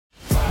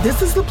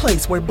This is the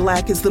place where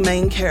Black is the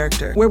main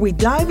character, where we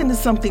dive into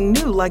something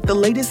new like the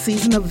latest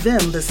season of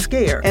Them, The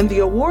Scare, and the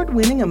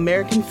award-winning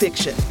American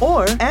fiction.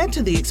 Or add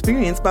to the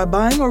experience by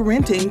buying or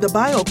renting the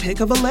biopic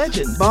of a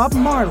legend, Bob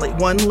Marley,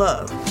 One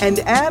Love. And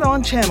add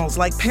on channels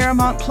like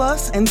Paramount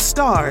Plus and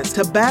Stars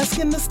to bask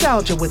in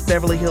nostalgia with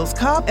Beverly Hills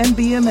Cop and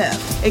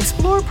BMF.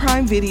 Explore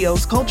Prime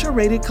Video's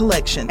culture-rated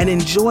collection and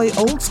enjoy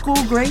old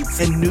school greats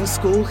and new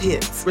school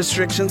hits.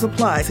 Restrictions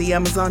apply. See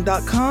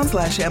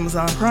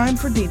Amazon.com/Amazon Prime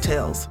for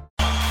details.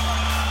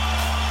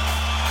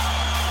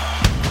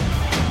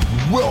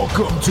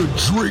 Welcome to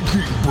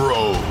Drinking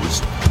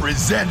Bros,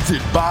 presented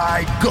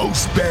by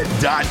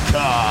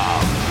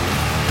GhostBed.com.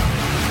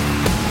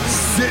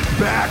 Sit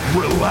back,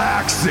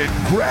 relax, and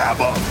grab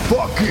a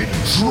fucking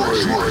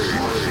drink.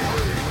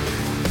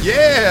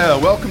 Yeah,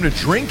 welcome to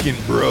Drinking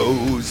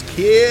Bros,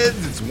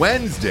 kids. It's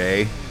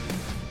Wednesday.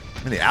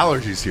 And the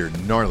allergies here,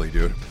 gnarly,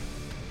 dude.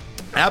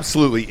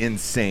 Absolutely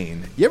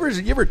insane. You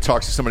ever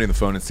talk to somebody on the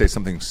phone and say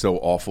something so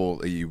awful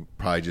that you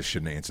probably just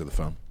shouldn't answer the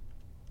phone?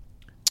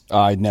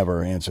 I'd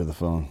never answer the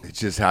phone. It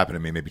just happened to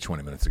me maybe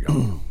 20 minutes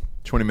ago.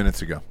 20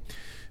 minutes ago.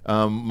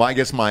 I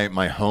guess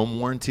my home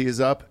warranty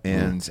is up,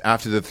 and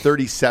after the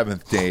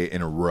 37th day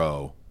in a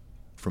row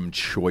from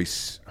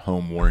Choice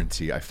Home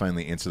Warranty, I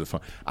finally answered the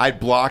phone. I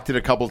blocked it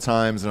a couple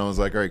times, and I was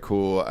like, all right,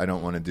 cool. I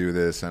don't want to do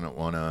this. I don't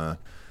want to.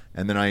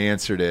 And then I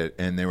answered it,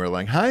 and they were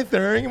like, hi,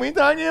 sir, can we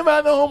talk to you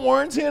about the home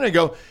warranty? And I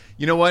go,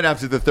 you know what?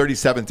 After the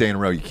 37th day in a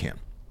row, you can.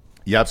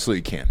 You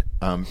absolutely can,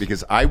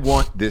 because I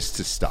want this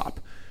to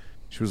stop.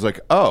 She was like,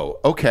 oh,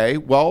 okay,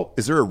 well,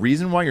 is there a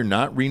reason why you're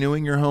not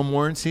renewing your home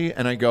warranty?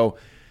 And I go,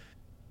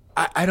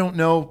 I don't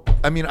know.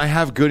 I mean, I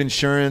have good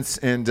insurance,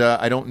 and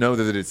I don't know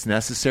that it's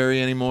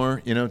necessary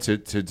anymore, to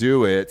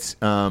do it.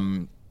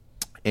 And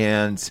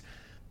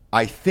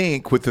I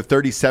think with the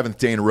 37th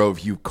day in a row of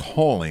you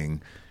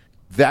calling,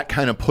 that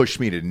kind of pushed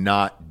me to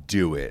not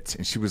do it.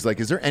 And she was like,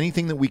 is there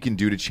anything that we can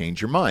do to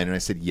change your mind? And I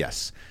said,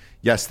 yes.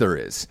 Yes, there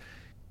is.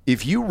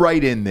 If you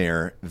write in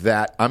there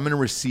that I'm going to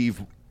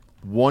receive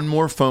one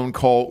more phone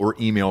call or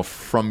email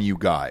from you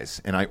guys,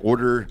 and I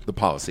order the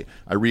policy,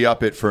 I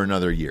re-up it for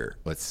another year,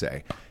 let's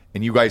say,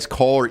 and you guys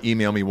call or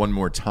email me one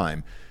more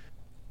time,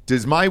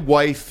 does my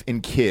wife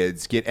and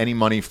kids get any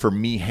money for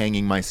me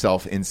hanging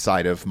myself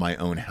inside of my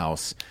own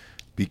house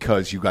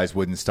because you guys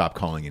wouldn't stop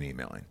calling and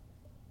emailing?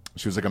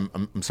 She was like,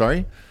 I'm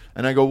sorry?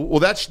 And I go, well,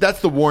 that's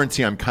the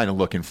warranty I'm kind of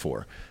looking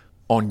for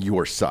on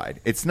your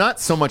side. It's not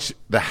so much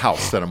the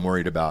house that I'm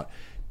worried about.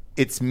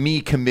 It's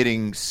me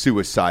committing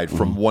suicide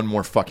from one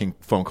more fucking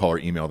phone call or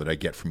email that I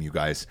get from you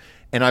guys.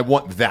 And I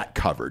want that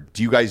covered.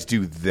 Do you guys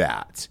do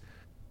that?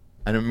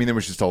 And I mean, there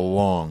was just a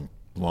long,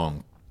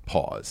 long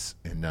pause.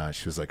 And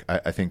she was like,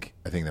 I think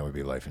that would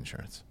be life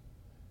insurance.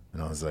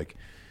 And I was like,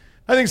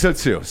 I think so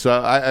too. So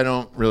I'm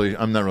not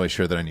really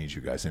sure that I need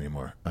you guys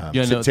anymore.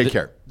 Take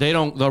care.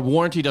 The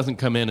warranty doesn't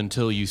come in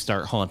until you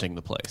start haunting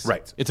the place.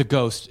 Right. It's a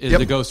ghost. It's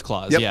a ghost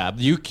clause. Yep. Yeah.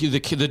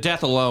 The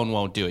death alone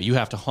won't do it. You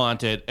have to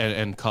haunt it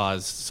and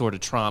cause sort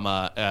of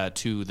trauma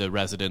to the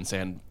residents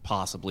and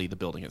possibly the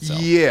building itself.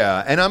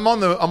 Yeah. And I'm on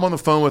the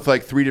phone with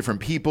like 3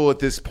 different people at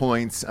this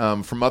point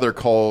from other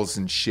calls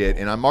and shit.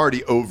 And I'm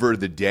already over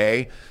the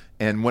day.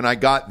 And when I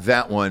got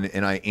that one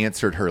and I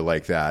answered her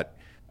like that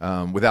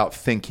without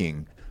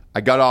thinking, I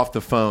got off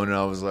the phone and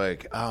I was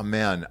like, oh,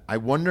 man, I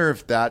wonder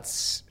if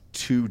that's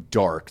too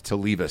dark to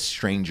leave a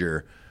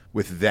stranger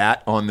with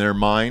that on their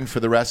mind for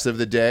the rest of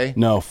the day.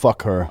 No,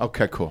 fuck her.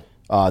 Okay, cool.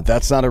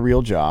 That's not a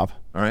real job.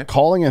 All right.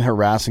 Calling and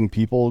harassing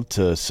people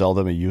to sell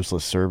them a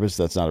useless service,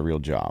 that's not a real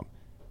job.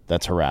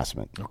 That's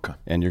harassment. Okay.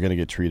 And you're going to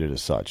get treated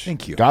as such.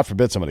 Thank you. God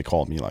forbid somebody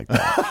called me like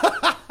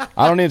that.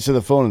 I don't answer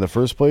the phone in the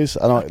first place.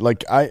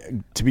 To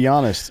be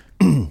honest...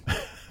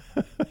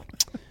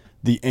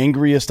 The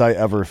angriest I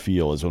ever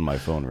feel is when my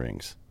phone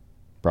rings.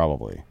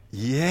 Probably.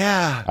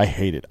 Yeah. I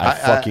hate it. I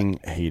fucking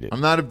hate it. I'm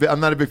not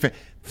a big fan.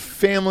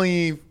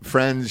 Family,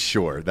 friends,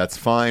 sure, that's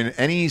fine.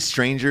 Any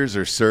strangers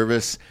or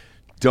service,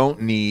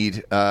 don't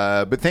need.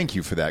 But thank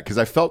you for that, because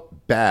I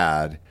felt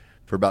bad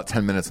for about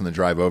 10 minutes on the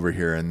drive over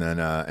here, and then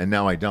and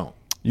now I don't.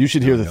 You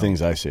should hear the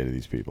things I say to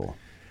these people.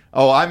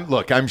 Oh,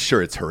 I'm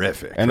sure it's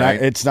horrific. And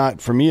right? It's not,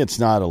 for me, it's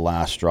not a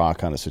last straw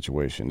kind of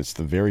situation. It's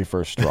the very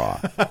first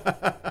straw.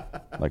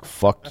 Like,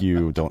 fuck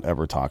you, don't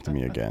ever talk to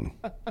me again.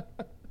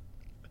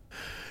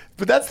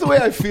 But that's the way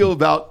I feel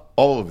about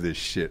all of this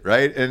shit,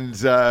 right? And,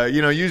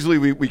 usually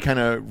we kind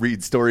of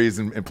read stories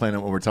and plan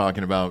out what we're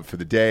talking about for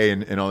the day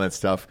and all that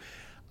stuff.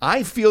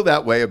 I feel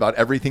that way about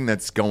everything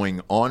that's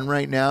going on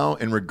right now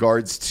in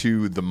regards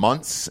to the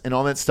months and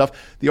all that stuff.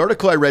 The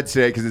article I read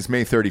today, because it's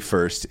May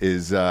 31st,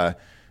 is the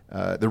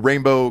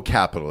rainbow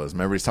capitalism.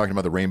 Everybody's talking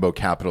about the rainbow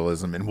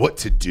capitalism and what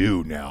to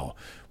do now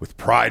with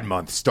Pride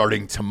Month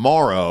starting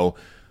tomorrow.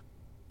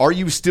 Are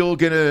you still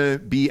going to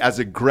be as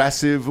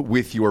aggressive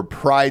with your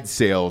Pride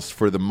sales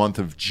for the month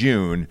of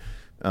June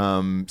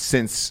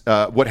since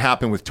what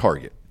happened with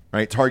Target,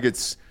 right?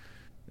 Target's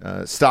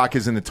stock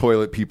is in the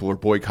toilet. People are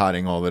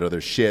boycotting all that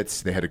other shit.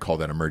 They had to call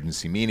that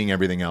emergency meeting,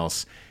 everything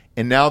else.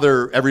 And now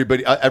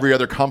every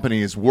other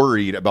company is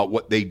worried about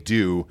what they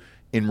do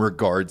in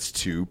regards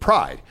to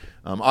pride.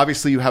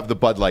 Obviously, you have the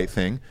Bud Light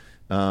thing,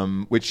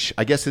 which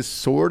I guess is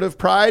sort of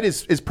pride.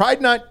 Is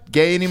pride not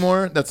gay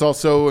anymore? That's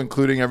also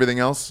including everything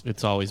else?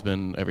 It's always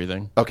been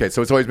everything. Okay,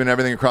 so it's always been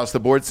everything across the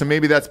board. So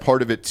maybe that's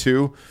part of it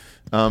too.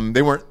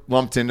 They weren't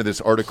lumped into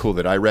this article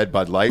that I read,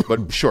 Bud Light,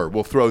 but sure,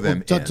 we'll throw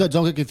them in.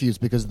 Don't get confused,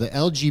 because the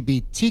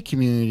LGBT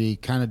community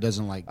kind of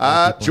doesn't like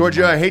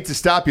Georgia, I hate to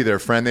stop you there,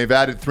 friend. They've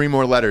added 3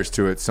 more letters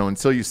to it, so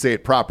until you say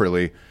it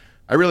properly,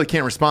 I really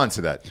can't respond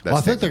to that. Well,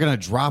 I think they're going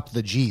to drop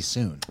the G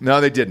soon. No,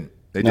 they didn't.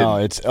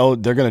 No,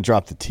 they're going to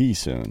drop the T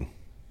soon.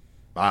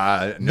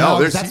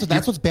 No,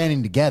 that's what's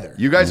banding together.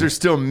 You guys are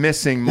still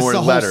missing more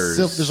letters.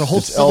 There's a whole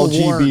it's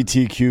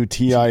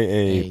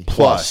LGBTQTIA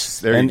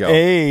plus. There you go.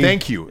 A,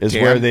 thank you. Is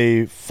Dan. where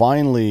they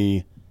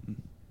finally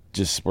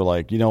just were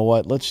like, you know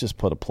what? Let's just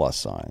put a plus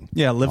sign.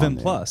 Yeah, live in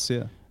plus.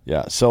 Yeah.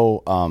 Yeah.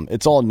 So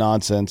it's all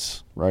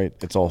nonsense, right?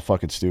 It's all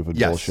fucking stupid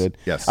bullshit.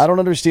 Yes. I don't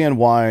understand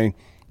why.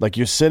 Like,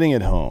 you're sitting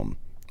at home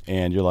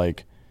and you're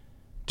like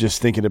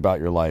just thinking about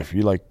your life.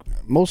 You like,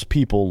 most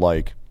people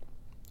like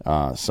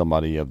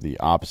somebody of the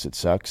opposite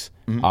sex.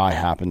 Mm-hmm. I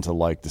happen to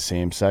like the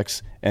same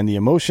sex, and the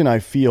emotion I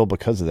feel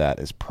because of that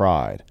is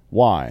pride.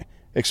 Why?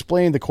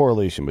 Explain the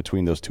correlation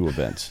between those two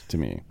events to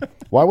me.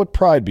 Why would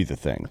pride be the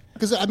thing?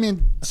 Because, I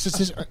mean,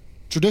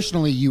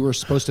 traditionally you were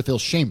supposed to feel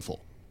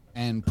shameful,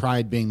 and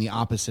pride being the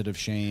opposite of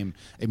shame,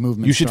 a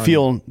movement. You should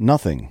feel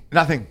nothing.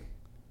 Nothing.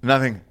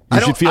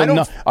 You should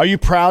feel Are you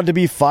proud to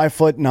be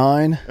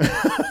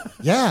 5'9"?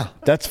 Yeah.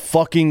 That's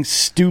fucking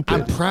stupid.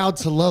 I'm proud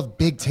to love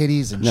big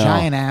titties and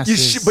giant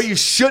asses. But you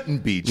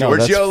shouldn't be, No,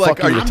 that's Giorgio.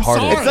 fucking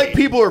retarded. It's like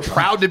people are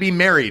proud to be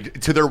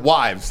married to their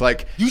wives.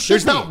 Like,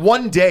 there's not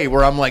one day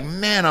where I'm like,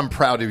 man, I'm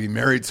proud to be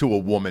married to a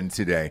woman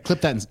today. Clip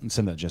that and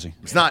send that, Jesse.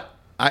 It's not.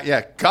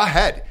 Yeah, go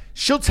ahead.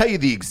 She'll tell you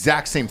the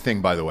exact same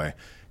thing, by the way,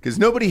 because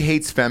nobody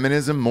hates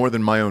feminism more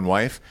than my own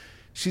wife.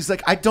 She's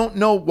like, I don't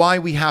know why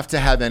we have to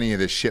have any of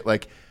this shit.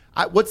 Like,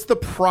 what's the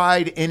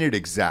pride in it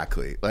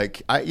exactly?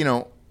 Like,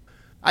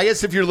 I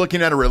guess if you're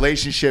looking at a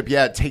relationship,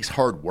 yeah, it takes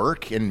hard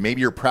work, and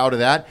maybe you're proud of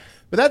that.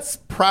 But that's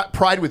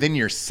pride within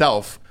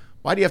yourself.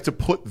 Why do you have to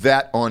put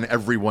that on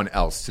everyone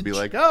else to be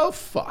like, oh,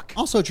 fuck?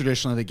 Also,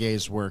 traditionally, the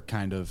gays were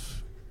kind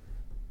of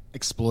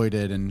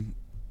exploited and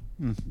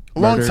a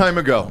long time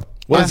ago.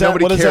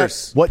 Nobody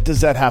cares. What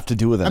does that have to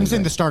do with anything? I'm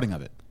saying the starting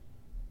of it.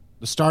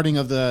 The starting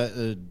of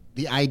the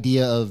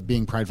idea of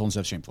being prideful instead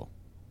of shameful.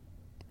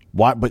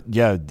 Why? But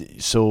yeah,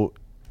 so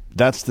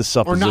that's the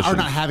supposition. Or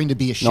not having to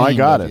be ashamed. No, I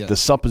got it. Yeah. The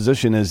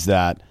supposition is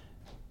that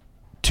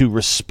to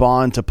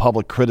respond to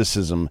public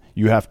criticism,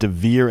 you have to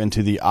veer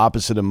into the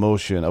opposite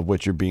emotion of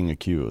which you're being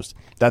accused.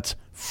 That's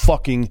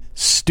fucking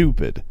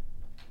stupid.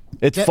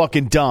 It's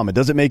fucking dumb. It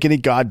doesn't make any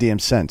goddamn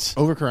sense.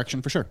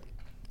 Overcorrection, for sure.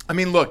 I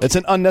mean, look. It's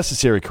an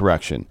unnecessary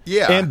correction.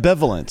 Yeah.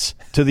 Ambivalence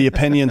to the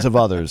opinions of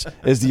others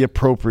is the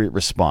appropriate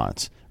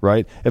response,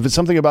 right? If it's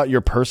something about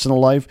your personal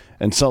life,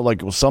 and so,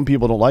 like, well, some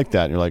people don't like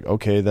that, and you're like,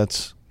 okay,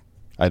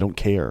 I don't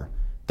care.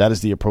 That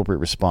is the appropriate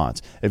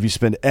response. If you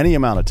spend any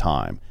amount of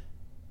time,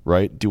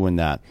 right, doing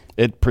that,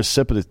 it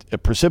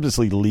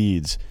precipitously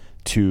leads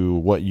to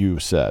what you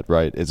said,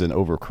 right, is an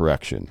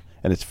overcorrection.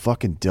 And it's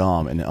fucking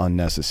dumb and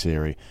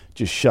unnecessary.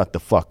 Just shut the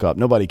fuck up.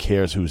 Nobody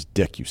cares whose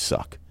dick you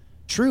suck.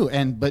 True,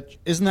 but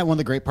isn't that one of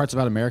the great parts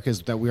about America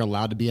is that we're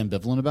allowed to be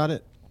ambivalent about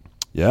it?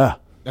 Yeah.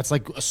 That's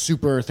like a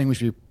super thing we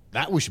should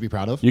be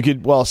proud of. You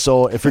could, well,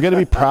 so if you're going to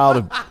be proud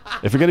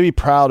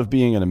of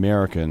being an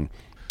American,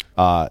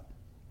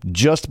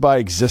 just by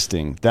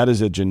existing, that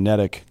is a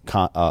genetic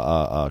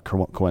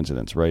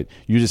coincidence, right?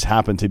 You just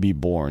happen to be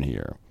born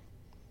here.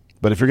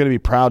 But if you're going to be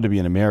proud to be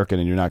an American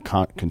and you're not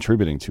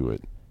contributing to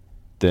it,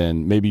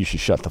 then maybe you should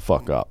shut the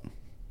fuck up.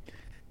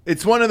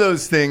 It's one of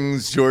those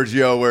things,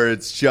 Giorgio, where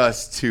it's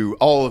just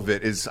all of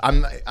it is.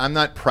 I'm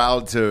not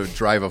proud to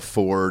drive a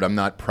Ford. I'm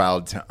not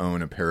proud to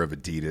own a pair of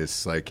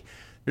Adidas. Like,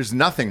 there's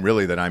nothing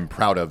really that I'm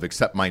proud of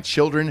except my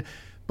children.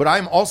 But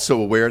I'm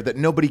also aware that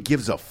nobody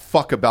gives a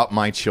fuck about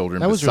my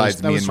children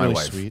besides me and my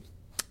wife. Sweet.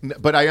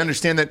 But I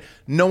understand that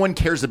no one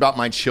cares about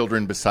my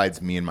children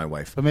besides me and my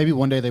wife. But maybe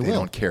one day they will. They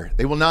don't care.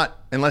 They will not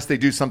unless they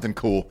do something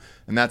cool,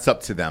 and that's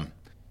up to them.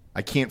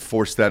 I can't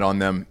force that on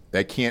them.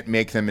 I can't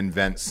make them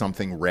invent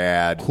something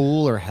rad.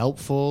 Cool or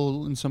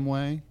helpful in some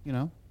way,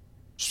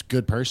 Just a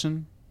good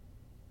person.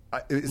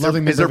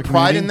 Is there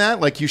pride in that?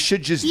 Like, you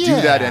should just do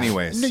that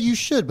anyways. No, you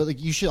should, but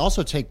you should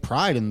also take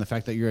pride in the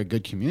fact that you're a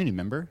good community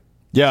member.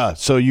 Yeah,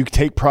 so you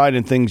take pride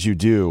in things you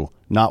do,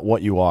 not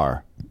what you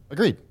are.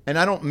 Agreed. And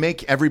I don't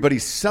make everybody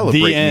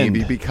celebrate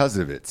me because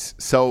of it.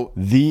 So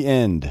the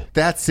end.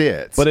 That's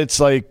it. But it's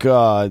like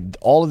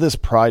all of this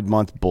Pride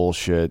Month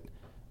bullshit.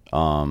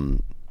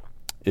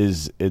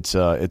 It's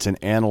an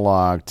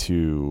analog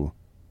to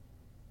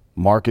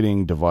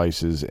marketing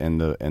devices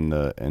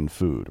and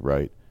food,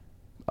 right?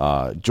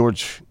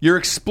 George, you're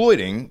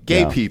exploiting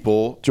gay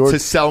people to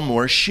sell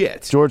more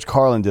shit. George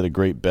Carlin did a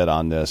great bit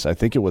on this. I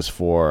think it was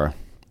for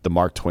the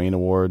Mark Twain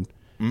Award.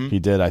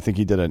 Mm-hmm. I think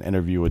he did an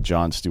interview with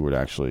Jon Stewart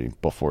actually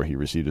before he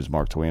received his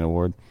Mark Twain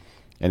Award,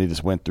 and he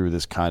just went through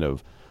this kind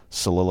of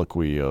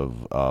soliloquy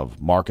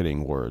of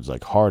marketing words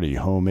like hearty,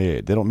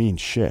 homemade. They don't mean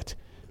shit.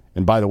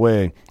 And by the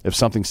way, if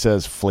something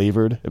says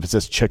flavored, if it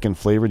says chicken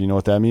flavored, you know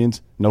what that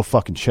means? No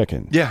fucking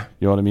chicken. Yeah.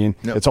 You know what I mean?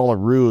 Yep. It's all a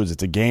ruse.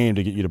 It's a game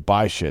to get you to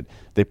buy shit.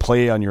 They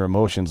play on your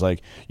emotions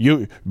like,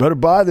 you better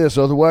buy this,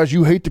 otherwise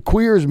you hate the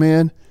queers,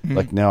 man.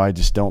 Like, no, I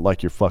just don't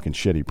like your fucking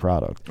shitty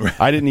product.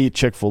 I didn't eat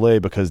Chick-fil-A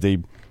because they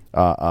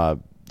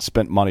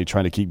spent money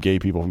trying to keep gay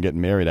people from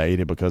getting married. I ate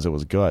it because it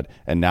was good.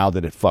 And now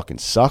that it fucking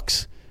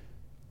sucks,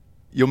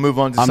 You'll move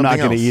on to I'm something not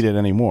going else. to eat it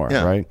anymore,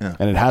 Yeah, right? yeah.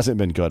 And it hasn't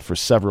been good for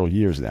several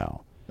years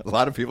now. A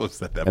lot of people have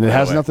said that. And it by the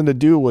has way. nothing to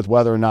do with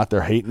whether or not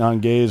they're hating on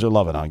gays or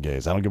loving on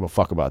gays. I don't give a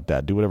fuck about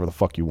that. Do whatever the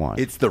fuck you want.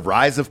 It's the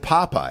rise of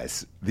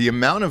Popeyes. The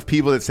amount of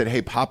people that said,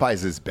 hey,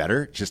 Popeyes is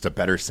better, just a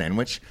better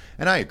sandwich.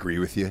 And I agree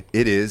with you.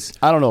 It is.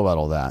 I don't know about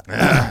all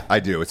that. I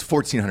do. It's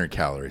 1,400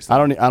 calories. I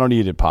don't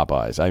eat at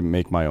Popeyes. I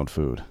make my own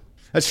food.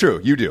 That's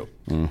true. You do.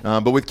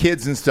 But with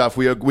kids and stuff,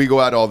 we go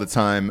out all the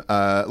time.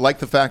 Like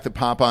the fact that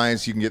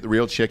Popeyes, you can get the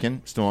real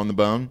chicken still on the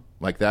bone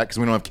like that because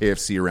we don't have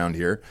KFC around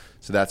here.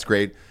 So that's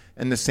great.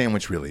 And the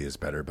sandwich really is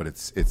better, but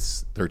it's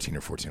 1,300 or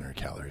 1,400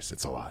 calories.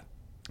 It's a lot.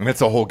 And that's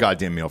a whole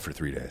goddamn meal for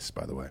 3 days,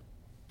 by the way.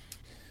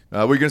 What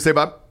are you going to say,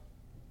 Bob?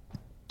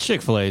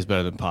 Chick-fil-A is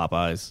better than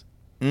Popeyes.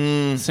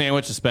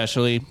 Sandwich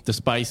especially. The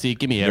spicy.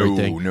 Give me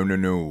everything.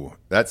 No.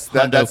 That's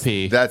Hundo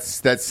P.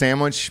 that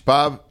sandwich,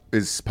 Bob,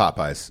 is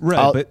Popeyes.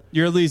 Right, but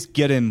you're at least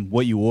getting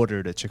what you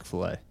ordered at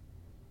Chick-fil-A.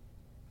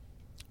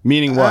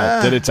 Meaning what?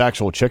 That it's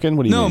actual chicken?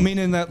 What do you No, mean?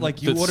 meaning that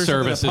like you The order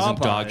service something at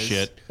isn't dog Popeyes,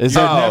 shit. Is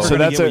you're that never so?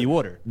 gonna That's get what you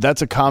ordered.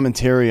 That's a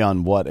commentary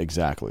on what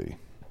exactly?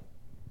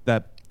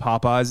 That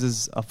Popeyes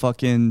is a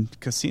fucking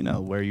casino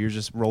where you're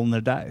just rolling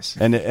the dice.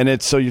 And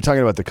it's so you're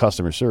talking about the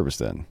customer service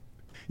then,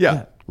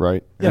 Yeah.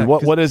 right? Yeah, and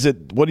what 'cause- is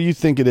it? What do you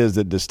think it is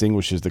that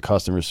distinguishes the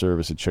customer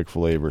service at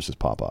Chick-fil-A versus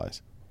Popeyes?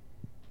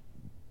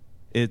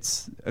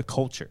 It's a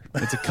culture.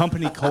 It's a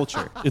company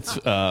culture. It's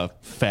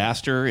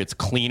faster. It's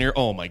cleaner.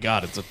 Oh my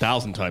god, it's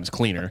 1,000 times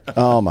cleaner.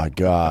 Oh my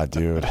god,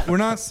 dude! We're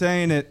not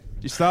saying it.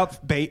 You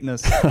stop baiting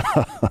us.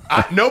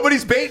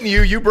 Nobody's baiting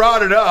you. You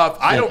brought it up.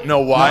 I don't know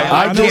why. No, I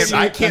I can't. know-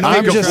 I can't I'm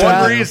think of just one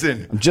asking-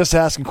 reason. I'm just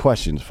asking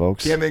questions,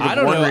 folks. Can't think of I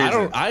don't one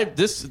know.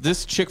 reason.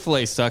 This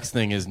Chick-fil-A sucks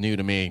thing is new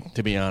to me,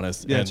 to be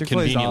honest. Yeah, and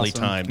Chick-fil-A is conveniently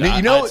awesome. timed.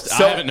 You know, I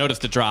so haven't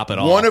noticed a drop at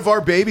all. One of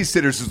our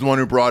babysitters was the one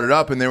who brought it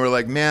up, and they were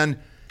like, "Man,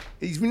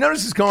 we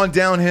noticed it's gone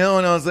downhill."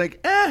 And I was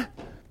like,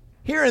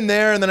 here and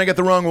there. And then I got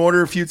the wrong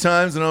order a few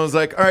times, and I was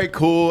like, all right,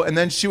 cool. And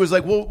then she was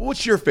like, well,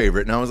 what's your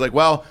favorite? And I was like,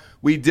 well,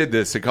 we did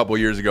this a couple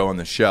years ago on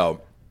the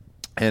show.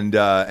 And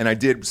I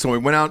did. So we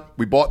went out.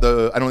 We bought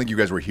I don't think you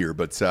guys were here,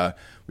 but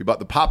we bought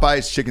the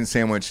Popeyes chicken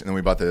sandwich, and then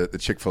we bought the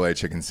Chick-fil-A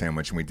chicken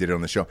sandwich, and we did it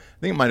on the show. I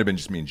think it might have been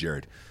just me and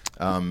Jared.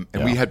 And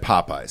we had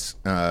Popeyes.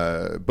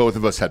 Both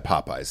of us had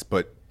Popeyes.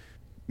 But,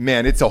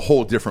 man, it's a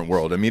whole different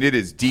world. I mean, it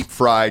is deep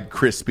fried,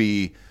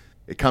 crispy.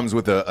 It comes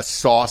with a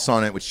sauce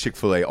on it, which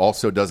Chick-fil-A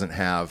also doesn't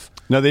have.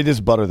 No, they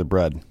just butter the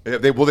bread.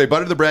 They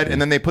butter the bread,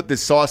 and then they put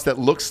this sauce that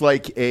looks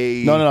like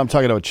a... No, I'm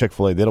talking about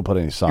Chick-fil-A. They don't put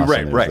any sauce in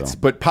there. Right. though.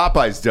 But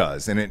Popeyes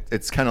does, and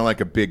it's kind of like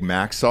a Big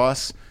Mac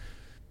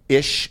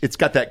sauce-ish. It's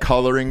got that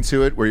coloring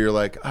to it where you're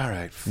like, all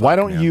right, fuck, Why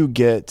don't man. you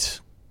get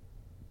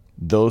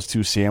those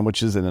two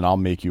sandwiches, and then I'll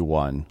make you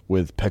one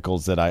with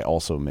pickles that I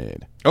also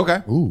made? Okay.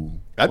 Ooh.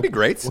 That'd be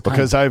great.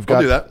 Because I've We'll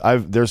got do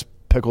that. there's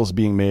pickles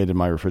being made in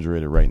my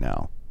refrigerator right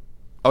now.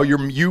 Oh,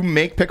 you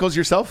make pickles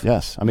yourself?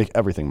 Yes, I make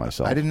everything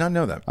myself. I did not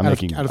know that. I'm Out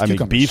of- making out of I make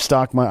cucumbers. beef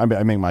stock. I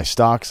make my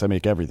stocks. I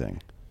make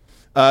everything.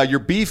 Your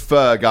beef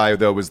guy,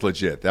 though, was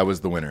legit. That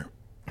was the winner,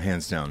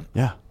 hands down.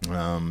 Yeah,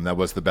 That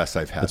was the best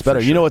I've had. it's better.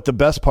 for You know sure. what the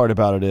best part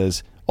about it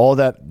is? All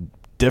that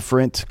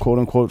different quote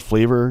unquote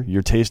flavor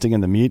you're tasting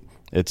in the meat.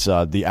 It's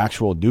the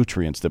actual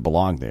nutrients that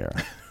belong there,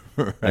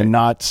 and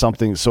not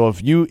something. So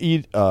if you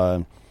eat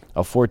a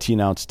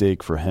 14-ounce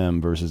steak for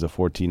him versus a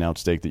 14-ounce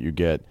steak that you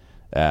get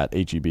at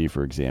HEB,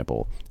 for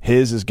example,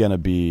 his is going to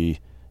be,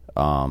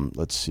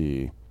 let's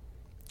see,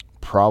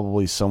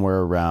 probably somewhere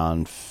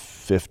around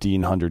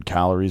 1,500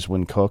 calories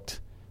when cooked,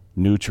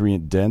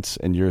 nutrient dense,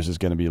 and yours is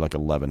going to be like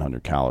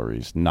 1,100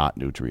 calories, not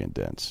nutrient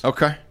dense.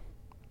 Okay.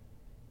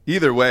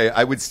 Either way,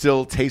 I would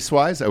still,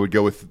 taste-wise, I would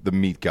go with the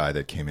meat guy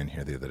that came in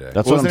here the other day.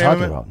 That's was what the I'm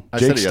name talking of it? about. I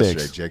Jake said it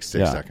Steaks.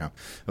 yesterday, jakesteaks.com.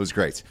 It was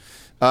great.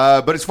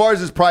 But as far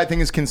as this pride thing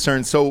is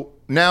concerned, so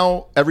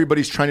now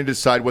everybody's trying to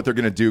decide what they're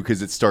going to do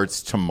because it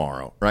starts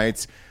tomorrow,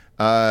 right?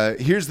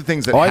 Here's the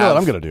things that I know have- what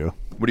I'm going to do.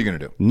 What are you going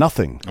to do?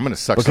 Nothing. I'm going to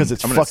suck because some-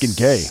 it's I'm gonna fucking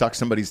gay. Suck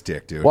somebody's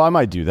dick, dude. Well, I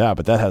might do that,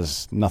 but that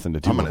has nothing to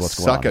do I'm with going to what's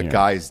suck going a on here.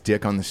 guy's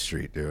dick on the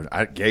street, dude.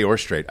 Gay or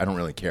straight, I don't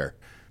really care,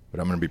 but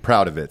I'm going to be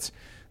proud of it.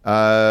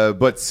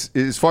 But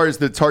as far as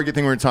the Target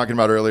thing we were talking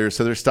about earlier,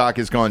 so their stock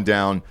has gone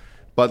down.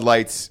 Bud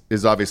Light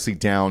is obviously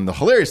down. The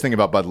hilarious thing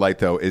about Bud Light,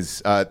 though,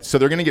 is so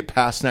they're going to get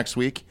passed next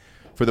week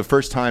for the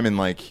first time in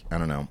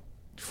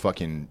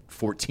fucking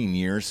 14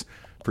 years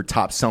for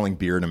top selling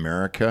beer in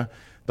America.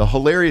 The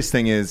hilarious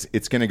thing is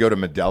it's going to go to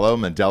Modelo.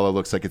 Modelo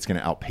looks like it's going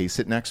to outpace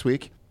it next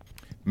week.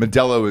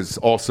 Modelo is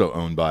also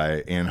owned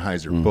by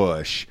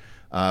Anheuser-Busch.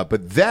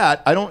 But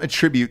that I don't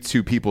attribute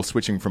to people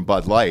switching from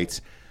Bud Light.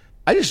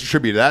 I just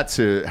attribute that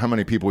to how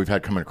many people we've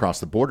had coming across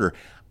the border.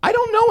 I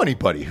don't know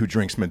anybody who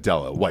drinks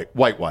Modelo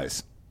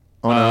white-wise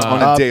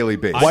on a daily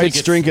basis.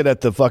 Whites drink it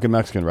at the fucking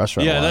Mexican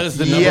restaurant. Yeah, that is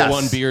the number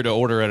one beer to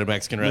order at a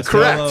Mexican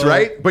restaurant. Correct,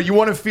 right? But you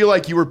want to feel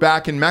like you were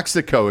back in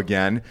Mexico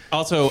again.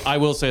 Also, I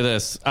will say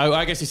this.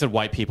 I guess you said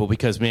white people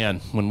because, man,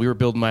 when we were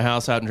building my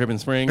house out in Dripping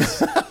Springs,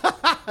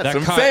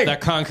 that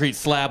concrete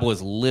slab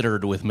was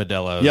littered with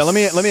Modelo's. Yeah, let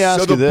me ask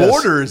you this. So the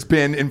border has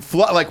been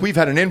like we've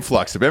had an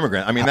influx of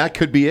immigrants. I mean, that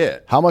could be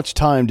it. How much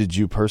time did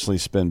you personally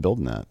spend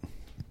building that?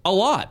 A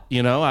lot,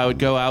 I would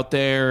go out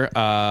there.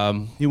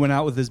 He went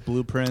out with his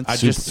blueprints.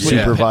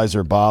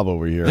 Supervisor Bob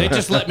over here. They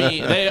just let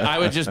me. I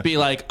would just be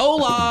like,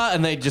 "Hola,"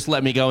 and they just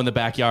let me go in the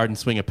backyard and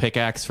swing a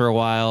pickaxe for a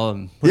while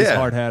and put his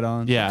hard hat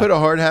on. Yeah, put a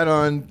hard hat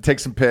on, take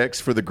some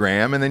pics for the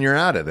gram, and then you're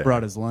out of there.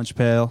 Brought his lunch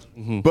pail.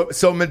 Mm-hmm. But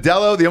so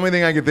Modelo, the only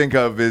thing I can think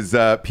of is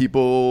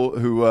people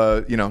who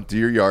do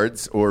your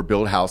yards or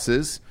build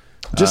houses.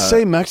 Just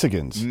say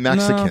Mexicans.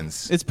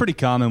 Mexicans. No, it's pretty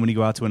common when you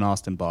go out to an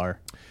Austin bar.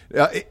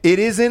 It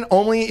isn't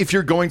only if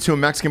you're going to a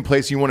Mexican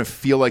place, you want to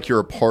feel like you're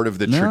a part of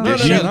the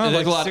tradition.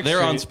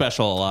 They're on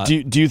special a lot.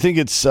 Do you think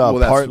it's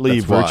partly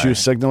that's virtue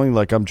signaling?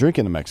 Like, I'm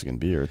drinking a Mexican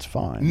beer. It's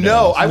fine.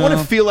 No, I want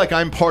to feel like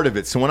I'm part of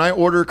it. So when I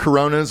order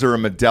Coronas or a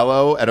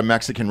Modelo at a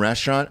Mexican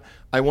restaurant,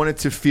 I want it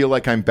to feel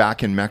like I'm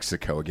back in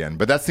Mexico again.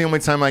 But that's the only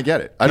time I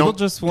get it. I don't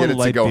just get want it a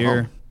light to go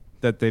beer home.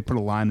 that they put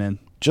a lime in.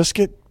 Just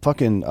get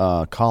fucking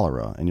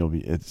cholera, and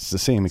it's the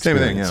same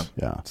experience. Same thing,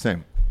 yeah.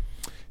 Same.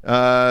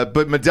 But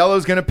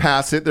Modelo's going to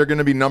pass it. They're going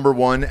to be number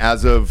one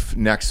as of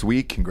next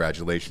week.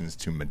 Congratulations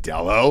to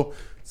Modelo.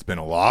 It's been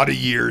a lot of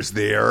years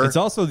there. It's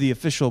also the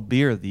official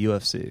beer of the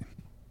UFC.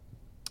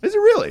 Is it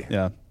really?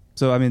 Yeah.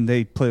 So, I mean,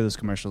 they play those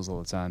commercials all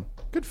the time.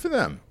 Good for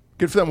them.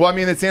 Well, I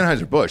mean, it's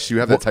Anheuser-Busch. You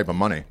have that type of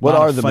money. What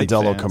are the fight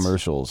Modelo fans.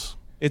 commercials?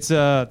 It's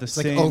It's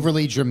like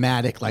overly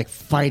dramatic, like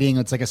fighting.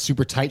 It's like a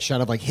super tight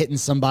shot of like hitting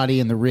somebody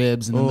in the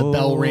ribs, and then the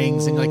bell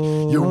rings,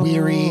 and you're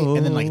weary,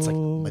 and then it's like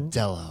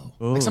Modelo.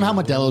 Like somehow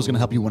Modelo is going to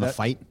help you win a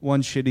fight.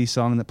 One shitty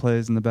song that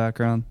plays in the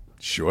background.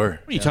 Sure.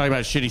 What are you talking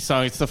about? A shitty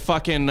song? It's the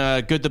fucking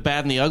Good, the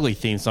Bad, and the Ugly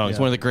theme song. It's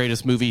one of the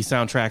greatest movie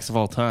soundtracks of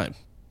all time.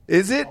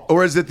 Is it,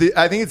 or is it the?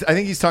 I think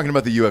he's talking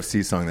about the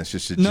UFC song. That's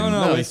just a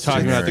no. He's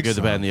talking about the Good,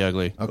 the Bad, and the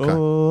Ugly.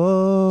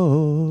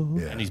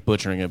 Okay. And he's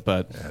butchering it,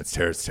 but it's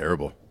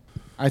terrible.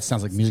 It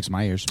sounds like music's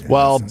my ears.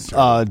 Well,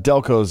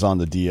 Delco's on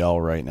the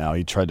DL right now.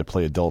 He tried to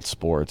play adult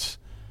sports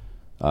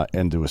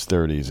into his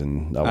 30s,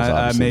 and that was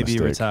obviously I may a be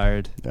mistake.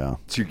 retired. Yeah.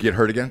 Did you get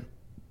hurt again?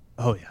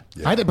 Oh,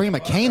 yeah. I had to bring him a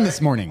cane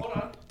this morning.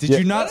 Did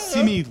you not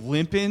see me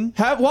limping?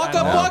 walk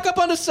up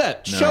on the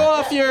set. Show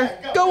off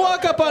go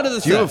walk up onto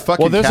the set. Do you have a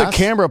fucking Well, there's cast? a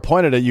camera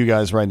pointed at you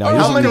guys right now. He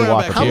How doesn't need to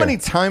walk up how here. many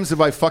times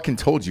have I fucking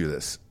told you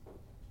this?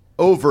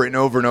 Over and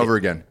over and over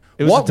again.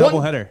 It was a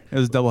doubleheader. It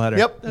was a doubleheader.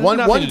 Yep. There's One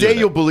nothing to do day with it.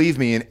 you'll believe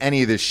me in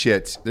any of this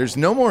shit. There's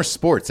no more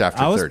sports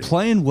after I was 30.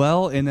 playing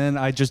well, and then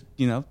I just,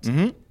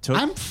 took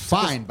I'm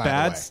fine, by the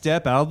bad way.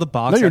 step out of the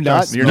box. No, you're after I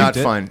not. You're not smoked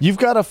it. fine. You've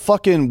got a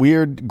fucking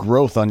weird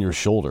growth on your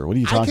shoulder. What are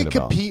you I talking could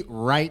about? compete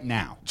right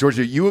now.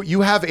 Georgia,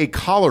 you have a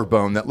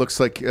collarbone that looks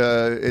like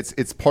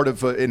it's part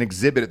of an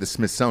exhibit at the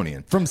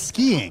Smithsonian. From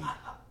skiing.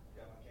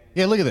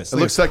 Yeah, look at this. It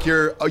looks like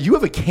you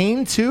have a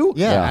cane too?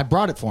 Yeah, I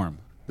brought it for him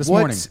this What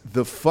morning.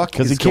 the fuck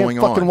 'Cause is he can't going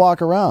on? fucking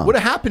walk around. What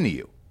happened to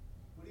you?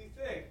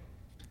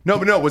 No,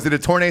 was it a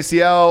torn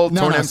ACL,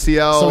 torn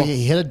MCL? So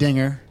he hit a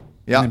dinger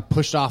Yeah. and then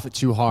pushed off it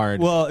too hard.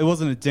 Well, it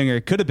wasn't a dinger.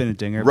 It could have been a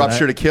dinger. but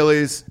Ruptured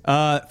Achilles?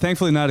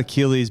 Thankfully, not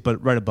Achilles,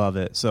 but right above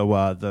it. So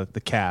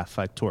the calf.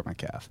 I tore my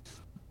calf.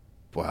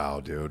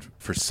 Wow, dude.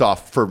 For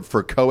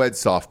co-ed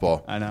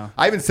softball. I know.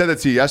 I even said that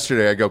to you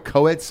yesterday. I go,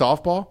 co-ed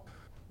softball?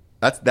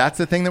 That's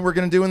the thing that we're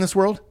going to do in this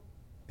world?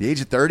 The age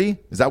of 30?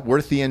 Is that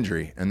worth the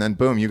injury? And then,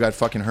 boom, you got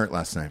fucking hurt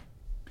last night.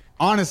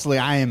 Honestly,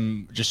 I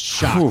am just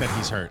shocked that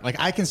he's hurt. Like,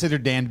 I consider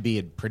Dan to be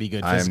in pretty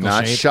good I am physical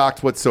not shape.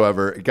 shocked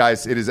whatsoever.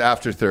 Guys, it is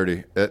after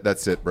 30.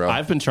 That's it, bro.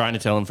 I've been trying to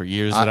tell him for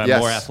years that I'm yes.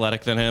 more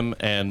athletic than him,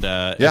 and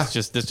this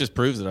just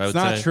proves it. I would It's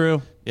not say.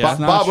 true. Yeah. It's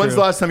not Bob, when's true.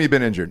 the last time you've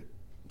been injured?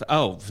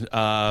 Oh,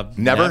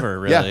 Never?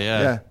 really.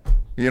 Yeah.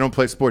 You don't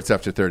play sports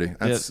after 30. Yeah,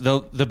 That's,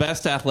 the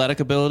best athletic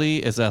ability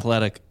is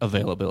athletic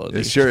availability.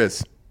 it sure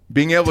is.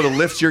 Being able to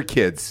lift your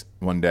kids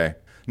one day.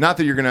 Not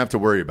that you're going to have to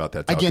worry about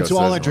that. Again, Delco, to so it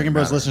all our doesn't Drinking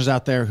really Bros matter. listeners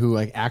out there who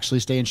actually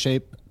stay in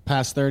shape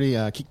past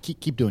 30,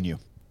 keep doing you.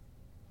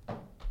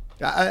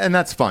 And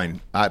that's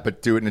fine.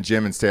 But do it in a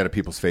gym and stay out of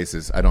people's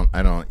faces. I don't.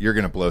 You're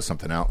going to blow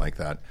something out like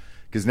that.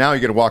 Because now you're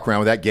going to walk around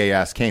with that gay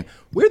ass cane.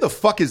 Where the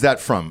fuck is that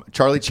from?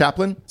 Charlie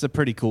Chaplin? It's a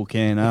pretty cool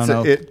cane. I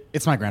don't know.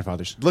 It's my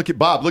grandfather's. Look at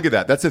Bob. Look at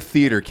that. That's a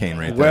theater cane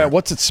right there.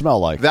 What's it smell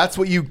like? That's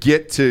what you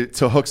get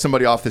to hook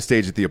somebody off the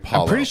stage at the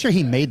Apollo. I'm pretty sure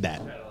he made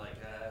that.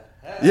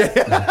 Yeah,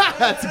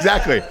 that's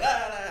exactly.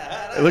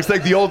 It looks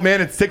like the old man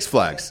at Six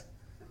Flags.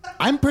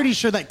 I'm pretty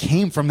sure that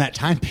came from that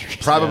time period.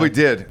 Probably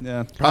did.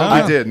 Yeah.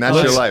 Probably did. And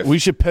that's your life. We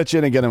should pitch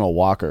in and get him a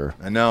walker.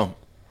 I know.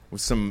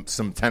 With some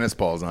tennis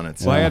balls on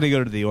it. Well, I got to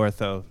go to the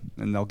ortho,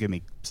 and they'll give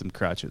me some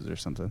crutches or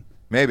something.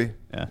 Maybe.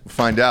 Yeah. We'll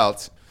find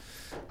out.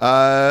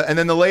 And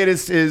then the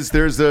latest is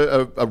there's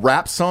a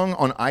rap song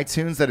on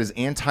iTunes that is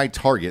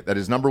anti-Target, that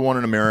is #1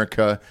 in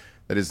America,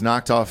 that has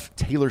knocked off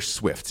Taylor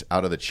Swift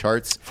out of the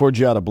charts.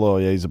 Forgiato Blow,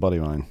 yeah, he's a buddy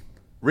of mine.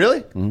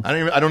 Really?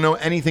 I don't know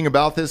anything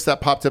about this.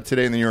 That popped up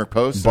today in the New York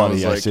Post.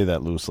 Buddy, I say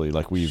that loosely.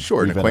 Like we've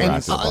an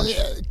acquaintance.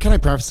 interacted a bunch. Can I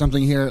preface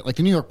something here? Like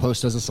the New York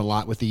Post does this a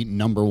lot with the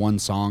 #1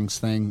 songs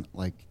thing.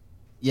 Like,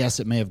 yes,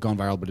 it may have gone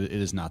viral, but it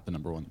is not the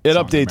 #1. It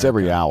song in updates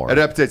every America. hour. It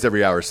updates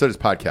every hour. So does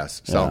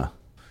podcasts. So Yeah.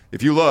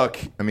 if you look,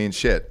 I mean,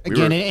 shit.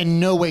 Again, in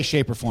no way,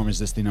 shape, or form is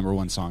this the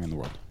 #1 song in the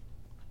world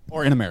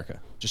or in America.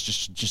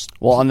 Just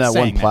Well, on that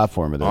one saying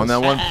platform, it is. on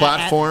that one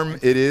platform,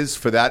 it is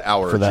for that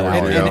hour. For that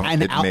Jordan, hour, you know,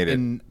 and it made it.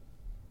 an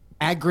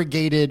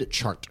aggregated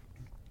chart.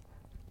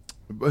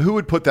 Who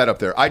would put that up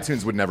there?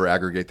 iTunes would never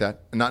aggregate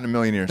that. Not in a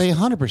million years. They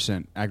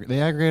 100% they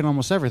aggregate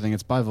almost everything.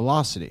 It's by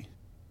velocity.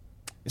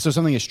 So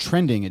something is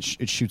trending, it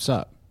shoots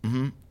up.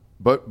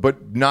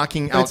 But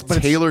knocking out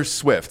Taylor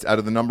Swift out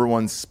of the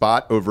 #1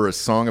 spot over a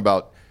song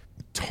about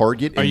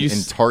Target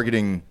and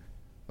targeting,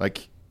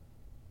 like.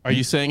 Are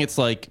you saying it's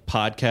like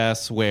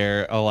podcasts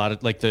where a lot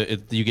of like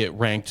you get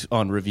ranked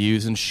on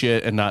reviews and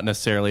shit, and not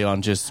necessarily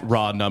on just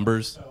raw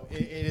numbers?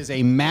 It is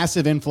a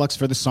massive influx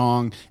for the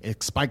song.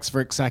 It spikes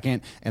for a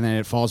second, and then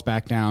it falls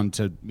back down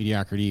to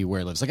mediocrity where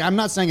it lives. Like, I'm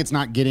not saying it's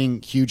not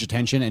getting huge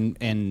attention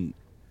and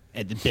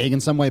big in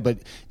some way, but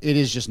it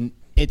is just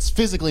it's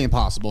physically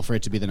impossible for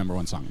it to be the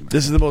 #1 song.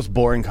 This is the most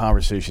boring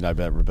conversation I've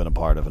ever been a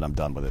part of, and I'm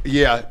done with it.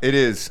 Yeah, it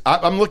is.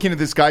 I'm looking at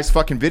this guy's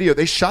fucking video.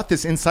 They shot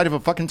this inside of a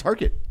fucking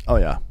Target. Oh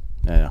yeah.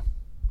 Yeah.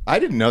 I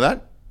didn't know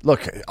that.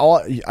 Look,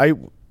 I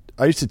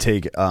used to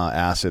take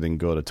acid and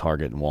go to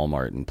Target and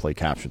Walmart and play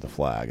capture the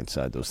flag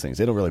inside those things.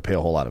 They don't really pay a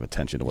whole lot of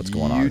attention to what's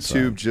going on.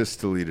 YouTube just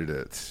deleted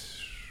it.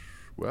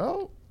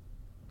 Well,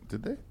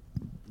 did they?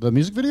 The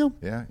music video?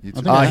 Yeah.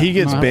 YouTube. He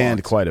gets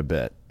banned quite a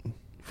bit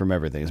from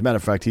everything. As a matter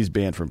of fact, he's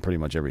banned from pretty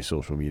much every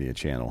social media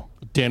channel.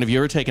 Dan, have you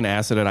ever taken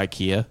acid at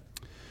IKEA?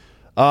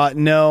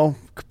 No,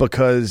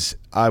 because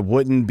I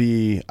would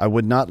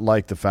not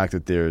like the fact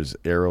that there's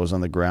arrows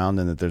on the ground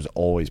and that there's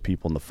always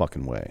people in the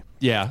fucking way.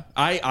 Yeah,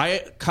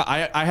 I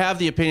have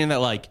the opinion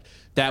that like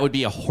that would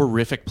be a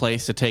horrific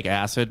place to take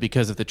acid,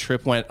 because if the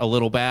trip went a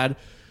little bad,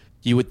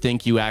 you would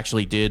think you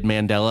actually did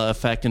Mandela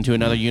effect into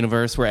another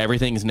universe where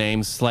everything's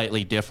named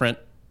slightly different.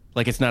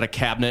 Like it's not a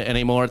cabinet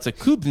anymore; it's a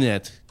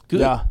kubnet.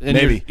 Yeah, and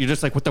maybe. You're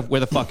just like, where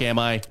the fuck am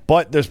I?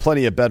 But there's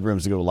plenty of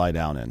bedrooms to go lie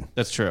down in.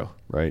 That's true.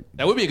 Right?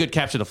 That would be a good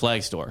capture the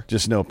flag store.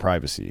 Just no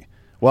privacy.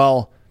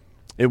 Well,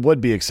 it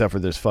would be, except for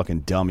there's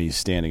fucking dummies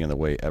standing in the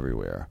way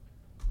everywhere.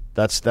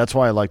 That's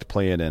why I like to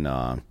play it in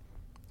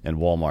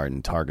Walmart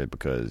and Target,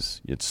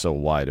 because it's so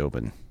wide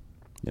open.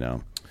 You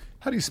know.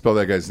 How do you spell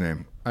that guy's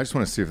name? I just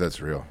want to see if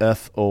that's real.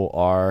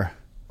 FOR.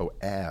 Oh,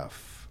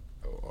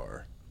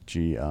 FOR.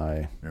 GI.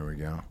 There we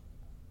go.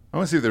 I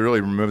want to see if they really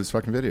remove this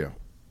fucking video.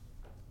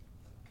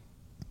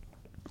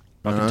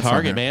 Fucking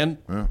Target, man.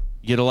 Yeah.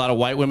 You get a lot of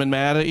white women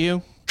mad at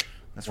you.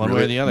 That's one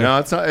way or the other. No,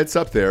 it's not. It's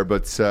up there,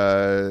 but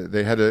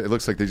they had. It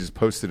looks like they just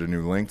posted a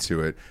new link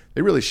to it.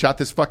 They really shot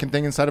this fucking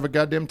thing inside of a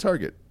goddamn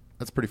Target.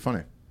 That's pretty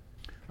funny.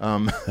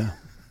 Yeah.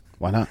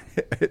 Why not?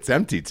 It's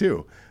empty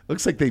too.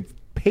 Looks like they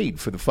paid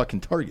for the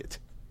fucking Target.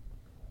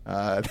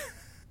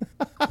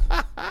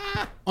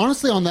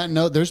 Honestly, on that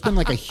note, there's been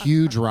like a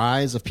huge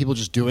rise of people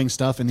just doing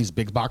stuff in these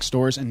big box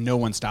stores and no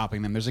one's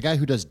stopping them. There's a guy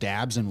who does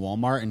dabs in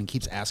Walmart and he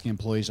keeps asking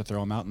employees to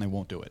throw them out and they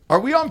won't do it. Are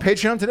we on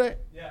Patreon today?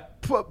 Yeah.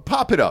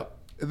 Pop it up.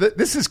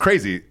 This is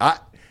crazy.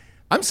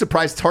 I'm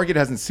surprised Target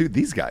hasn't sued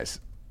these guys.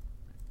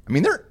 I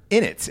mean, they're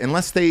in it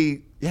unless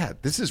they. Yeah,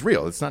 this is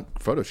real. It's not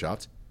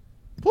photoshopped.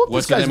 Pull up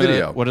What's this guy's the name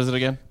video. What is it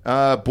again?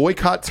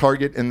 Boycott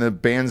Target, and the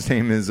band's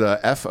name is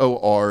FORGIATO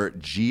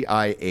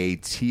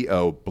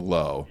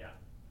Blow. Yeah.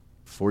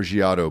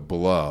 Forgiato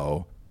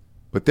Blow.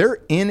 But they're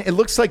in. It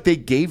looks like they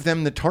gave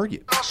them the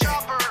Target.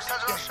 Shoppers.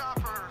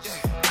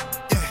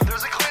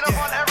 There's a cleanup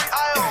on every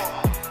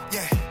aisle.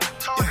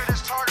 Target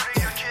is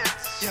targeting your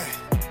kids.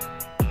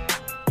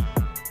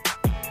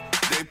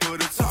 They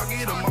put a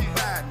target on my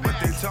back, but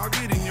they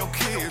targeting your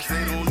kids.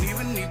 They don't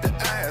even need to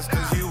ask,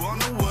 cause you all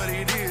know what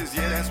it is.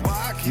 Yeah, that's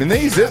why I keep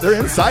They're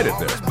inside it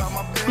there.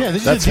 Yeah,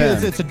 That's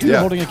him. It's a dude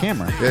holding a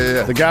camera.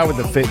 Yeah. The guy with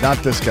the face, not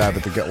this guy,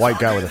 but the white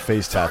guy with the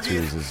face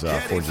tattoos is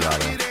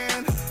Forgiato.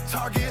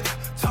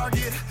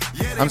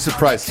 I'm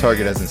surprised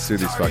Target hasn't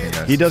sued these fucking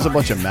guys. He does a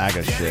bunch of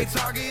MAGA shit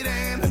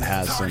and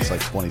has since like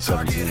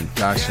 2017.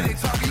 Gotcha.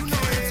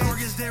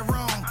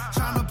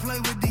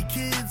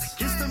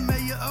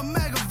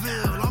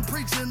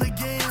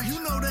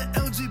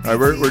 All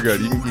right, we're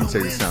good. You can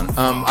take this down.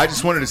 I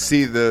just wanted to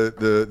see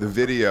the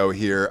video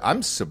here.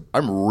 I'm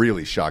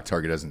really shocked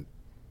Target hasn't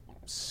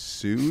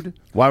sued.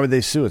 Why would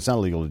they sue? It's not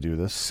illegal to do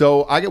this.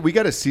 So we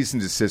got a cease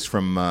and desist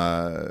from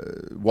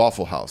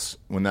Waffle House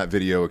when that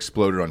video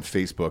exploded on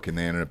Facebook, and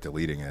they ended up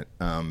deleting it.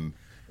 And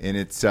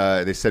it's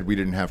they said we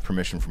didn't have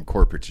permission from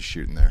corporate to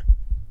shoot in there.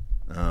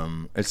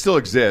 It still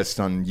exists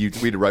on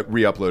YouTube. We had to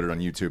re-upload it on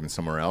YouTube and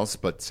somewhere else,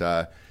 but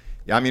yeah,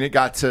 it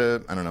got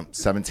to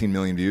 17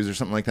 million views or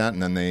something like that,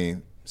 and then they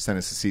sent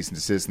us a cease and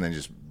desist, and then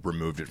just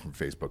removed it from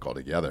Facebook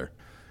altogether.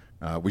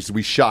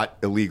 We shot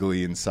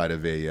illegally inside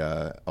of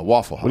a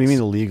Waffle House. What do you mean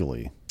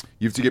illegally?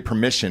 You have to get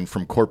permission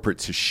from corporate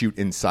to shoot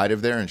inside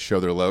of there and show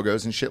their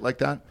logos and shit like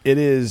that. It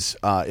is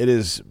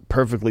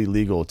perfectly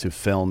legal to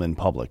film in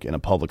public, in a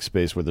public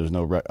space where there's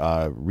no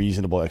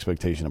reasonable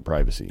expectation of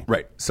privacy.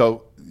 Right.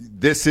 So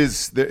it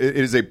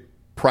is a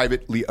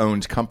privately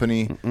owned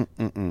company.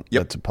 Yep.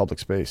 That's a public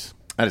space.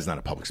 That is not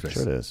a public space.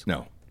 Sure it is.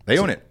 No, they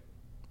own it.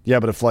 Yeah,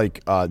 but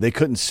if they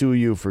couldn't sue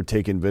you for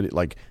taking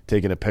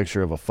taking a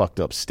picture of a fucked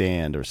up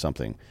stand or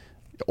something,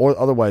 or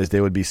otherwise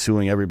they would be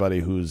suing everybody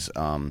who's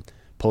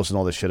posting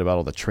all this shit about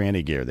all the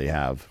tranny gear they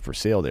have for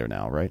sale there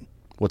now, right?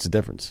 What's the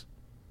difference?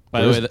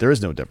 By the way, there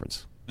is no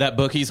difference. That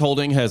book he's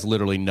holding has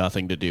literally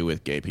nothing to do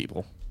with gay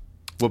people.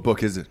 What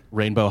book is it?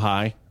 Rainbow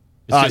High.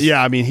 It's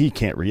Yeah, I mean, he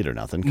can't read or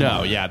nothing. Come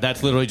on. yeah,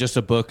 that's literally just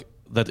a book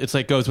that it's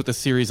like goes with a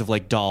series of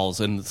like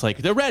dolls, and it's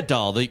like the red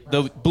doll,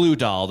 the blue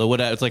doll, the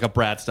whatever. It's like a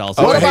Bratz doll.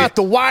 So What about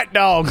the white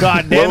doll?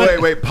 God damn it!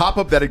 Wait! Pop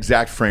up that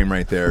exact frame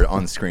right there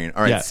on screen.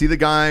 All right, Yeah. See the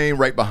guy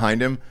right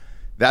behind him?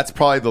 That's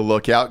probably the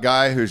lookout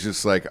guy who's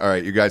just like, all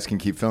right, you guys can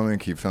keep filming,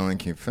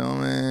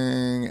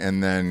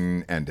 and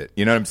then end it.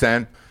 You know what I'm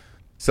saying?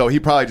 So he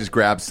probably just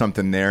grabbed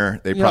something there.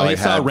 They probably he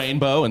saw had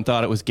rainbow and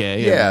thought it was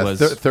gay. yeah, and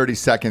it was 30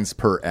 seconds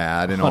per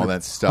ad and all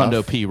that stuff.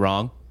 Hundo P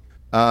wrong.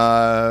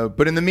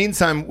 But in the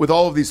meantime, with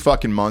all of these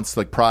fucking months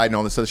like Pride and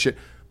all this other shit,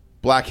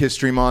 Black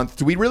History Month,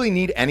 do we really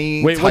need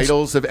any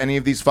titles of any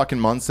of these fucking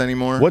months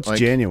anymore? What's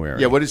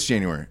January? Yeah, what is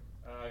January?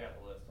 I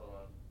got the list. Hold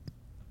on.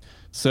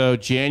 So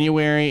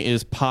January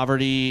is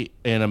Poverty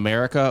in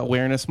America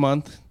Awareness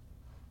Month.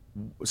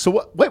 So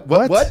what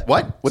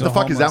the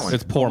fuck is that one?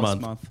 It's Poor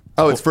Month.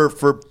 Oh, it's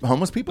for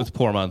homeless people? It's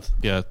Poor Month.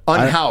 Yeah.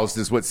 Unhoused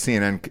is what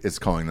CNN is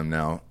calling them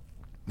now.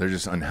 They're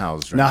just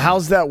unhoused right Now,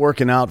 how's that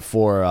working out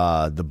for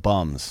the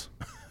bums?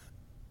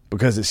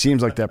 Because it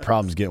seems like that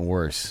problem's getting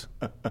worse.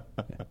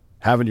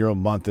 Having your own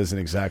month isn't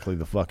exactly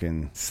the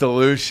fucking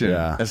solution.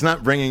 Yeah. It's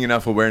not bringing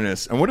enough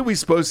awareness. And what are we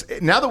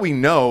supposed? Now that we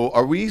know,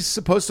 are we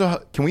supposed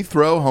to? Can we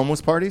throw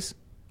homeless parties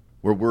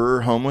where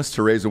we're homeless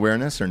to raise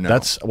awareness, or no?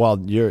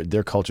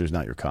 Their culture is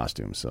not your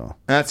costume, so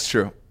That's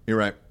true. You're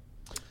right.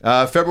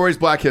 February's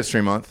Black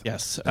History Month.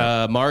 Yes.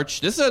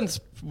 March. This is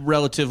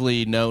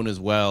relatively known as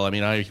well. I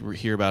mean, I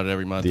hear about it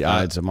every month. the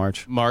Ides of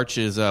March. March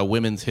is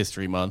Women's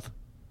History Month.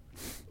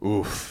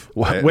 Oof.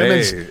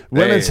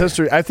 Women's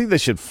history. I think they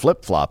should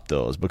flip flop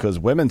those because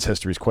women's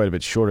history is quite a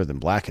bit shorter than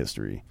Black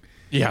history.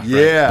 Yeah.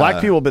 Yeah. Black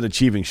people have been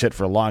achieving shit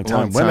for a long time.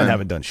 Long Women time.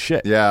 haven't done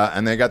shit. Yeah,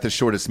 and they got the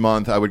shortest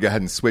month. I would go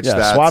ahead and switch Yeah,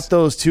 that. swap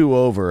those two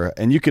over,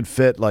 and you could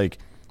fit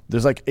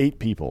there's 8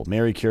 people.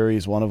 Mary Curie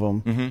is one of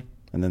them,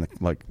 and then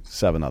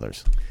 7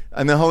 others.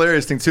 And the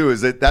hilarious thing too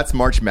is that that's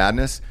March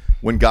Madness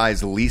when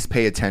guys least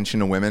pay attention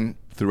to women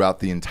throughout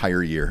the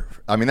entire year.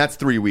 I mean, that's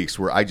 3 weeks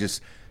where I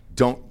just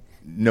don't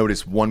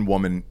notice one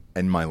woman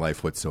in my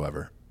life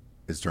whatsoever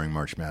is during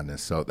March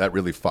Madness. So that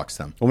really fucks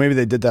them. Well, maybe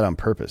they did that on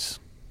purpose.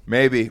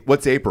 Maybe.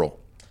 What's April?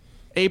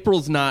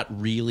 April's not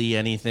really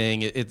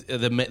anything.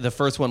 The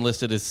first one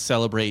listed is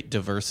Celebrate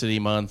Diversity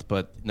Month,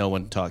 but no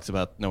one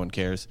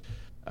cares.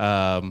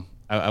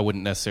 I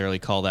wouldn't necessarily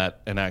call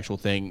that an actual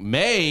thing.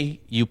 May,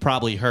 you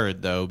probably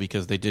heard, though,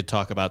 because they did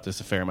talk about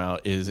this a fair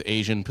amount, is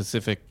Asian and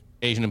Pacific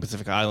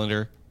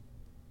Islander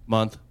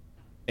Month.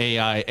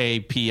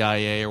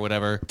 APIA or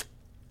whatever.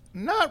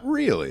 Not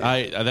really.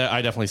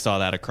 I definitely saw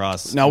that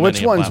across. Now, which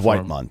many a one's platform.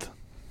 White Month?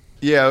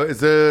 Yeah, is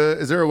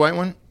there a white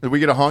one? Did we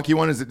get a honky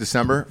one? Is it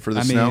December for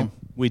the snow?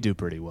 We do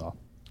pretty well.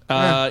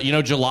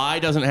 July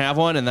doesn't have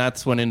one, and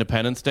that's when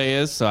Independence Day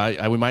is.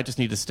 So we might just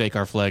need to stake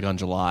our flag on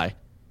July.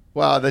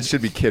 Wow, that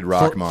should be Kid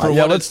Rock Month.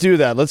 Yeah, let's do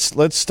that.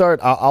 Let's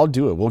start. I'll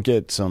do it. We'll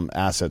get some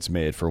assets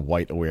made for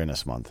White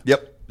Awareness Month.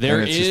 Yep. There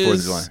and it's just 4th of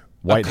is July.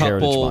 White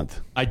Heritage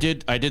Month. I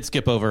did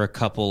skip over a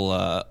couple,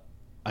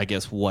 I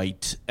guess,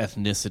 white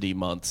ethnicity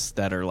months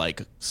that are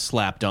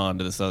slapped on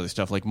to this other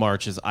stuff. Like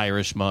March is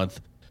Irish Month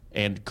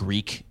and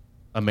Greek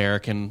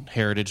American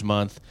Heritage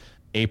Month.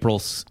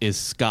 April is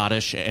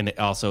Scottish and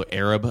also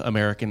Arab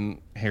American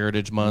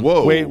Heritage Month.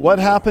 Whoa. Wait, what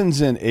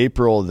happens in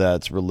April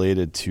that's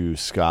related to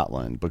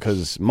Scotland?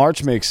 Because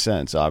March makes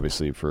sense,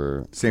 obviously,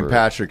 for St.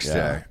 Patrick's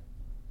Day.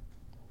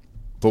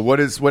 But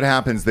what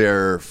happens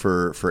there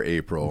for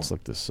April? Let's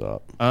look this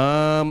up.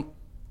 The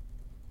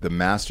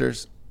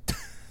Masters?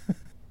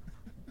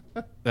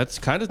 That's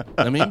kind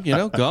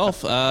of,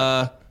 golf.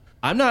 I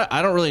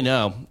don't really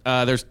know.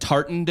 There's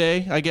Tartan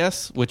Day, I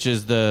guess, which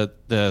is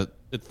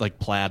it's like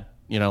plaid,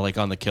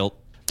 on the kilt.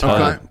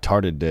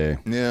 Tarted Day.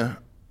 Yeah.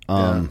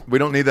 We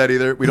don't need that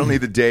either. We don't need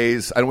the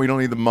days. We don't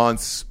need the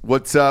months.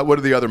 What are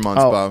the other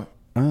months, Bob?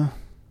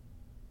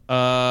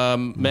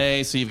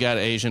 May, so you've got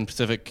Asian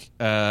Pacific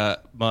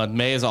Month.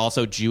 May is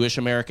also Jewish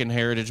American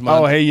Heritage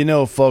Month. Oh,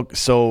 hey, folks,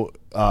 so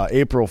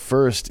April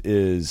 1st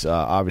is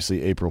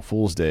obviously April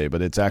Fool's Day,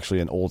 but it's actually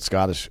an old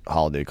Scottish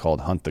holiday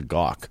called Hunt the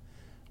Gawk,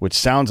 which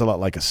sounds a lot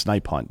like a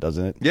snipe hunt,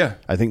 doesn't it? Yeah.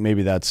 I think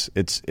maybe it's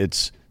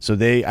so I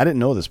didn't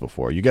know this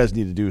before. You guys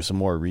need to do some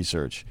more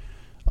research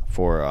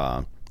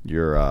for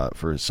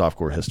for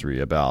softcore history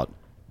about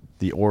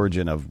the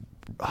origin of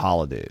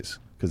holidays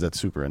because that's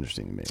super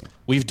interesting to me.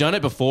 We've done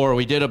it before.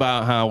 We did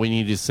about how we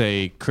need to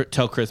say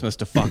tell Christmas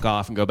to fuck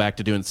off and go back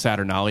to doing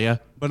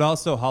Saturnalia. But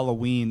also,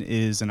 Halloween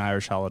is an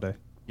Irish holiday.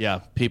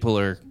 Yeah, people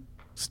are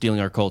stealing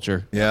our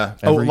culture. Yeah.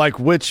 Like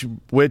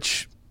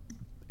which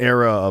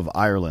era of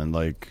Ireland?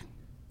 Like,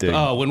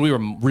 When we were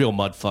real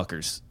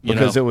mudfuckers.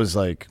 Because it was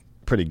like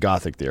pretty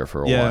gothic there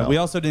for a while. Yeah, we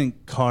also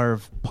didn't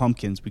carve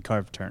pumpkins. We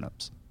carved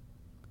turnips.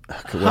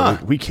 Well,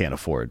 we can't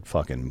afford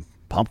fucking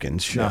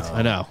pumpkins. Shit.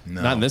 I know.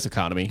 Not in this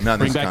economy. Not in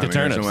Bring this back the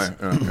economy.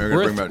 turnips.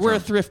 Bring back We're a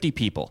turnips. thrifty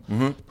people.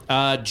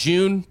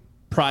 June,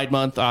 Pride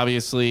Month,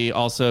 obviously.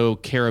 Also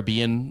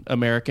Caribbean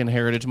American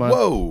Heritage Month.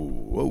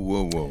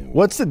 Whoa.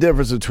 What's the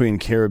difference between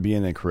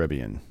Caribbean and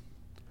Caribbean?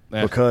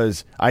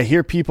 Because I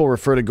hear people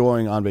refer to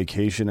going on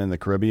vacation in the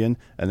Caribbean,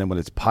 and then when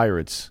it's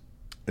pirates.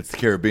 It's the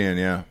Caribbean,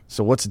 yeah.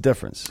 So what's the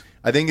difference?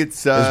 I think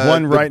it's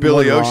one the right and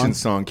Billy one Ocean wrong?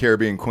 song,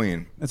 Caribbean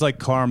Queen. It's like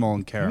caramel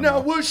and caramel. Now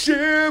we're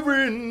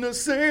sharing the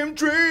same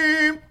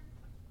dream.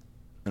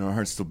 And our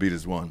hearts still beat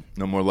as one.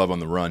 No more love on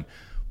the run.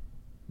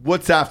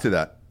 What's after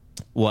that?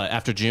 What,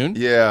 after June?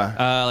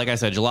 Yeah. Like I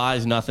said, July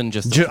is nothing.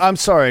 Just I'm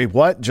sorry,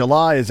 what?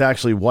 July is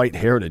actually White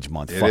Heritage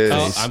Month. It Fuck is.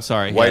 face. I'm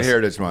sorry. White yes.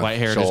 Heritage Month. White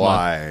Heritage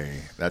July.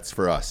 Month. That's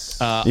for us.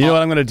 You know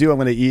what I'm going to do? I'm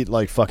going to eat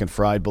like fucking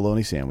fried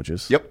bologna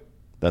sandwiches. Yep.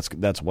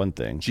 That's one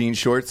thing. Jean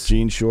shorts.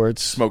 Jean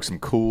shorts. Smoke some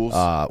cools.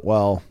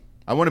 Well,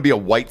 I want to be a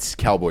white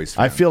Cowboys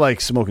fan. I feel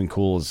like smoking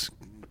cool is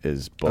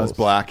both. That's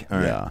black. All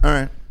right. Yeah. All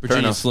right. Fair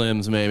Virginia enough.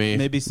 Slims, maybe.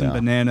 Maybe some Yeah.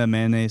 banana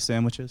mayonnaise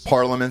sandwiches.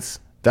 Parliaments.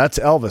 That's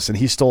Elvis, and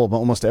he stole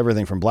almost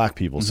everything from black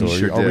people. So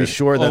Sure are we did.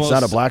 sure that's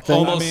not a black thing?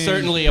 Almost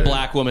certainly a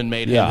black woman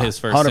made him his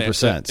first 100%.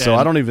 sandwich. So I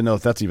And don't even know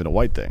if that's even a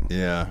white thing.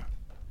 Yeah.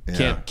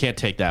 Yeah. Can't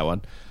take that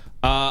one.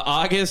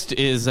 August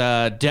is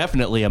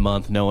definitely a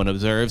month no one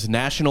observes.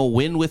 National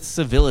Win with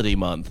Civility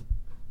Month.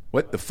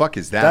 What the fuck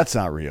is that? That's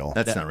not real.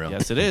 That's not real.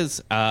 Yes, it is.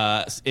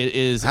 It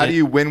is. How do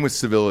you win with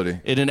civility?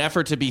 In an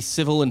effort to be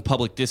civil in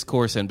public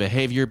discourse and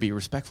behavior, be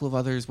respectful of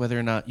others, whether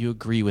or not you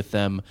agree with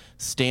them,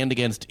 stand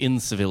against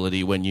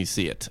incivility when you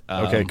see it.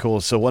 Okay,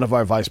 cool. So one of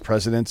our vice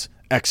presidents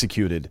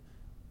executed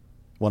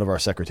one of our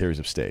secretaries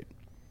of state.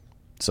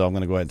 So I'm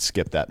going to go ahead and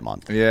skip that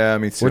month. Yeah,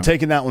 me too. We're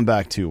taking that one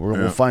back too.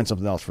 We'll find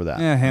something else for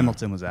that. Yeah,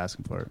 Hamilton was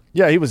asking for it.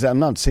 Yeah, he was. I'm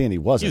not saying he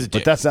wasn't, He was a but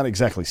dick. that's not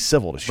exactly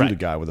civil to shoot a Right.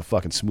 guy with a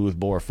fucking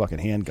smoothbore fucking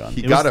handgun.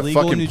 He It got was to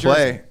legal in fucking New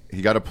play. Jersey.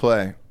 He got to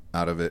play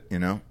out of it, you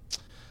know?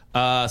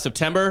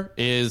 September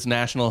is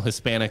National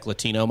Hispanic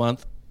Latino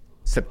Month.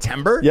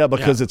 September? Yeah,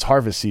 because it's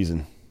harvest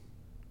season.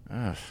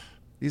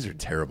 These are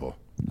terrible.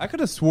 I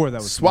could have swore that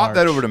was Swap March.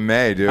 that over to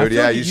May, I dude. feel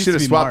Yeah, like it you used should to have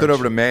be swapped it March.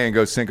 over to May and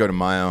go Cinco de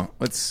Mayo.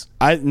 Let's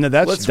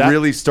Let's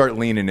really start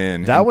leaning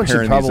in. That and one should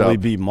pairing these probably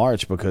up. be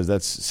March because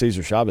that's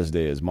Cesar Chavez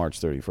Day is March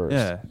 31st.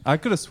 Yeah, I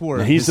could have swore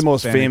And he's the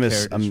most Hispanic famous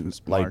heritage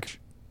was like March.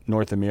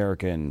 North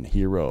American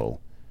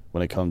hero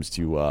when it comes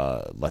to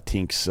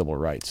Latinx civil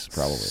rights.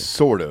 Probably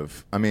Sort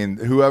of. I mean,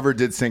 whoever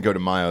did Cinco de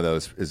Mayo, though,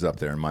 is up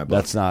there in my book.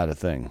 that's not a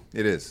thing.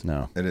 It is.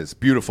 No. It is.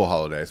 Beautiful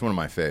holiday. It's one of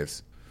my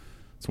faves.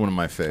 It's one of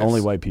my faves.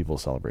 Only white people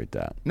celebrate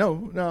that.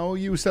 No,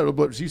 you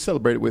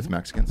celebrate it with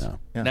Mexicans. No.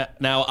 Yeah.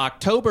 Now,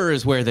 October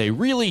is where they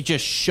really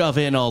just shove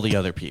in all the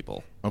other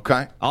people.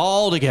 Okay.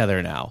 All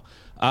together now.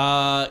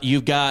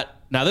 You've got...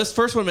 Now, this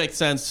first one makes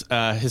sense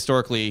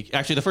historically.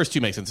 Actually, the first two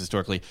make sense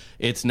historically.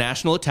 It's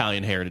National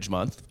Italian Heritage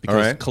Month because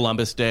All right.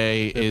 Columbus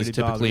Day is Bibbidi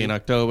typically bobbidi. in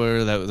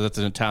October. That's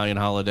an Italian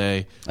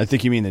holiday. I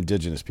think you mean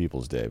Indigenous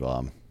Peoples Day,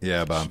 Bob.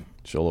 Yeah, Bob.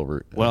 Show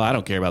over. Well, I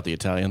don't care about the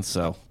Italians,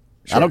 so...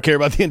 I don't care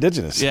about the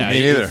Indigenous. Yeah, Me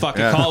you neither.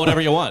 fucking Yeah. call it whatever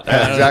you want.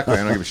 Yeah, exactly.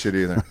 I don't give a shit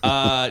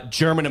either.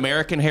 German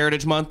American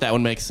Heritage Month. That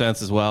one makes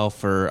sense as well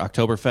for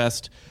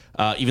Oktoberfest,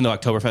 even though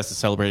Oktoberfest is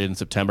celebrated in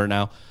September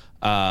now.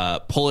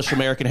 Polish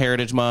American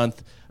Heritage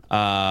Month.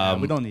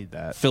 We don't need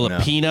that.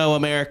 Filipino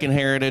American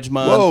Heritage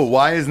Month. Whoa,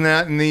 why isn't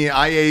that in the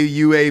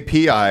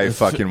IAUAPI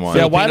fucking one?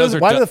 Yeah, why Filipinos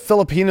are do the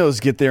Filipinos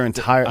get their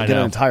entire I get an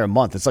know. entire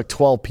month? It's like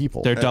 12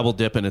 people. They're double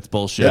dipping. It's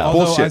bullshit. Yeah.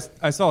 Although Bullshit.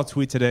 I saw a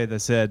tweet today that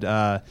said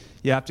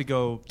you have to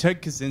go.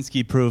 Ted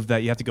Kaczynski proved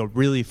that you have to go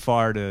really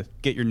far to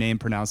get your name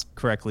pronounced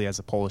correctly as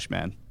a Polish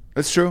man.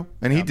 That's true.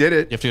 And he did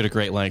it. You have to go to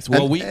great lengths.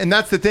 Well, and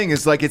that's the thing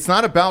is like it's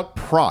not about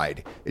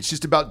pride. It's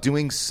just about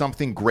doing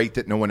something great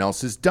that no one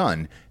else has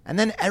done, and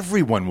then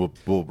everyone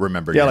will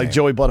remember. Yeah, your like name.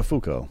 Joey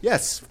Buttafuoco.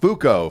 Yes,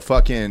 Foucault,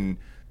 fucking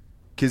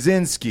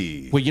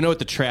Kaczynski, well, you know what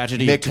the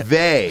tragedy?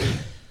 McVeigh.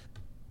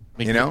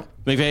 You know,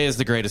 McVeigh is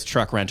the greatest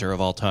truck renter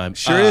of all time.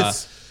 sure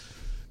is.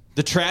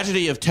 The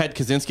tragedy of Ted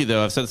Kaczynski,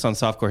 though, I've said this on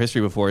Softcore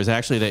History before, is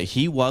actually that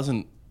he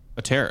wasn't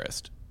a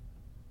terrorist.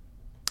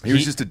 He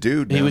was just a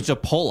dude. He man. was a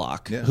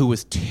Polak who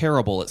was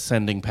terrible at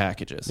sending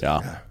packages.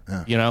 Yeah.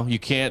 You know, you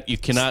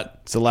cannot.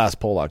 It's the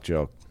last Polak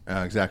joke.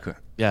 Exactly.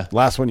 Yeah.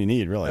 Last one you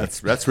need, really.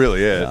 That's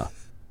really it. Yeah.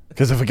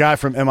 Because if a guy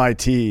from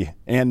MIT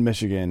and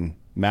Michigan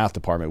math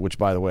department, which,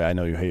 by the way, I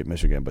know you hate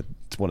Michigan, but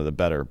it's one of the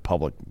better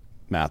public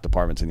math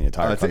departments in the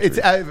entire country. It's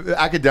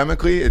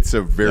academically, it's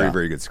a very, Yeah.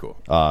 very good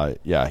school.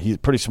 Yeah, he's a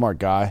pretty smart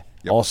guy.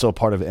 Yep. Also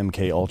part of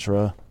MK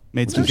Ultra.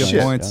 Made some good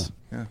shit. points.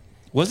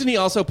 Wasn't he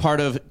also part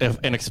of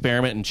an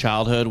experiment in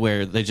childhood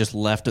where they just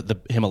left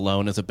him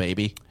alone as a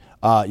baby?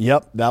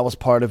 Yep, that was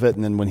part of it.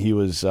 And then when he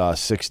was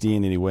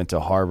 16 and he went to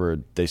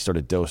Harvard, they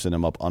started dosing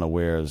him up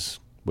unawares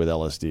with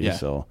LSD. Yeah.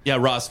 So yeah,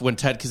 Ross, when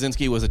Ted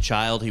Kaczynski was a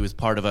child, he was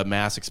part of a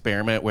mass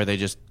experiment where they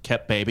just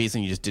kept babies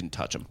and you just didn't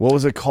touch them. what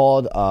was it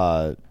called?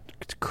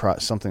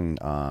 Something.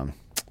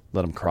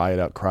 Let him cry it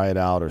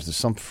out, or is there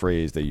some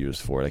phrase they used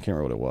for it? I can't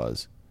remember what it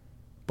was.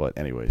 But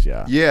anyways,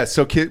 yeah. Yeah.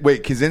 So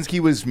wait, Kaczynski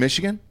was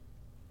Michigan?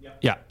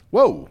 Yeah.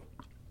 Whoa,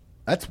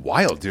 that's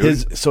wild, dude.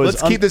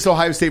 Let's keep this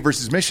Ohio State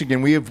versus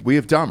Michigan. We have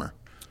Dahmer.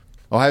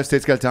 Ohio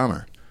State's got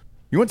Dahmer.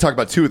 You want to talk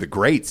about two of the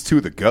greats, two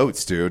of the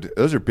goats, dude?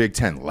 Those are Big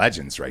Ten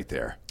legends right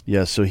there.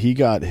 Yeah, so he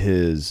got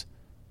his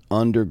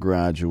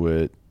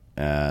undergraduate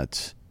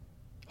at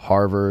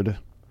Harvard,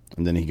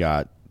 and then he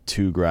got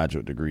 2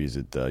 graduate degrees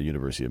at the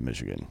University of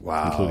Michigan,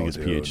 Wow, including his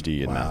dude.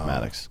 PhD in Wow.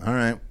 mathematics. All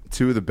right,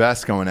 two of the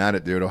best going at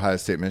it, dude. Ohio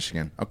State,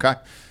 Michigan. Okay.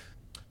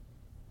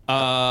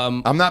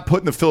 I'm not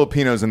putting the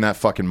Filipinos in that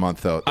fucking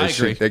month, though. I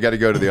agree. They got to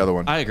go to the other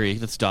one. I agree.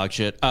 That's dog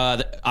shit.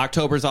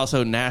 October is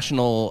also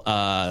National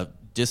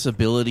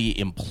Disability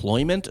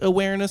Employment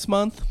Awareness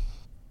Month.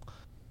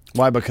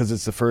 Why? Because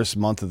it's the first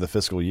month of the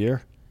fiscal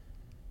year?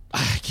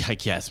 I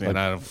guess, man.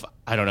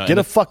 I don't know. Get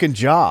a fucking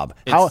job.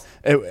 It's-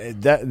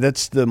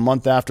 That's the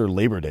month after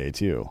Labor Day,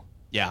 too.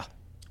 Yeah.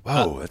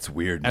 Whoa, that's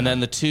weird. And man. then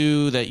the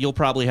two that you'll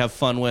probably have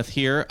fun with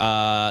here,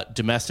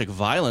 Domestic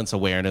Violence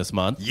Awareness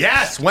Month.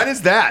 Yes, when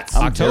is that?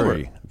 I'm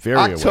October. very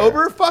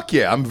October? aware. Fuck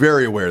yeah, I'm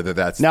very aware that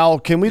that's Now,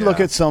 can we look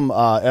Yeah. at some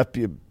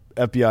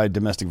FBI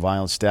domestic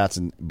violence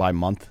stats by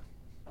month?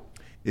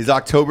 Is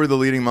October the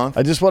leading month?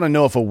 I just want to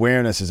know if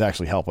awareness is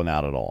actually helping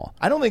out at all.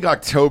 I don't think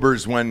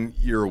October's when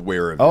you're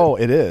aware of it. Oh,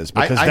 it is.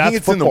 Because I that's think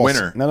it's in the football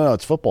winter. No,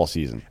 it's football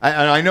season.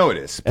 I know it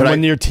is. And But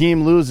when your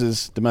team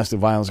loses, domestic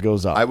violence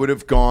goes up. I would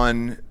have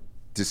gone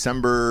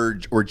December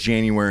or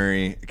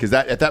January because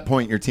at that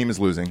point your team is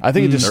losing. I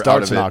think it just They're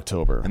starts out of in it,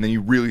 October. and then you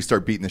really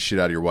start beating the shit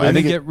out of your wife. And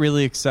they think get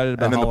really excited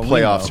about and then the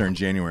Halloween, playoffs though. are in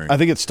January. I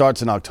think it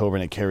starts in October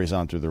and it carries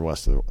on through the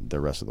rest of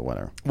the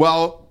winter.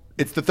 Well,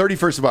 it's the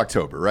 31st of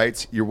October,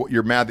 right?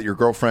 You're mad that your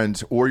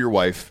girlfriend or your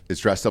wife is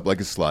dressed up like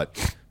a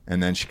slut,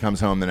 and then she comes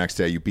home the next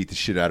day. You beat the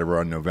shit out of her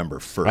on November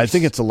 1st. I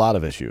think it's a lot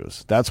of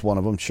issues. That's one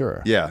of them,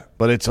 sure. Yeah.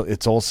 But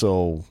it's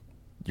also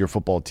your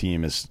football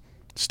team is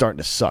starting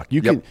to suck.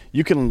 You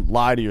Yep. can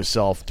lie to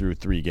yourself through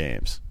 3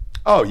 games.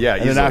 Oh yeah,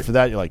 And then easily. after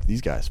that you're like,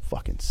 these guys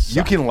fucking suck.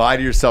 You can lie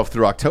to yourself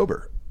through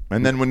October,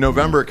 and then when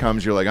November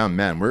comes, you're like, "Oh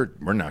man, we're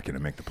not going to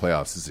make the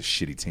playoffs. This is a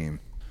shitty team."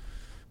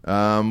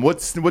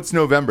 What's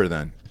November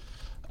then?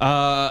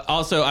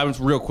 Also, I was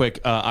real quick.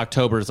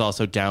 October is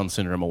also Down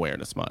Syndrome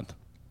Awareness Month.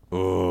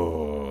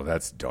 Oh,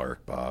 that's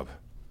dark, Bob.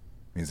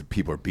 Means that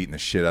people are beating the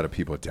shit out of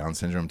people with Down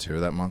syndrome too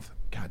that month.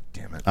 God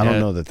damn it! I don't Yeah.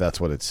 know that that's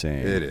what it's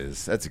saying. It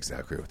is. That's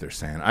exactly what they're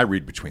saying. I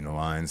read between the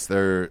lines.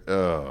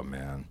 Oh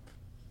man,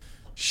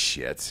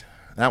 shit.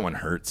 That one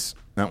hurts.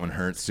 That one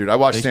hurts, dude. I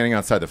watched Standing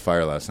Outside the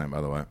Fire last night.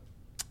 By the way,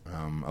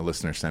 a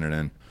listener sent it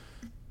in.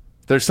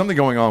 There's something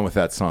going on with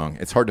that song.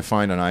 It's hard to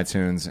find on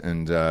iTunes,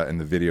 and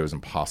the video is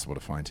impossible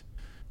to find.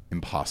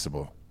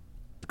 Impossible.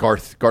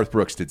 Garth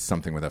Brooks did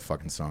something with that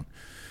fucking song.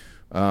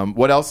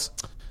 What else?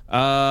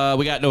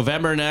 We got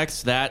November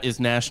next. That is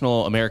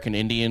National American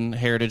Indian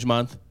Heritage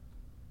Month.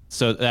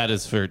 So that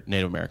is for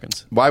Native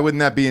Americans. Why wouldn't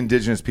that be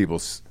Indigenous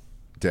Peoples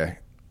Day?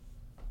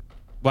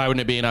 Why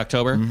wouldn't it be in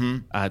October?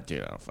 Dude, I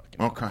don't fucking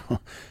know. Okay.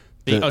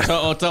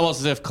 It's almost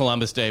as if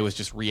Columbus Day was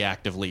just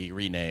reactively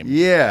renamed.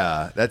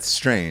 Yeah, that's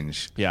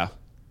strange. Yeah.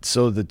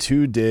 So the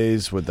 2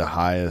 days with the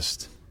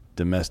highest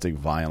domestic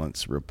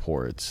violence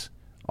reports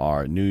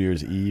are New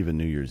Year's Eve and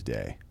New Year's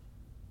Day.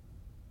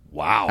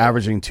 Wow.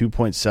 Averaging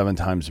 2.7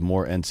 times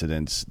more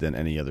incidents than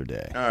any other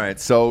day. All right,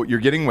 so you're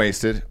getting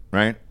wasted,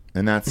 right?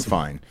 And that's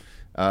fine.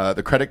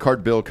 The credit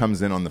card bill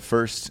comes in on the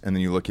 1st, and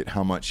then you look at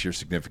how much your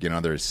significant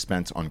other has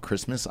spent on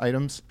Christmas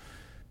items,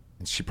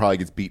 and she probably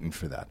gets beaten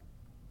for that.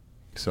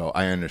 So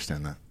I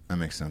understand that. That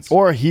makes sense.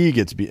 Or he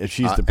gets beat if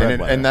she's the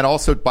breadwinner. And that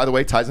also, by the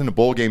way, ties into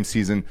bowl game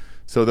season.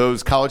 So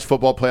those college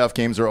football playoff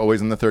games are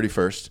always on the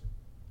 31st.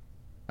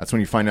 That's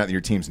when you find out that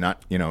your team's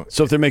not,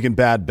 So if they're making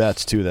bad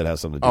bets too, that has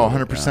something to do Oh, with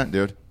it. 100%,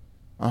 dude.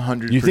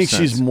 100%. You think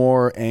she's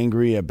more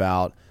angry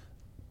about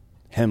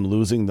him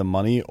losing the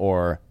money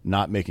or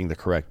not making the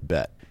correct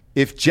bet?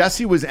 If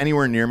Jesse was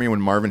anywhere near me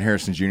when Marvin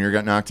Harrison Jr.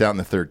 got knocked out in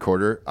the third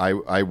quarter,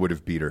 I would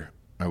have beat her.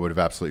 I would have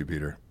absolutely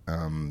beat her.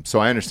 So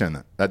I understand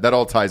that. That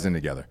all ties in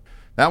together.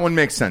 That one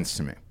makes sense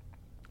to me.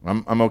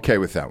 I'm okay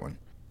with that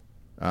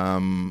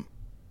one.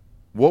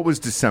 What was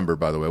December,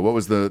 by the way? What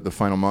was the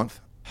final month?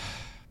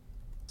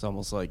 It's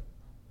almost like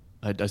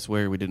I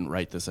swear we didn't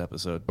write this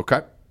episode.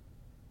 Okay.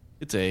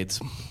 It's AIDS.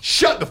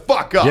 Shut the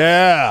fuck up.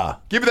 Yeah.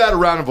 Give that a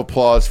round of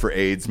applause for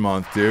AIDS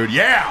month, dude.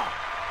 Yeah.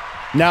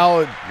 Now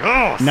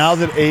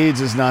that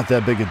AIDS is not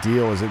that big a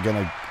deal, is it going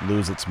to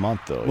lose its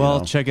month though?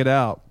 Well, check it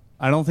out.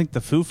 I don't think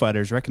the Foo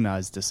Fighters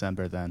recognize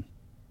December then.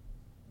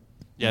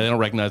 Yeah, they don't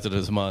recognize it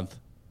as a month.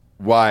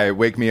 Why?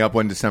 Wake me up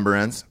when December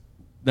ends?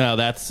 No,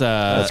 that's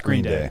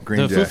Green Day.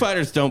 Green the Day. Foo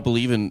Fighters don't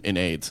believe in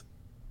AIDS.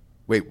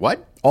 Wait,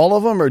 what? All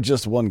of them or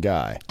just one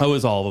guy? Oh, it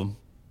was all of them.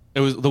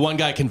 It was the one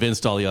guy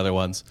convinced all the other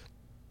ones.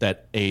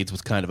 that AIDS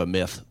was kind of a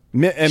myth.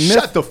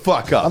 Shut the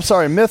fuck up. I'm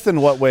sorry, myth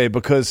in what way?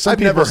 Because some I've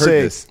people never heard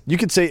say this. you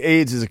could say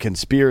AIDS is a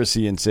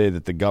conspiracy and say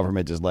that the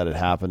government just let it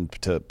happen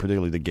to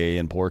particularly the gay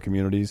and poor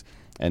communities,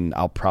 and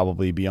I'll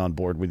probably be on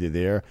board with you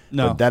there.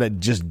 No. But that it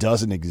just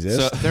doesn't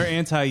exist. They're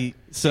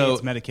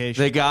anti-AIDS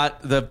medication. They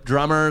got the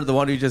drummer, the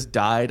one who just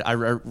died. I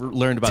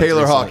learned about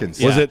Taylor this recently. Hawkins.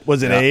 Yeah.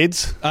 Was it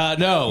AIDS?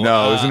 No,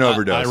 it was an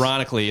overdose.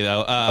 Ironically,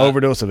 though,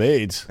 Overdose of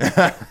AIDS,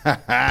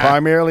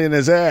 primarily in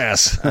his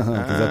ass, because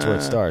that's where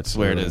it starts. that's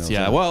where it is.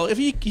 Yeah. Well, if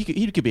he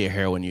could be a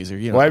heroin user,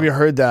 you know. Well, have you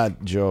heard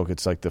that joke?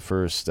 It's like the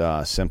first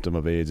symptom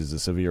of AIDS is a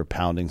severe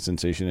pounding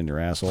sensation in your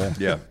asshole.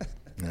 Yeah.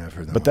 Yeah, I've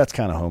heard that. But that's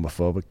kind of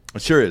homophobic.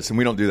 It sure is, and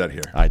we don't do that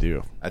here. I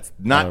do. That's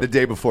not the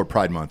day before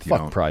Pride Month. You Fuck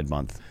don't. Pride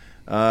Month.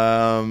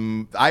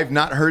 I've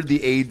not heard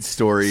the AIDS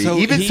story. So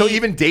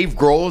Even Dave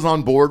Grohl is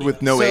on board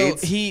with no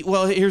AIDS.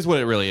 Here's what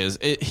it really is.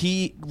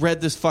 He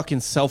read this fucking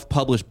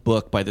self-published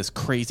book by this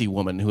crazy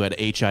woman who had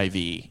HIV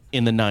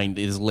in the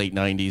late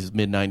 90s,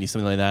 mid 90s,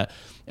 something like that.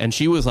 And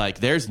she was like,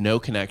 there's no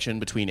connection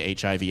between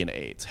HIV and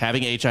AIDS.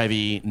 Having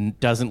HIV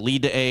doesn't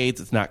lead to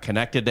AIDS. It's not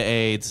connected to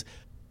AIDS.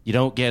 You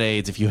don't get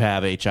AIDS if you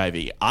have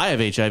HIV. I have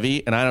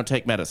HIV, and I don't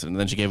take medicine. And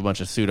then she gave a bunch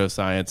of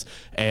pseudoscience.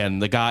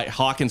 And the guy,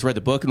 Hawkins, read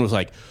the book and was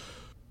like,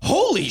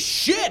 holy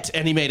shit!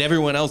 And he made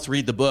everyone else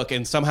read the book.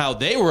 And somehow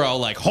they were all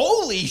like,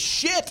 holy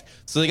shit!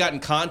 So they got in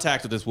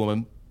contact with this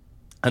woman.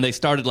 And they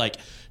started like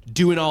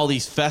doing all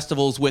these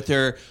festivals with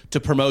her to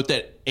promote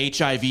that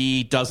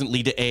HIV doesn't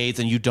lead to AIDS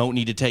and you don't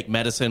need to take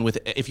medicine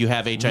if you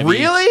have HIV.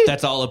 Really?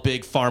 That's all a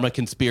big pharma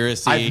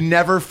conspiracy. I've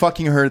never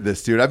fucking heard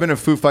this, dude. I've been a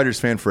Foo Fighters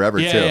fan forever,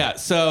 too. Yeah.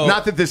 So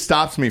not that this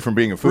stops me from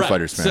being a Foo Right.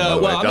 Fighters fan. So, by the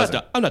way. well, It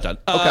doesn't. I'm not done.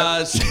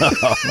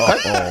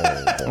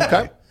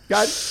 Okay.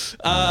 Got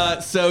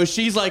it. So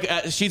she's like,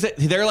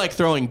 they're like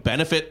throwing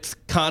benefit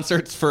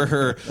concerts for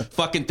her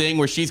fucking thing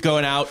where she's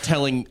going out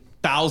telling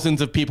thousands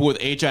of people with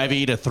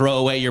HIV to throw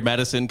away your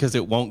medicine because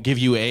it won't give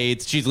you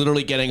AIDS. She's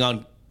literally getting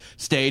on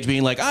stage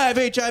being like, I have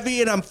HIV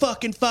and I'm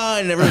fucking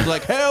fine. And everyone's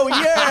like, hell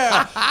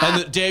yeah.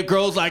 And Dave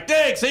Grohl's like,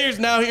 thanks.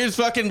 Here's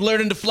fucking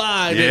learning to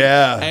fly.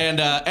 Yeah. And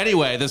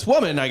anyway, this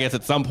woman, I guess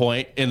at some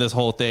point in this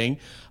whole thing,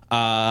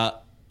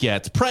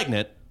 gets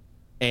pregnant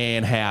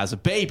and has a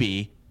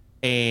baby.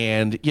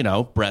 And,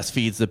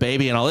 breastfeeds the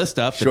baby and all this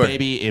stuff. Sure. The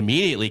baby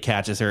immediately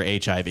catches her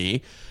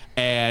HIV.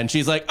 And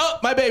she's like, oh,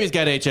 my baby's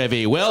got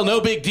HIV. Well, no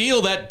big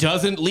deal. That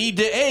doesn't lead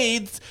to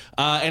AIDS.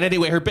 And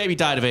anyway, her baby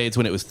died of AIDS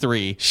when it was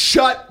 3.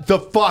 Shut the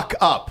fuck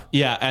up.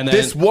 Yeah. And then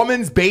This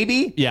woman's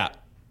baby? Yeah.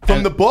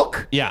 From the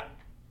book? Yeah.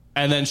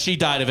 And then she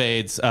died of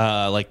AIDS,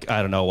 I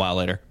don't know, a while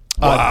later.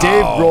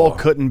 Dave Grohl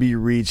couldn't be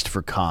reached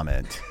for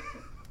comment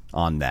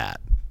on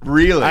that.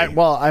 Really? I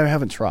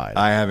haven't tried.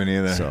 I haven't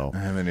either. So, I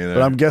haven't either.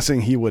 But I'm guessing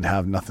he would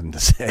have nothing to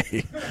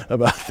say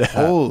about that.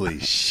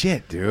 Holy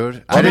shit,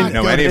 dude. I didn't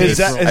know any of Is these.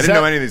 that- I is didn't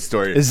know that- any of these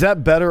stories. Is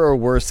that better or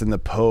worse than the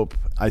Pope?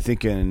 I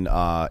think in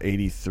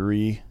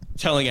 83.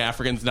 Telling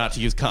Africans not to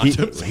use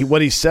condoms.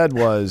 What he said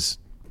was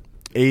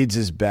AIDS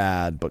is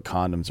bad, but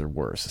condoms are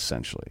worse,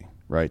 essentially.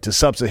 Right? To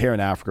sub-Saharan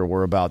Africa,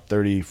 where about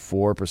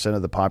 34%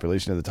 of the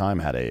population at the time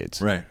had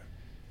AIDS. Right.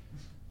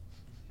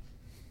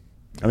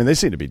 I mean, they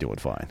seem to be doing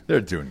fine. They're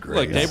doing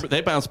great. Look,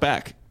 they bounce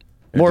back.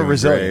 More doing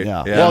resilient, great.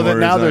 yeah. Yeah, Well, more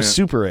now there's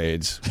resilient. super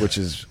AIDS, which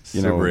is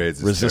Super AIDS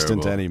is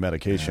resistant to terrible. any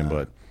medication.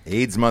 But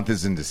AIDS month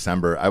is in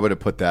December. I would have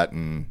put that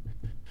one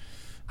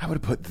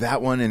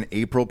in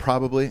April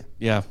probably.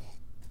 Yeah.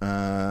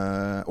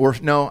 Or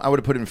no, I would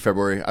have put it in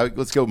February.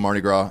 Let's go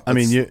Mardi Gras. I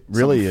mean, Let's-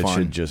 really, it something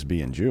fun. should just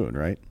be in June,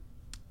 right?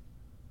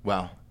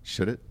 Well,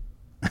 should it?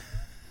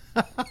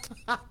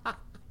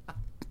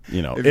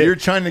 If it- you're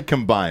trying to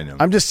combine them,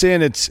 I'm just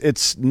saying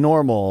it's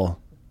normal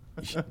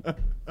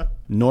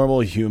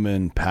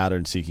human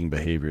pattern-seeking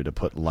behavior to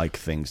put like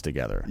things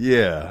together.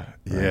 yeah.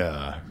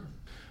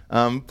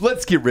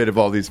 Let's get rid of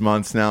all these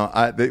months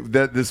now.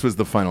 This was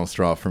the final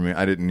straw for me.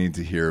 I didn't need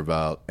to hear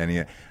about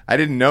any. I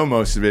didn't know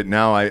most of it.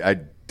 Now I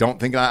don't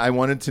think I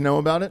wanted to know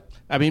about it.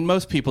 I mean,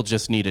 most people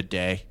just need a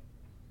day.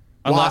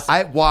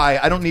 Why?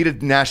 I don't need a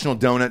National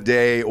Donut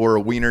Day or a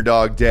Wiener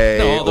Dog Day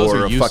No, all those or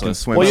are a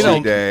useless. fucking swimsuit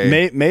Well,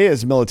 day. May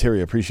is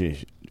Military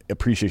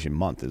Appreciation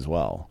Month as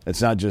well.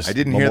 It's not just. I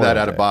didn't hear that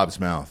Memorial out of Day. Bob's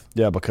mouth.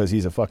 Yeah, because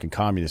he's a fucking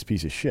communist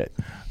piece of shit.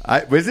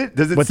 Was it?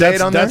 Does it But say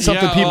it on there? that's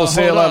something Yeah, people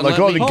say a hold lot. on, Like,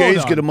 let oh, me- the hold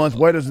gays on. get a month.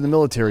 Why doesn't the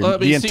military? Let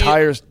me The see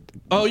entire.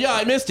 Oh, yeah,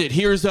 I missed it.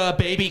 Here's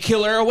Baby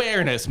Killer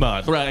Awareness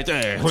Month right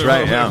there. That's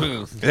right.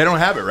 Yeah, they don't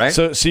have it, right?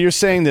 So you're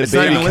saying that It's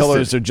not baby even killers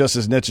listed. are just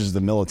as niche as the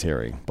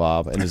military,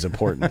 Bob, and is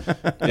important.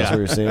 That's what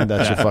you're saying.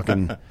 That's your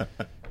fucking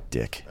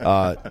dick.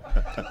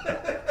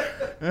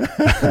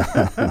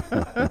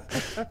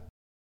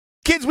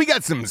 Kids, we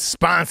got some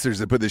sponsors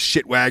that put the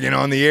shit wagon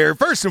on the air.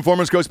 First and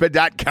foremost,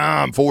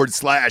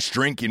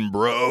 ghostbed.com/drinking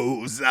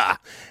bros.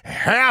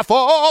 Half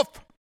off.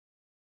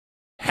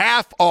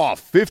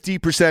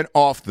 50%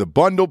 off the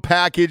bundle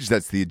package.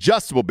 That's the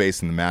adjustable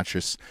base and the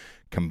mattress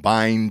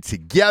combined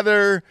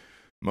together.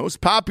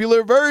 Most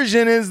popular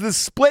version is the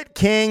Split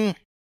King.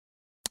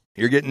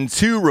 You're getting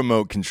 2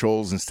 remote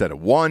controls instead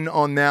of 1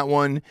 on that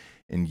one,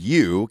 and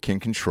you can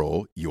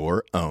control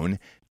your own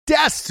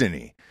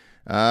Destiny.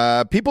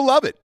 People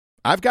love it.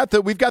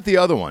 We've got the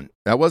other one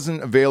that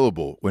wasn't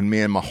available when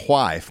me and my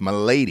wife, my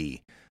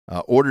lady,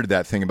 ordered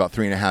that thing about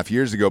 3.5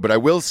 years ago. But I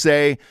will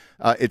say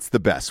it's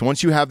the best.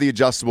 Once you have the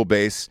adjustable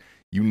base,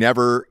 you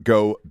never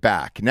go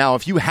back. Now,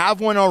 if you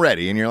have one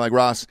already and you're like,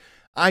 Ross,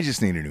 I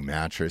just need a new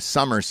mattress.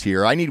 Summer's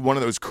here. I need one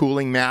of those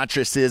cooling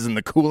mattresses and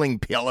the cooling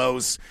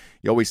pillows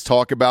you always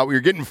talk about. You're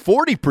getting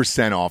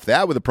 40% off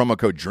that with the promo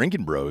code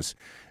Drinking Bros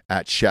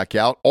at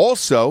checkout.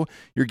 Also,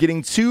 you're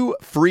getting 2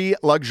 free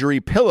luxury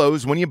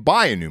pillows when you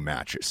buy a new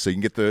mattress. So you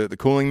can get the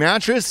cooling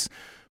mattress,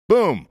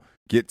 boom,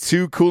 get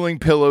 2 cooling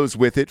pillows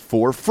with it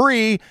for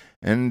free.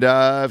 And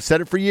I've said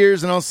it for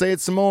years, and I'll say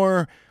it some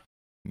more.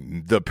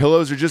 The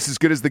pillows are just as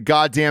good as the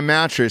goddamn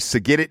mattress, so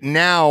get it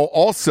now.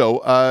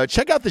 Also,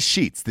 check out the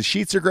sheets. The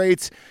sheets are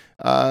great.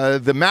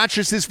 The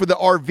mattresses for the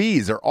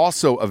RVs are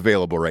also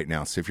available right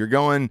now. So if you're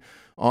going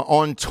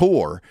on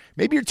tour,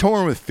 maybe you're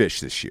touring with Fish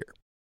this year.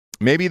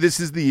 Maybe this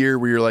is the year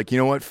where you're like, you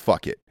know what,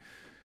 fuck it.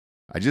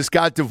 I just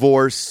got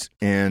divorced,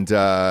 and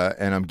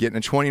I'm getting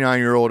a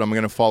 29-year-old. I'm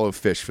going to follow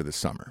Fish for the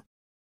summer.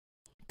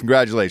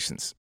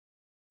 Congratulations.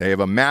 They have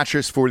a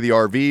mattress for the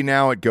RV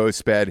now at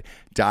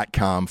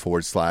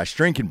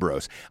ghostbed.com/drinking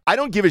bros. I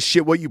don't give a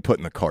shit what you put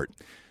in the cart.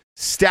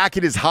 Stack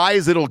it as high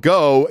as it'll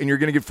go, and you're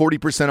going to get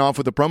 40% off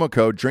with the promo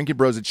code Drinking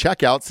Bros at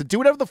checkout. So do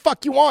whatever the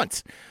fuck you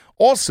want.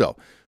 Also,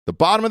 the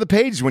bottom of the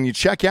page, when you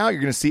check out,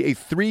 you're going to see a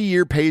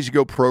 3-year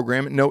pay-as-you-go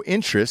program at no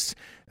interest,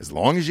 as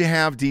long as you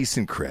have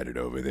decent credit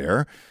over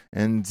there.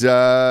 And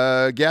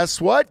guess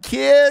what,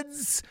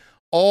 kids?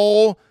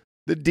 All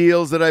the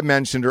deals that I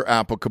mentioned are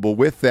applicable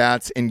with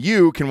that, and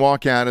you can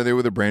walk out of there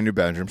with a brand new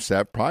bedroom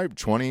set, probably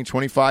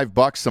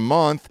 $20-25 a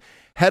month.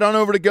 Head on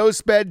over to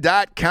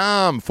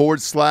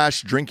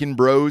ghostbed.com/drinking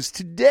bros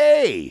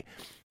today.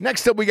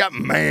 Next up, we got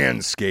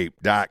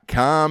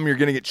manscaped.com. You're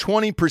going to get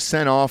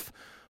 20% off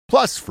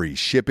plus free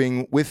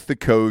shipping with the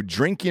code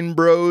Drinking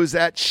Bros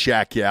at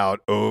checkout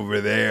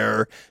over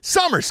there.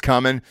 Summer's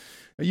coming.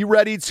 Are you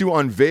ready to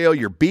unveil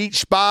your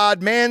beach bod?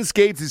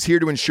 Manscaped is here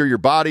to ensure your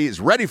body is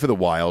ready for the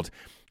wild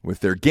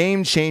with their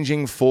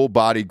game-changing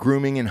full-body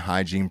grooming and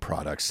hygiene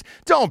products.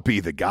 Don't be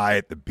the guy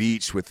at the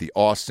beach with the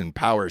Austin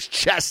Powers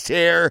chest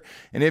hair,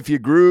 and if you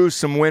grew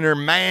some winter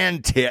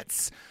man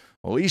tits,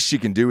 well, least you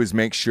can do is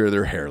make sure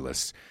they're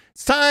hairless.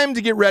 It's time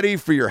to get ready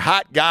for your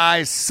hot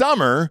guy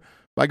summer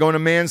by going to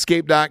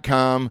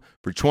manscaped.com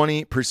for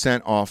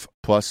 20% off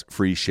plus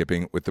free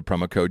shipping with the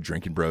promo code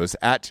Drinking Bros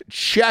at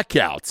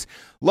checkout.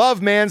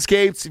 Love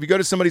Manscaped. If you go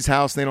to somebody's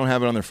house and they don't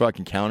have it on their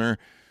fucking counter,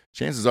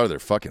 chances are they're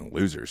fucking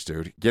losers,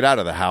 dude. Get out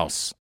of the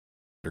house.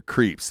 They're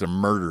creeps. They're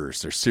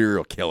murderers. They're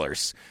serial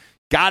killers.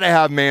 Gotta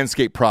have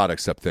Manscaped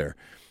products up there.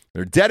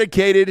 They're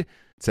dedicated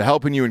to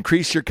helping you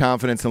increase your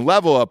confidence and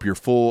level up your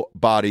full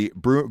body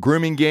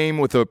grooming game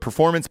with a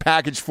Performance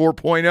Package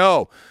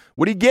 4.0.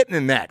 What are you getting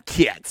in that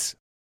kit?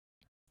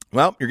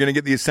 Well, you're going to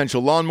get the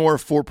Essential Lawnmower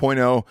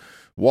 4.0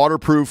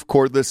 waterproof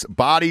cordless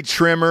body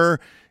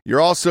trimmer.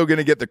 You're also going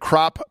to get the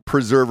Crop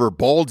Preserver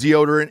Ball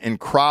Deodorant and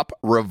Crop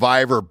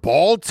Reviver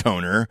Ball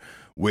Toner,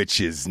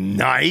 which is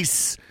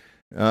nice.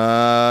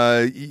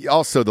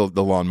 Also,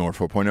 the Lawnmower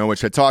 4.0,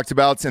 which I talked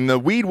about. And the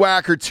Weed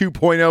Whacker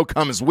 2.0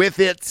 comes with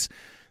it.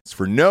 It's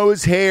for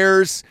nose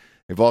hairs.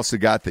 They've also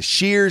got the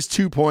Shears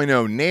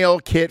 2.0 nail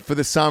kit for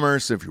the summer.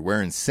 So if you're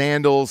wearing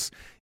sandals,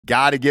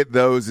 got to get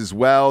those as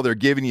well. They're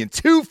giving you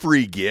 2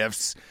 free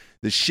gifts.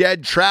 The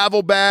Shed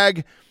Travel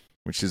Bag,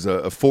 which is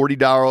a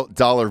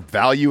 $40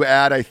 value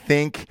add, I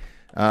think.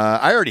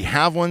 I already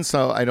have one,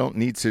 so I don't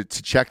need to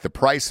check the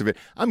price of it.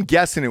 I'm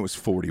guessing it was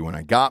 $40 when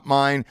I got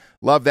mine.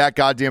 Love that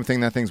goddamn thing.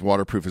 That thing's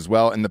waterproof as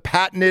well. And the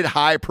patented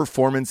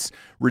high-performance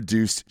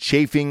reduced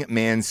chafing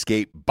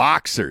Manscaped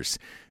boxers.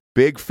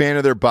 Big fan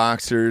of their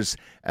boxers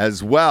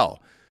as well.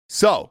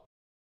 So,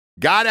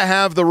 got to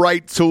have the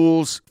right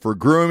tools for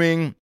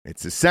grooming.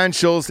 It's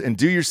essentials. And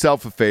do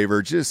yourself a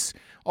favor. Just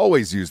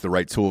always use the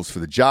right tools for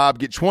the job.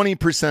 Get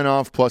 20%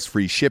 off plus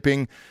free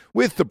shipping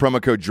with the promo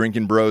code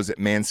Drinking Bros at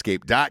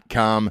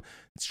manscaped.com.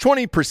 It's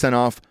 20%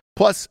 off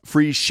plus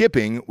free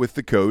shipping with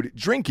the code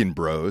Drinking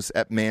Bros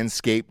at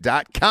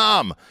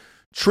manscaped.com.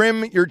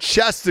 Trim your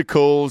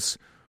chesticles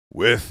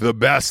with the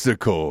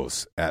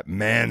besticles at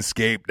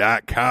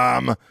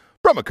manscaped.com.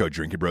 Promo code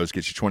Drinking Bros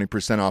gets you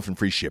 20% off and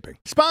free shipping.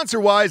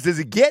 Sponsor-wise, does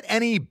it get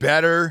any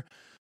better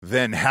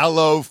than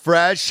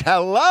HelloFresh?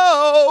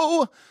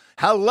 Hello?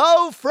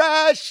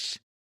 HelloFresh.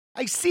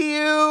 I see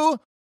you.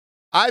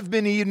 I've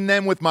been eating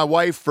them with my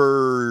wife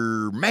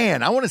for,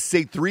 I want to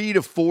say 3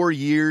 to 4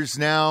 years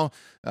now.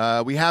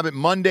 We have it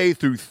Monday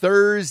through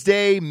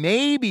Thursday,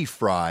 maybe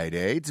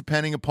Friday,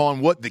 depending upon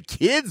what the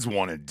kids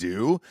want to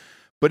do.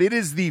 But it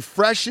is the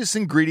freshest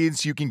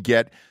ingredients you can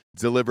get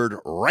delivered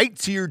right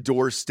to your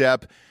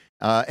doorstep.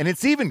 And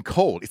it's even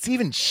cold. It's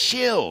even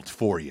chilled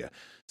for you.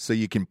 So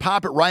you can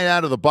pop it right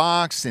out of the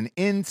box and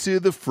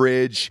into the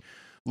fridge.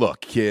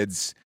 Look,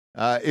 kids,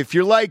 if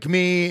you're like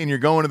me and you're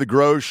going to the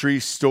grocery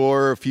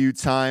store a few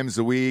times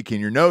a week and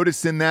you're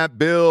noticing that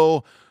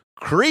bill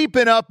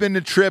creeping up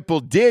into triple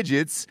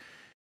digits,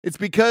 It's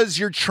because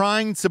you're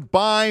trying to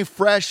buy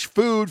fresh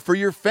food for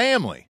your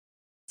family.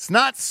 It's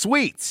not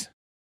sweet.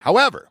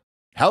 However,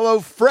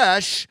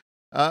 HelloFresh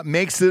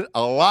makes it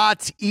a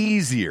lot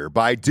easier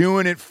by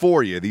doing it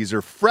for you. These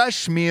are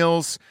fresh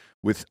meals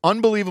with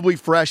unbelievably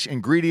fresh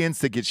ingredients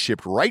that get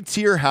shipped right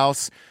to your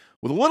house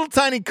with a little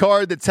tiny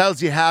card that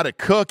tells you how to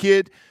cook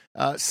it.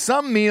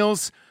 Some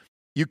meals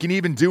you can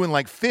even do in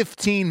like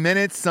 15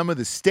 minutes. Some of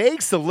the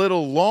steaks a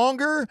little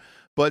longer.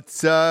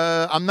 But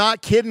I'm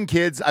not kidding,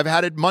 kids. I've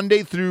had it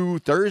Monday through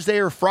Thursday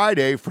or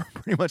Friday for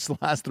pretty much the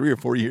last 3 or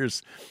 4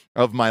 years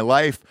of my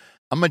life.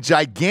 I'm a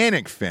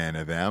gigantic fan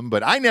of them,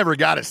 but I never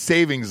got a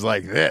savings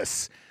like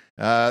this.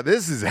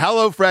 This is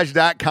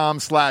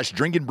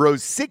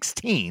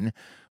HelloFresh.com/DrinkingBros16,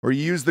 where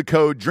you use the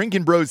code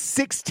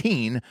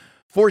DrinkingBros16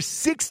 for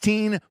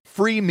 16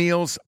 free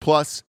meals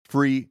plus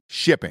free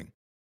shipping.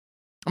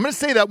 I'm going to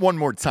say that one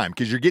more time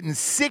because you're getting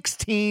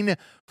 16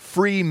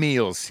 free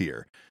meals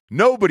here.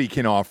 Nobody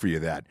can offer you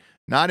that.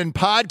 Not in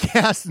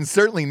podcasts and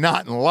certainly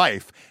not in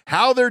life.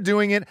 How they're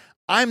doing it,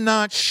 I'm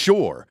not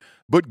sure,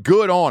 but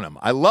good on them.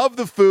 I love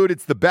the food.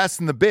 It's the best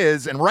in the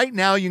biz. And right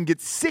now you can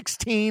get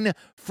 16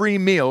 free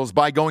meals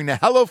by going to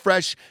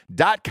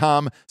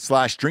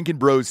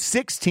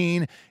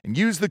HelloFresh.com/DrinkingBros16 and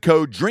use the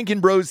code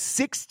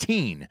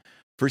DrinkingBros16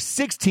 for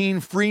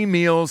 16 free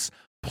meals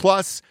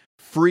plus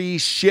free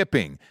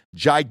shipping.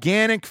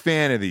 Gigantic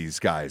fan of these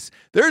guys.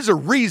 There's a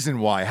reason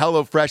why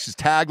HelloFresh's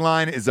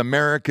tagline is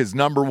America's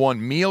 #1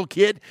 meal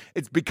kit.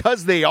 It's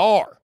because they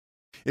are.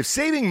 If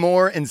saving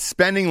more and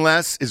spending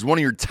less is one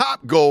of your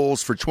top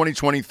goals for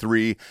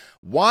 2023,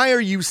 why are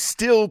you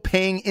still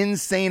paying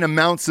insane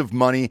amounts of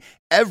money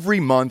every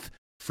month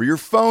for your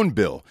phone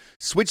bill?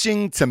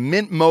 Switching to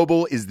Mint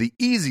Mobile is the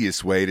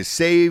easiest way to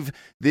save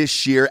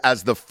this year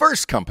as the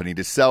first company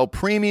to sell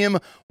premium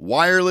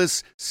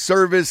wireless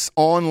service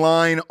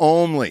online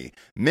only.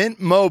 Mint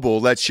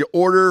Mobile lets you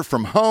order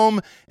from home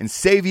and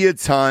save you a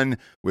ton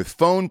with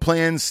phone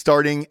plans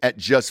starting at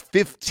just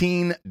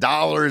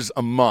 $15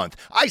 a month.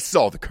 I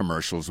saw the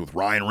commercials with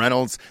Ryan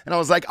Reynolds and I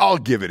was like, I'll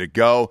give it a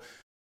go.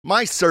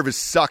 My service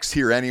sucks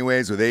here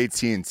anyways with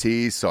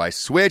AT&T, so I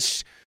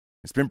switched.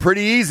 It's been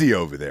pretty easy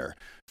over there.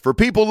 For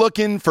people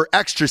looking for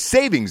extra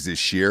savings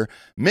this year,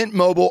 Mint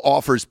Mobile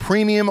offers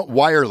premium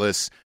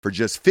wireless for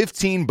just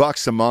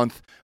 $15 a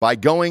month by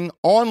going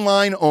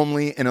online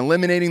only and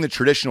eliminating the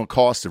traditional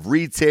cost of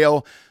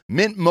retail.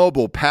 Mint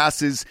Mobile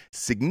passes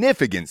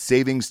significant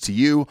savings to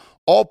you.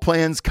 All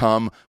plans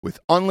come with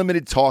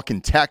unlimited talk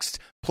and text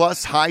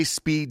plus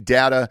high-speed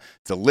data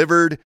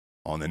delivered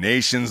on the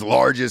nation's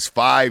largest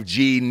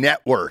 5G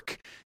network.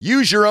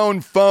 Use your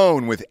own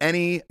phone with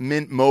any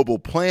Mint Mobile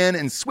plan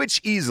and switch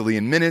easily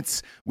in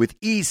minutes with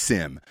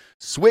eSIM.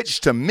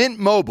 Switch to Mint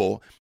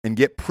Mobile and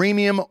get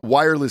premium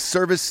wireless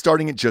service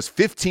starting at just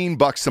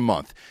 $15 a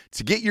month.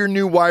 To get your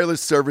new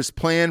wireless service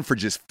plan for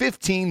just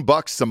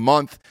 $15 a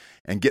month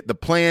and get the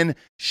plan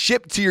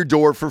shipped to your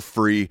door for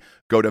free,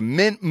 go to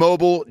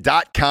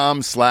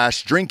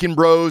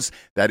mintmobile.com/drinkingbros.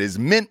 That is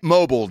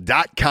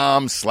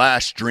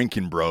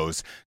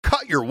mintmobile.com/drinkingbros.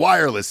 Cut your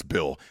wireless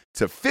bill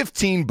to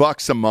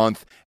 $15 a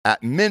month at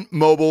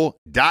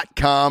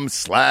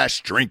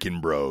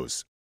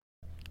mintmobile.com/drinkingbros.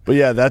 But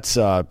yeah, that's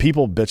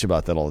people bitch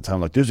about that all the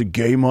time. Like, there's a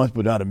gay month,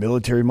 but not a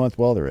military month.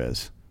 Well, there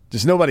is.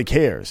 Just nobody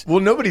cares.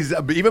 Well, nobody's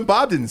even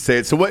Bob didn't say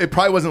it, so it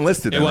probably wasn't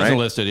listed. It wasn't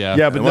listed, yeah.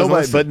 Yeah, but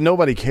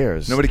nobody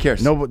cares. Nobody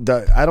cares.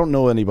 I don't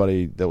know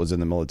anybody that was in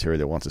the military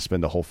that wants to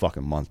spend a whole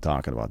fucking month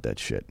talking about that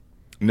shit.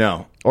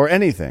 No, or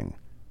anything.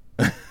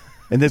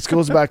 And this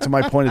goes back to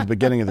my point at the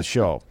beginning of the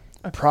show.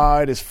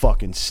 Pride is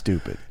fucking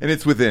stupid, and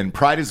it's within.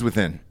 Pride is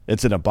within.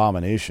 It's an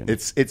abomination.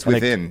 It's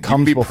within. You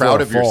can be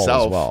proud of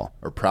yourself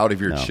or proud of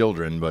your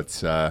children,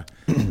 but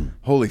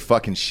holy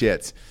fucking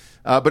shit.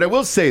 But I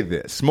will say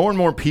this. More and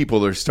more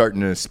people are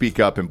starting to speak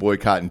up and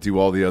boycott and do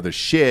all the other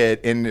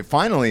shit. And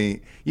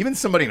finally, even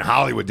somebody in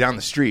Hollywood down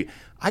the street,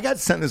 I got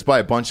sent this by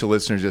a bunch of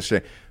listeners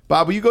yesterday.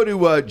 Bob, will you go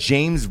to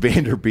James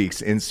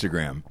Vanderbeek's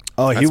Instagram?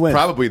 Oh, That's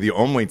probably the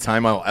only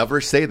time I'll ever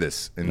say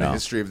this in the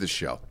history of the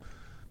show.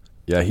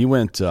 Yeah, he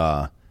went.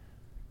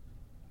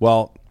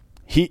 Well,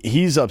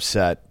 he's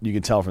upset. You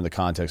can tell from the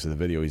context of the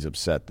video. He's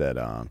upset that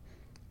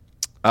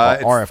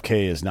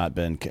RFK has not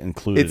been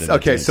included. It's in the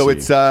okay. TNC. So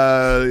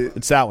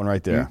it's that one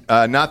right there.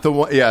 Not the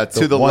one. Yeah,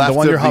 to the left. The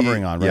one of you're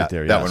hovering on, right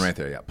there. That yes. one right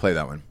there. Yeah, play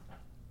that one.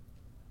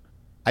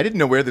 I didn't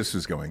know where this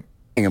was going.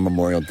 A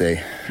Memorial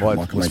Day.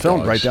 Well, it was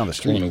filmed right down the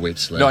street. On a weight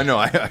sled. No, I know.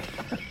 I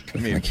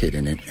mean, my kid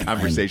in it.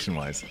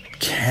 Conversation-wise,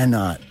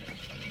 cannot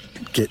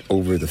get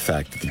over the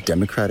fact that the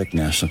Democratic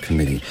National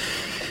Committee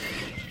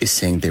is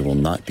saying there will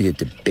not be a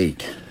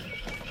debate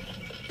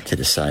to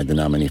decide the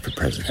nominee for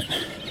president.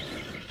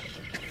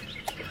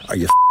 Are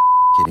you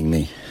kidding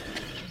me?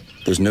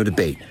 There's no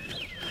debate.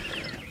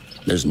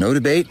 There's no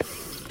debate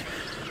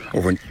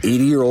over an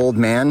 80-year-old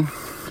man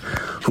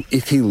who,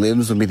 if he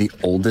lives, will be the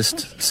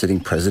oldest sitting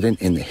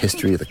president in the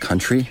history of the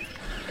country.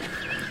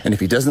 And if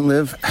he doesn't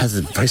live, has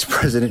a vice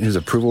president whose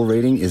approval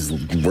rating is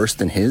worse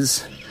than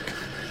his.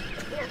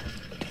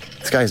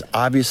 guy's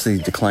obviously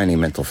declining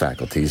mental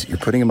faculties. You're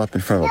putting him up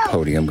in front of a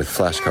podium with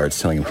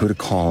flashcards telling him who to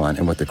call on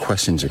and what the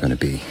questions are going to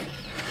be.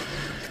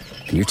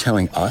 And you're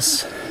telling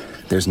us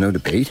there's no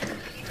debate?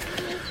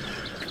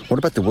 What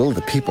about the will of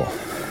the people?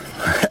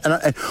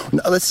 And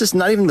let's just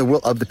not even the will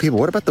of the people.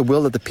 What about the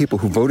will of the people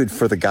who voted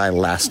for the guy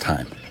last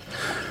time?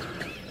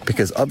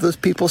 Because of those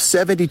people,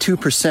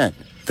 72%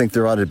 think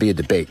there ought to be a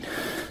debate.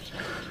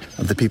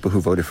 Of the people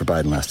who voted for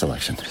Biden last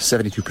election,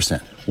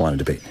 72% want a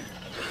debate.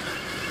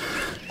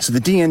 So the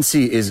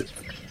DNC is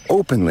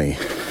openly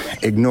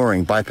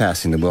ignoring,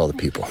 bypassing the will of the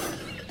people.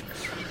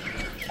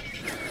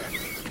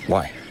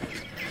 Why?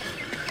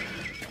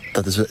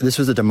 Thought this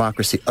was a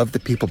democracy of the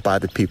people, by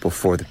the people,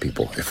 for the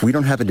people. If we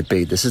don't have a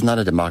debate, this is not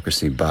a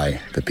democracy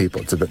by the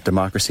people. It's a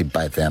democracy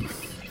by them.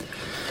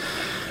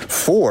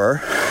 For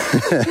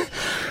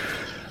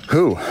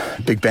who?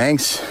 Big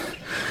banks,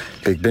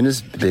 big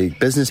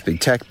business,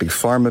 big tech, big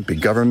pharma,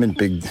 big government,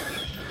 big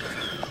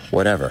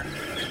whatever.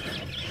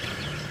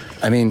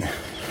 I mean,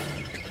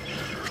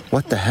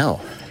 what the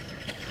hell?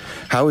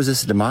 How is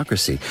this a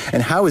democracy?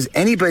 And how is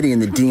anybody in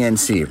the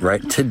DNC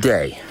right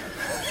today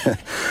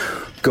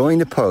going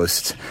to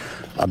post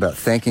about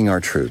thanking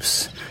our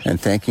troops and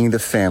thanking the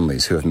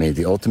families who have made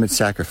the ultimate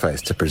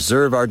sacrifice to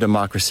preserve our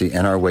democracy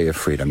and our way of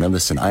freedom? Now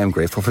listen, I am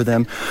grateful for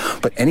them,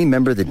 but any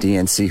member of the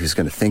DNC who's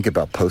going to think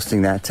about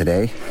posting that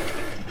today,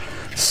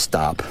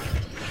 stop,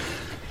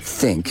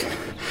 think,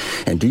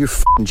 and do your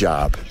f***ing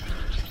job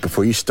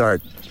before you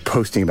start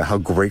posting about how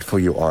grateful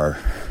you are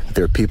that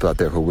there are people out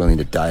there who are willing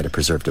to die to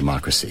preserve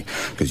democracy,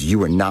 because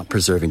you are not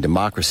preserving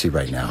democracy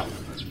right now.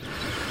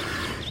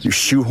 You're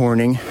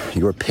shoehorning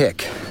your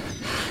pick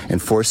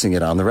and forcing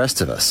it on the rest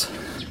of us.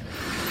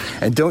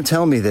 And don't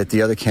tell me that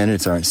the other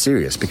candidates aren't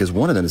serious, because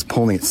one of them is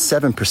polling at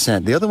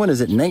 7%. The other one is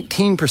at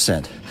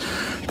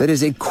 19%. That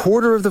is a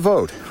quarter of the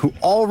vote who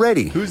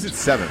already... Who's at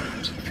 7?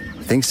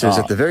 Thinks there's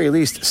at the very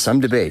least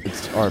some debate.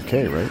 It's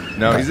RFK, right?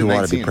 No, he's at who 19.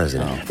 ought to be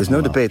president. If there's no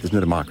debate, there's no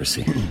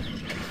democracy.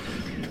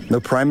 No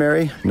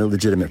primary, no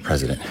legitimate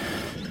president.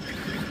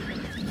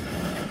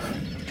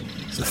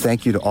 So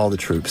thank you to all the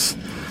troops.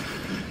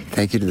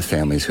 Thank you to the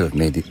families who have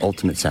made the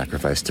ultimate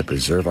sacrifice to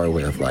preserve our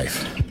way of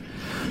life,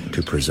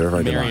 to preserve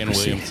our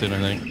democracy. Williamson, I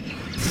think.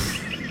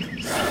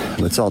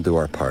 Let's all do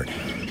our part.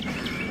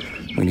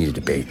 We need a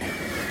debate.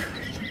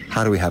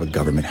 How do we have a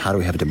government? How do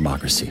we have a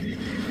democracy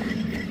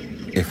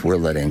if we're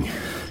letting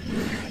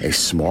a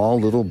small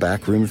little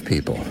back room of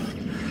people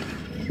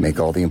make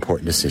all the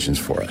important decisions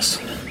for us?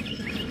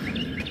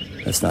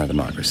 That's not a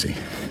democracy,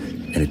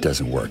 and it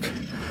doesn't work,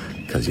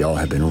 because y'all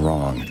have been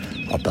wrong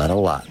about a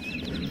lot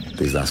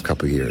these last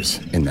couple of years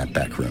in that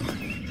back room.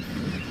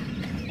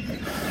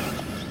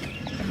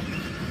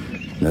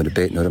 No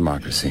debate, no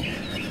democracy.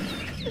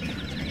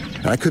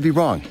 And I could be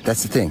wrong.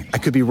 That's the thing. I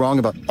could be wrong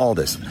about all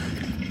this.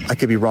 I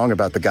could be wrong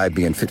about the guy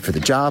being fit for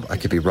the job. I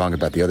could be wrong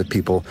about the other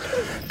people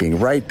being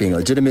right, being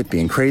legitimate,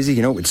 being crazy.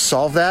 You know what would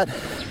solve that?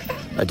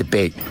 A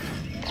debate.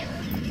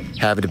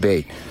 Have a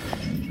debate.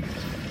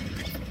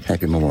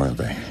 Happy Memorial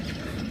Day.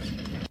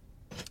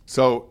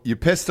 So you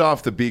pissed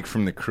off the beak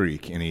from the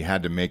creek, and he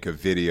had to make a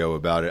video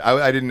about it.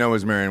 I didn't know it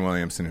was Marianne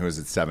Williamson who was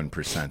at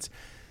 7%.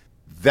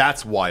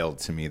 That's wild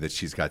to me that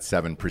she's got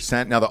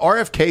 7%. Now, the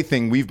RFK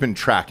thing we've been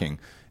tracking.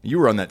 You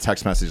were on that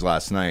text message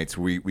last night.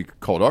 So we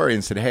called Ari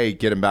and said, hey,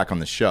 get him back on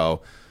the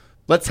show.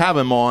 Let's have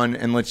him on,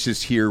 and let's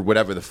just hear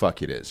whatever the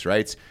fuck it is,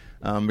 right?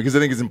 Because I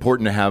think it's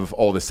important to have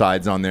all the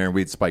sides on there.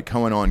 We had Spike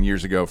Cohen on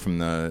years ago from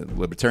the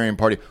Libertarian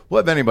Party. We'll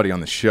have anybody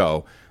on the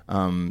show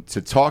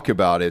to talk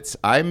about it.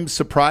 I'm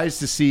surprised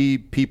to see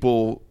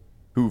people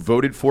who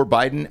voted for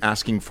Biden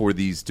asking for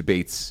these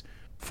debates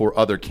for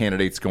other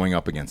candidates going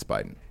up against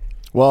Biden.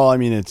 Well, I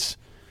mean, it's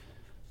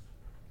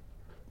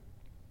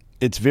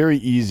very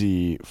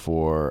easy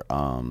for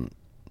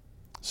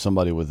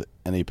somebody with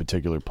any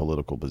particular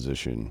political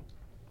position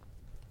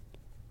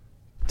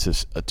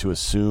to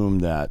assume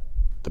that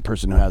the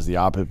person who has the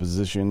opposite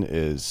position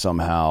is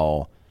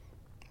somehow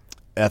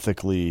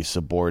ethically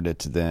subordinate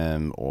to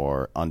them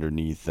or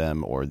underneath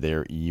them, or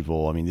they're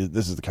evil. I mean,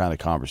 this is the kind of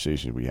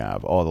conversation we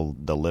have. Oh,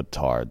 the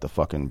libtard, the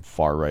fucking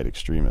far-right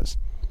extremists.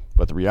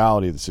 But the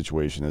reality of the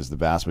situation is the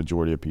vast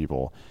majority of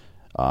people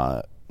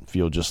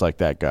feel just like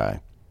that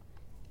guy.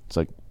 It's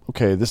like,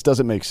 okay, this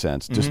doesn't make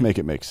sense. Just make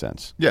it make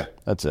sense. Yeah.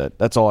 That's it.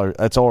 That's all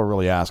we're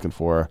really asking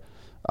for.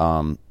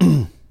 And,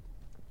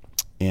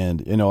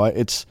 you know,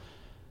 it's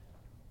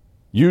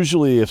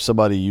usually if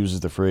somebody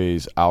uses the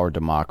phrase our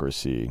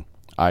democracy,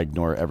 I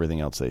ignore everything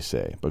else they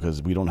say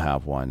because we don't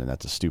have one, and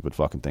that's a stupid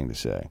fucking thing to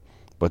say.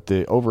 But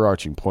the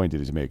overarching point that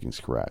he's making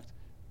is correct.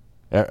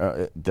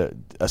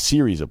 A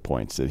series of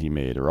points that he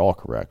made are all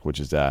correct, which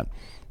is that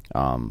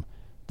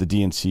the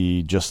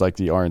DNC, just like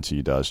the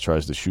RNC does,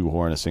 tries to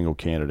shoehorn a single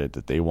candidate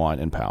that they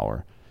want in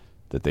power,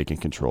 that they can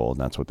control, and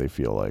that's what they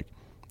feel like,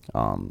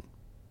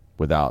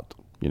 without,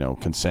 you know,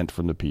 consent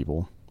from the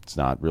people. It's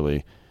not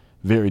really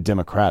very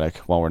democratic.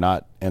 While we're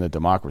not in a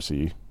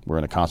democracy, we're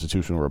in a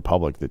constitutional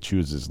republic that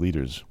chooses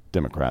leaders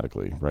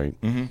democratically, right?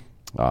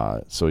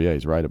 So yeah,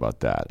 he's right about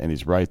that, and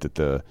he's right that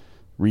the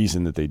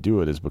reason that they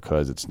do it is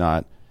because it's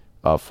not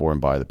for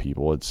and by the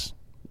people. It's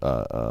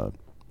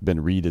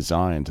been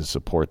redesigned to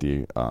support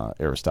the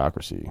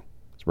aristocracy.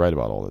 It's right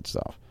about all that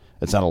stuff.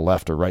 It's not a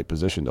left or right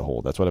position to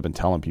hold. That's what I've been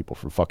telling people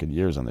for fucking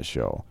years on this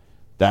show.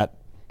 That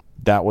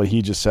what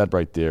he just said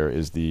right there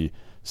is the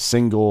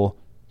single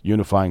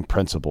unifying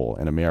principle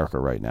in America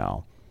right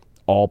now.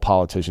 All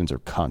politicians are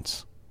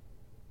cunts.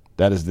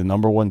 That is the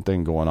number one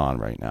thing going on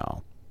right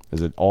now, is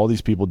that all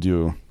these people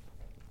do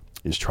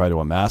is try to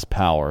amass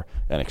power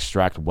and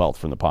extract wealth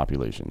from the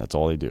population. That's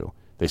all they do.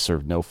 They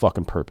serve no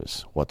fucking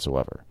purpose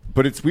whatsoever.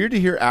 But it's weird to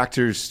hear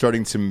actors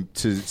starting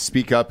to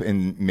speak up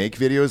and make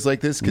videos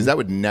like this, because that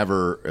would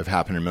never have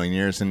happened in a million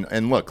years.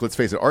 And look, let's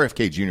face it,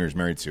 RFK Jr. is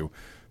married to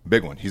a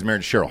big one. He's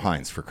married to Cheryl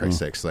Hines, for Christ's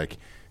sakes, like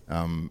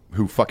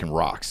who fucking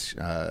rocks.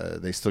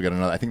 They still got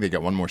another. I think they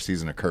got one more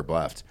season of Curb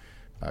left.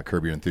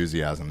 Curb Your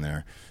Enthusiasm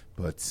there.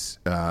 But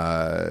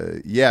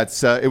yeah,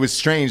 it was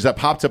strange. That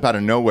popped up out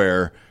of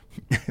nowhere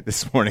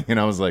this morning, and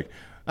I was like,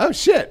 oh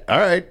shit, all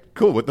right,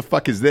 cool. What the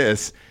fuck is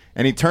this?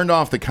 And he turned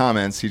off the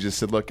comments. He just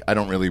said, look, I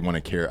don't really want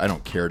to care. I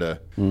don't care to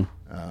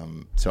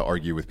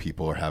argue with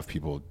people or have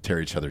people tear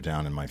each other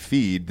down in my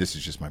feed. This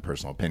is just my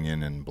personal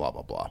opinion and blah,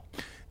 blah, blah.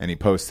 And he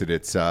posted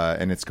it,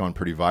 and it's gone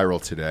pretty viral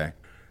today.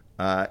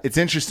 It's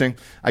interesting.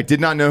 I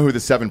did not know who the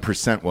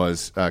 7%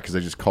 was because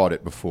I just caught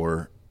it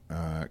before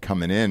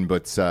coming in.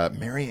 But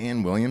Mary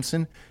Ann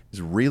Williamson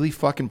is really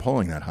fucking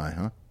polling that high,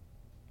 huh?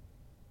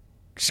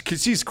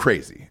 Because she's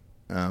crazy.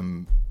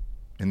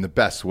 In the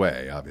best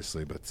way,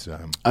 obviously, but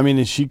I mean,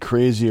 is she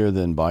crazier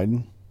than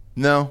Biden?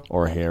 No.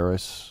 Or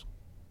Harris?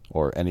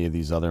 Or any of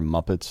these other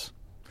Muppets?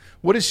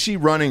 What is she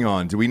running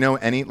on? Do we know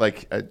any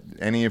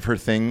of her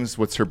things?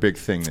 What's her big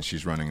thing that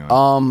she's running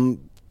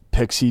on?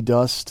 Pixie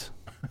dust.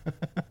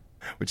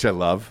 Which I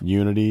love.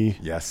 Unity.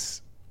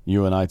 Yes.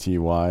 UNITY,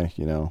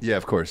 you know. Yeah,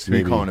 of course. Who are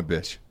you calling a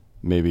bitch?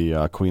 Maybe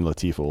Queen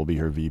Latifah will be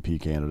her VP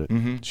candidate.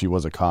 Mm-hmm. She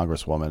was a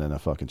congresswoman in a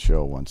fucking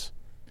show once.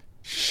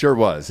 Sure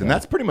was. And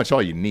that's pretty much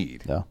all you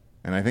need. Yeah.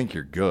 And I think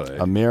you're good.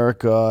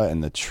 America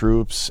and the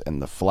troops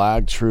and the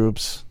flag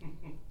troops.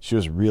 She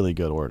was really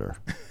good order.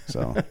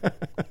 So I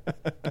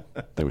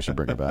think we should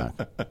bring her back.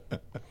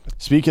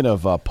 Speaking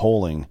of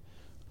polling,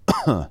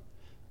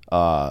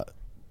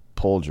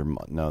 polled your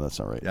mother. No, that's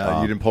not right.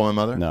 Yeah, you didn't poll my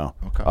mother? No.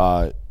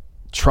 Okay.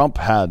 Trump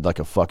had like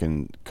a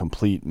fucking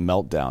complete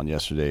meltdown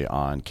yesterday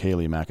on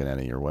Kayleigh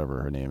McEnany or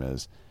whatever her name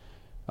is.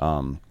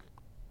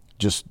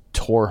 Just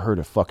tore her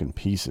to fucking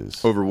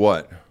pieces. Over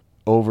what?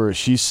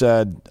 She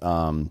said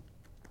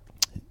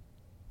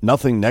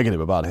nothing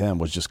negative about him,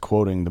 was just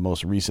quoting the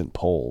most recent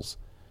polls,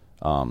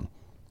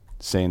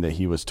 saying that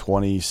he was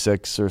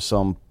 26 or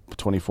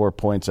 24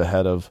 points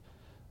ahead of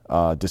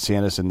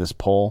DeSantis in this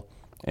poll.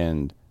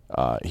 And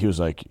he was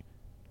like,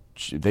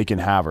 they can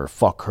have her,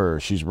 fuck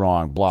her, she's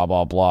wrong, blah,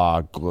 blah,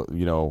 blah,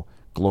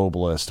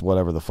 globalist,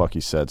 whatever the fuck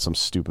he said, some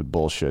stupid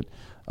bullshit.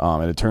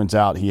 And it turns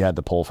out he had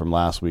the poll from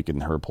last week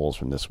and her polls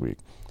from this week.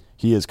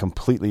 He is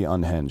completely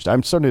unhinged.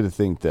 I'm starting to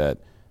think that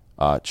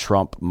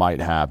Trump might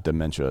have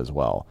dementia as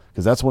well,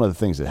 because that's one of the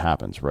things that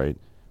happens, right?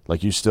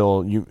 Like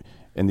you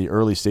in the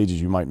early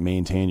stages, you might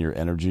maintain your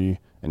energy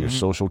and your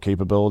social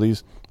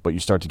capabilities, but you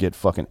start to get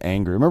fucking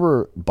angry.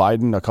 Remember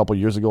Biden a couple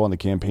years ago on the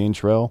campaign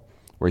trail,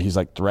 where he's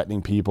like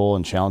threatening people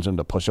and challenging them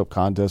to push-up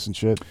contests and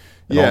shit.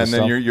 And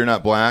then you're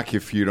not black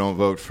if you don't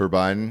vote for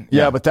Biden.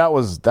 Yeah, but that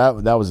was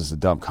just a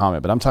dumb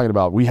comment. But I'm talking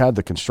about, we had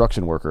the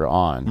construction worker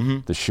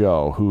on the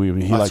show who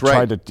he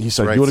tried to. He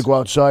said, "You want to go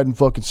outside and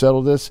fucking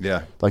settle this?"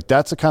 Yeah, like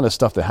that's the kind of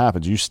stuff that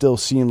happens. You still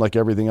seem like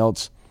everything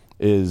else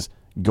is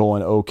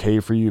going okay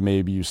for you.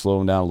 Maybe you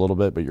slow down a little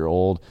bit, but you're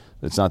old.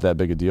 It's not that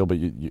big a deal. But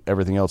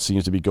everything else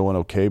seems to be going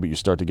okay. But you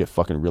start to get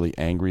fucking really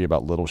angry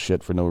about little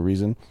shit for no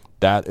reason.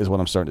 That is what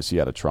I'm starting to see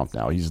out of Trump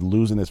now. He's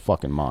losing his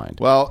fucking mind.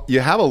 Well,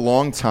 you have a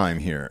long time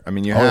here. I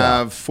mean, you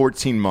have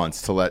 14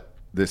 months to let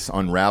this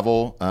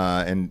unravel,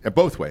 and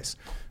both ways.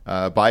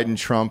 Biden,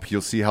 Trump,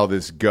 you'll see how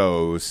this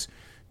goes.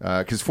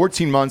 Because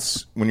 14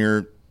 months when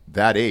you're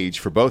that age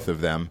for both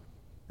of them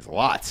is a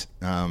lot.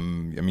 I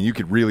mean, you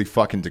could really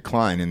fucking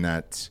decline in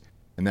that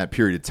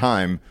period of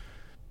time.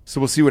 So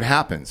we'll see what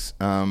happens.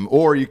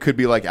 Or you could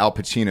be like Al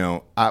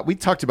Pacino. We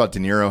talked about De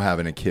Niro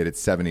having a kid at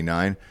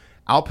 79.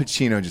 Al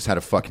Pacino just had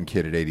a fucking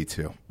kid at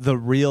 82. The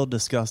real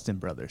Disgusting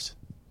Brothers.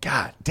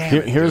 God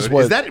damn. Here's dude.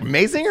 what. Is that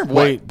amazing or what?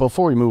 Wait,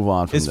 before we move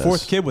on from His this,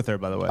 fourth kid with her,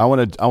 by the way. I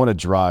want to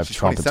drive She's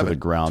Trump into 27. the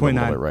ground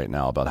 29. a little bit right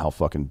now about how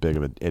fucking big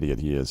of an idiot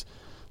he is.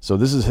 So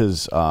this is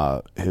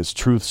his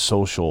Truth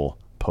Social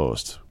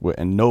post,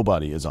 and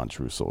nobody is on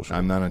Truth Social.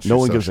 I'm not on Truth No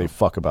one Social. gives a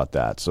fuck about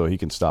that, so he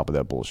can stop with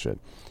that bullshit.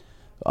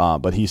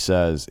 But he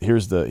says,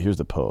 here's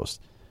the post.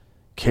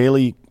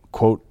 Kayleigh,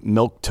 quote,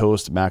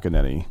 milquetoast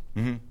McEnany,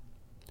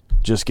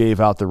 just gave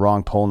out the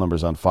wrong poll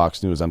numbers on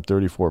Fox News. I'm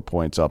 34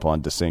 points up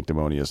on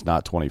DeSanctimonious,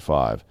 not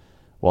 25.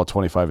 While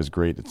 25 is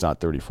great, it's not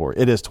 34.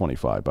 It is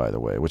 25, by the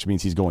way, which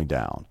means he's going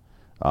down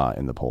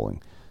in the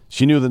polling.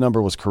 She knew the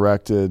number was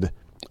corrected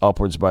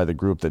upwards by the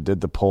group that did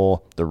the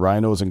poll. The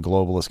rhinos and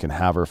globalists can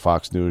have her.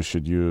 Fox News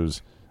should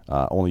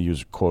only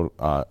use, quote,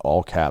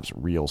 all caps,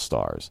 real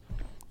stars.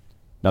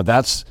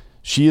 Now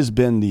she has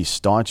been the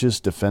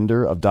staunchest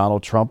defender of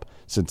Donald Trump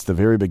since the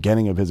very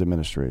beginning of his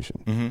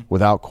administration.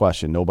 Without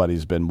question,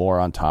 nobody's been more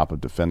on top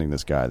of defending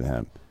this guy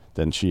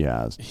than she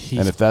has.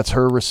 And if that's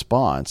her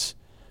response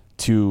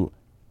to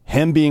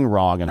him being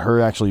wrong and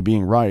her actually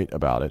being right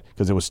about it,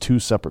 because it was two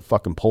separate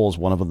fucking polls,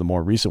 one of them the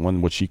more recent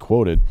one, which she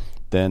quoted,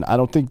 then I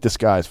don't think this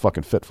guy is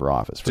fucking fit for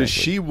office. Frankly. Does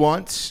she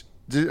want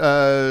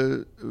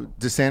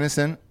DeSantis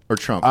in or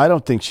Trump? I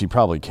don't think she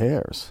probably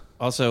cares.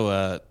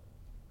 Also,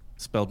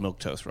 spelled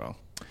milquetoast wrong.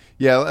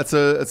 Yeah, it's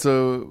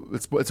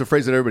a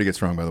phrase that everybody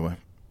gets wrong, by the way.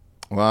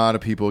 A lot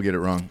of people get it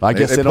wrong. I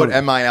guess they put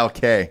don't-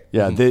 MILK.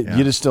 Yeah,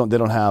 you just don't. They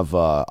don't have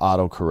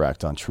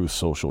autocorrect on Truth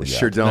Social yet.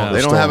 Sure don't. No. They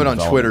don't Still have it in on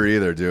development. Twitter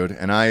either, dude.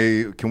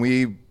 And can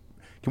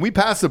we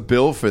pass a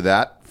bill for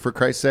that? For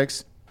Christ's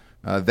sakes,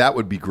 that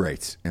would be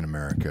great in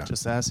America.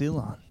 Just ask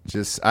Elon.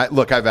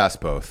 Look, I've asked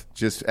both.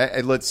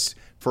 Let's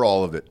for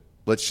all of it.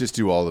 Let's just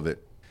do all of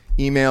it.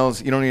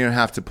 Emails. You don't even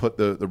have to put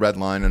the red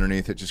line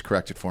underneath it. Just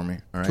correct it for me.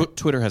 All right.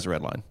 Twitter has a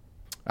red line.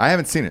 I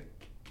haven't seen it.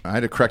 I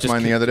had to correct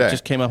mine the other day.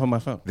 Just came up on my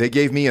phone. They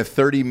gave me a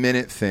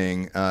 30-minute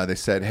thing. They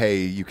said,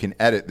 "Hey, you can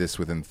edit this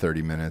within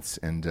 30 minutes,"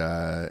 and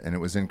it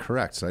was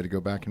incorrect. So I had to go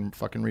back and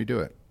fucking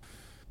redo it.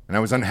 And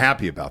I was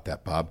unhappy about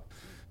that, Bob.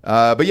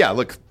 But yeah,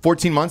 look,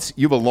 14 months.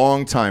 You have a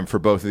long time for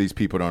both of these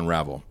people to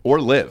unravel or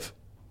live.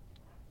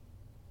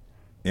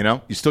 You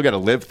know, you still got to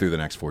live through the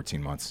next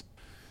 14 months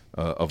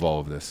of all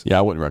of this. Yeah,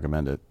 I wouldn't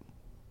recommend it.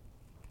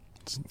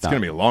 It's going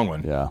to be a long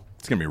one. Yeah.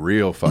 It's going to be a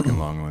real fucking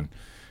long one.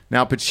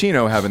 Now,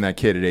 Pacino having that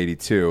kid at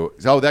 82.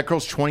 Oh, that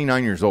girl's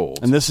 29 years old.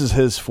 And this is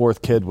his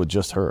fourth kid with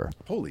just her.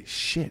 Holy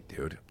shit,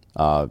 dude.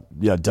 Yeah,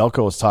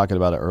 Delco was talking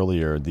about it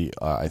earlier.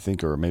 I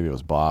think, or maybe it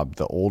was Bob,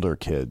 the older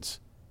kids,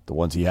 the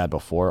ones he had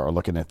before, are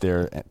looking at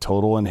their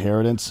total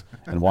inheritance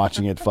and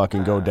watching it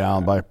fucking go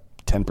down by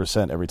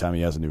 10% every time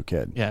he has a new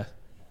kid. Yeah.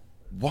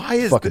 Why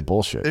is fucking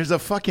bullshit? There's a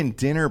fucking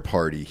dinner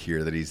party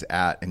here that he's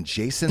at, and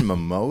Jason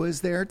Momoa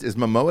is there. Is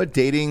Momoa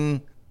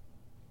dating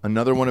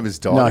another one of his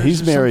daughters? No,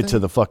 he's or married to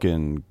something? the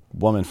fucking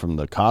woman from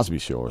the Cosby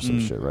Show or some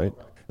shit, right?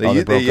 They broke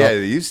up?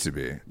 they used to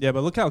be. Yeah,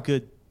 but look how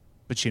good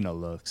Pacino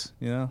looks.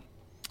 You know,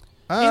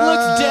 He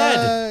looks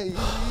dead.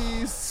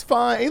 He's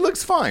fine. He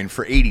looks fine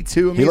for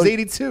 82. I mean, he's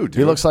 82, dude.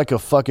 He looks like a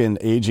fucking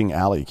aging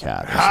alley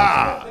cat.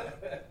 Or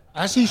something.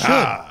 As he should.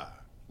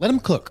 Let him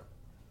cook.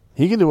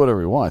 He can do whatever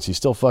he wants. He's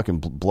still fucking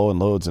blowing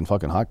loads and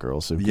fucking hot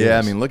girls. So who Yeah, I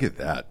cares? mean, look at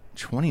that.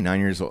 29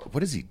 years old.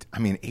 What is he? I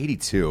mean,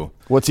 82.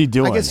 What's he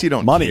doing? I guess you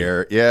don't money.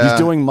 care. Yeah, He's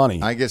doing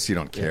money. I guess you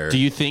don't care. Do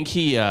you think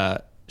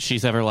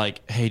she's ever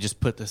like, hey,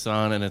 just put this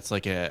on, and it's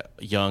like a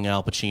young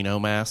Al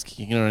Pacino mask?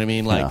 You know what I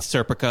mean? Like Yeah.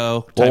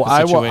 Serpico type Well,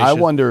 of situation. I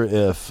wonder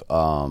if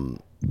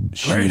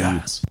Great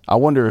ass. I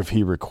wonder if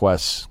he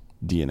requests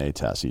DNA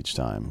tests each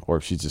time, or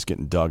if she's just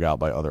getting dug out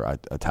by other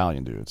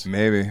Italian dudes.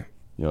 Maybe. You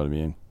know what I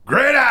mean?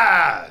 Great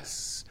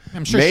ass.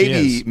 I'm sure she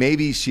is.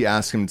 Maybe she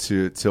asked him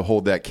to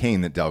hold that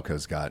cane that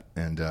Delco's got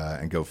and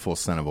go full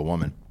son of a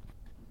woman.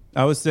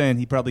 I was saying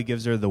he probably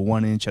gives her the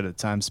 1 inch at a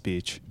time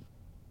speech.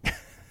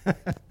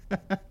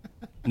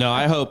 No,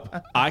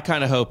 I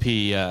kind of hope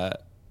he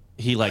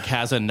like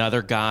has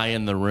another guy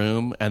in the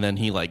room, and then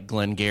he like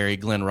Glenn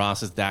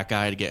Ross is that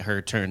guy to get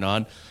her turned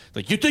on.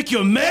 Like, you think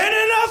you're man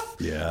enough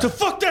to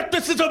fuck that?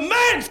 This is a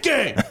man's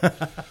game,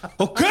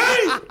 okay?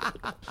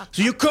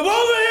 So you come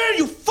over here and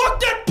you fuck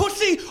that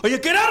pussy, or you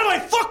get out of my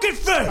fucking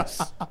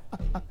face.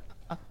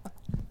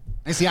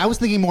 I see. I was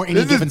thinking more any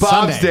This is given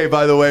Bob's Sunday. day,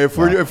 by the way. If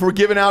we're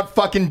giving out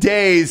fucking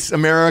days,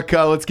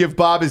 America, let's give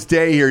Bob his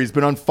day here. He's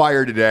been on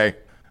fire today.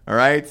 All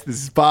right?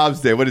 This is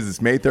Bob's day. What is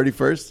this, May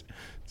 31st?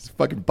 It's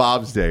fucking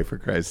Bob's day, for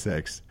Christ's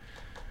sakes.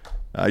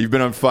 You've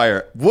been on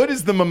fire. What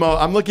is the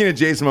Momoa? I'm looking at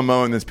Jason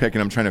Momoa in this pic,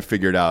 and I'm trying to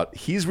figure it out.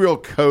 He's real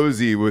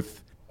cozy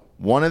with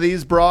one of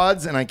these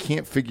broads, and I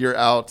can't figure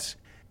out,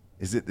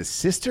 is it the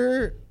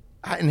sister?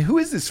 And who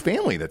is this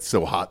family that's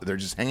so hot that they're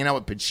just hanging out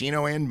with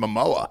Pacino and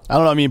Momoa? I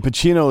don't know. I mean,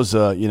 Pacino's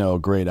a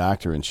great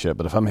actor and shit,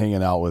 but if I'm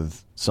hanging out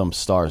with some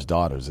star's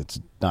daughters, it's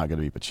not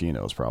going to be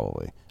Pacino's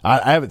probably.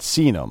 I haven't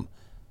seen him,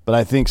 but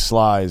I think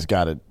Sly's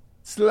got it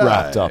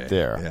wrapped up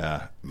there.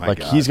 Yeah. My like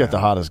God, he's got man. the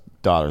hottest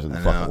daughters in the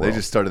I fucking know. world. They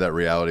just started that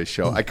reality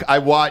show. I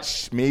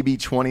watched maybe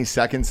 20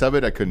 seconds of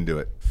it. I couldn't do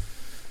it.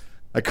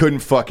 I couldn't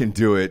fucking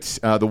do it.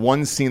 The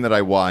one scene that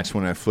I watched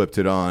when I flipped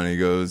it on, he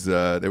goes,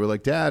 they were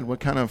like, Dad, what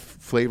kind of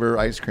flavor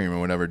ice cream or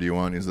whatever do you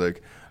want? He's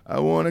like, I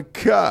want a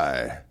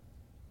Kai.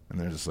 And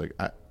they're just like,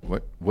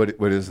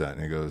 what is that?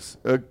 And he goes,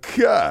 a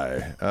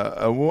Kai.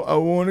 I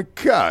want a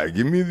Kai.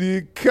 Give me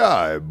the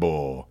Kai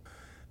bowl.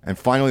 And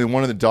finally,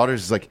 one of the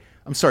daughters is like,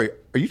 I'm sorry,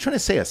 are you trying to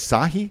say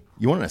Asahi?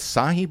 You want an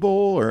Asahi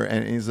bowl?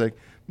 And he's like,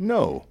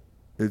 no,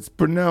 it's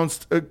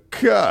pronounced a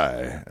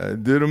Kai. I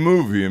did a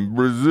movie in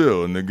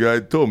Brazil, and the guy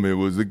told me it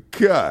was a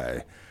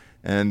Kai.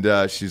 And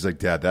she's like,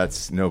 Dad,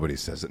 nobody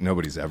says it.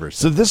 Nobody's ever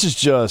said So this is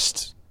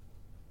just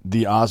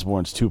the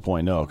Osbournes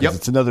 2.0 because Yep.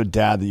 it's another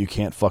dad that you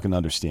can't fucking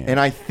understand. And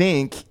I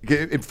think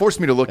it forced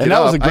me to look And it that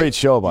up. was a great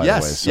show, by the way,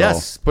 Yes, so-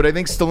 yes. But I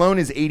think Stallone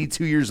is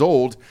 82 years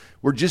old.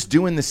 We're just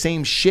doing the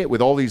same shit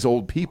with all these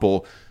old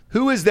people.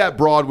 Who is that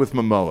broad with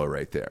Momoa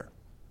right there?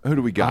 Who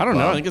do we got? I don't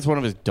know. Bob? I think it's one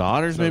of his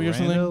daughters, maybe or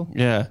something. Rando?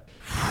 Yeah.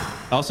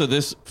 Also,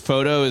 this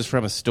photo is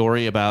from a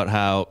story about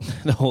how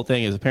the whole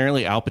thing is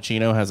apparently Al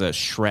Pacino has a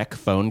Shrek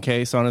phone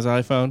case on his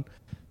iPhone.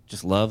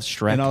 Just loves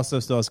Shrek. And also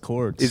still has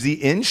cords. Is he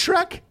in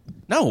Shrek?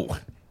 No.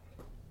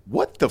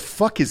 What the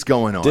fuck is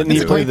going on? Didn't he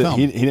dude? play great the? film.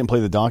 He didn't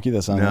play the donkey.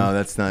 That's not No, him.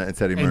 that's not.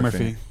 It's Eddie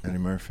Murphy. Eddie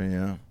Murphy,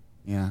 yeah.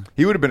 Yeah.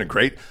 He would have been a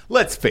great.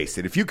 Let's face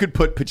it. If you could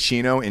put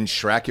Pacino in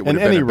Shrek, it would In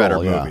have been any a better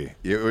role, yeah. movie.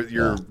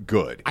 You're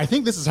good. I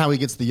think this is how he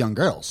gets the young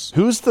girls.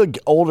 Who's the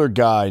older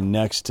guy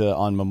next to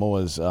on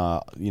Momoa's?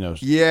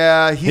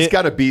 Yeah, he's Hit-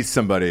 got to be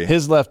somebody.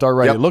 His left, our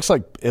right. Yep.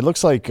 It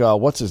looks like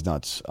what's his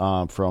nuts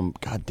from?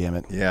 God damn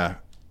it! Yeah,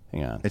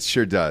 Hang on, it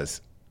sure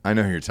does. I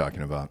know who you're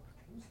talking about.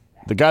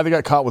 the guy that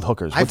got caught with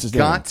hookers. What's his I've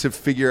got name? to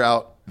figure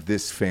out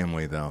this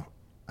family though.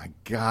 I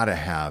gotta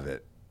have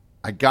it.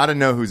 I gotta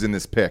know who's in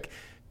this pick.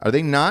 Are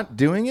they not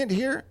doing it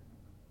here?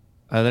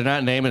 They're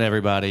not naming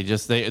everybody.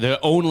 Just they're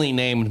only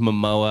named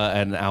Momoa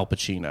and Al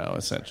Pacino,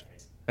 essentially.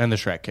 And the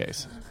Shrek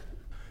case.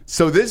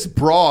 So this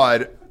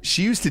broad,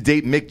 she used to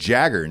date Mick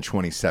Jagger in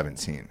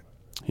 2017.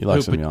 He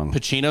likes Who, him young.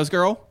 Pacino's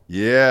girl?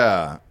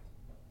 Yeah.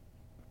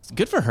 It's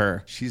good for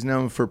her. She's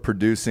known for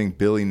producing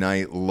Billy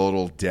Knight,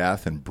 Little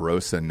Death, and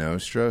Brosa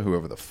Nostra,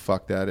 whoever the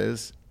fuck that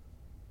is.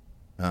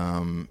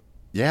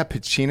 Yeah,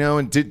 Pacino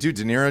and dude, De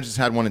Niro just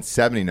had one at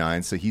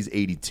 79, so he's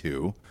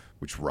 82,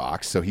 which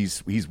rocks. So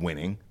he's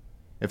winning.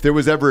 If there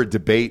was ever a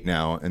debate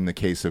now in the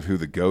case of who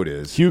the GOAT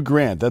is, Hugh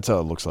Grant. That's how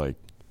it looks like.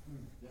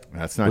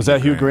 that's not. Was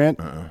that Hugh Grant?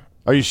 Uh-uh.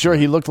 Are you sure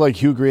he looked like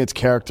Hugh Grant's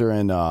character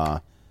in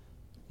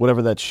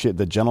whatever that shit,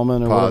 The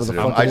Gentleman or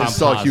Positive. whatever the fuck? I it is? just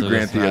saw Hugh positive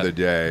Grant the that- other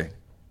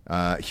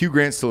day. Hugh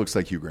Grant still looks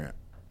like Hugh Grant.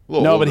 A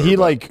little No, but older, he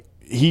like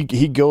he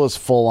goes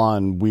full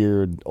on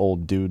weird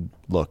old dude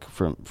look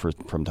from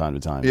time to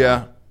time.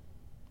 yeah,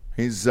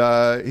 he's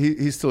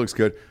he still looks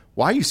good.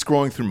 Why are you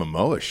scrolling through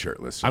Momoa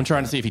shirtless? I'm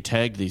trying to see if he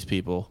tagged these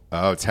people.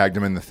 Oh, tagged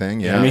him in the thing.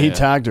 Yeah, I mean, he Yeah.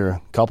 tagged her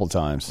a couple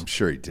times. I'm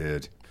sure he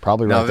did.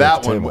 Probably now right there at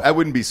that the one. table. That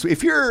wouldn't be sweet.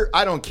 If you're,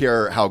 I don't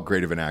care how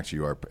great of an actor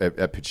you are at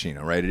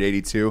Pacino, right? At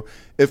 82,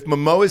 if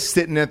Momoa's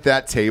sitting at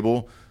that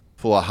table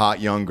full of hot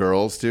young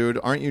girls, dude,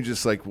 aren't you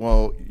just like,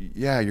 well,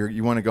 yeah,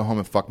 you want to go home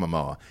and fuck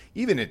Momoa?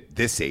 Even at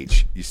this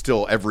age, you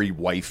still every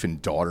wife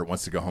and daughter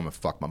wants to go home and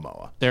fuck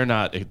Momoa. They're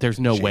not. There's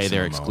no way Jason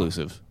they're Momoa.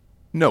 exclusive.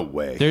 No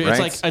way.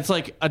 Right? It's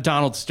like a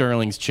Donald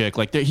Sterling's chick.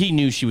 Like he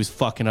knew she was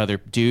fucking other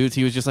dudes.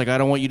 He was just like, I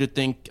don't want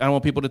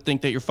people to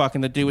think that you're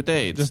fucking the dude with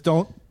AIDS. Just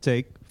don't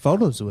take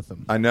photos with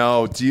them. I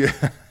know. Do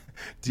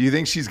you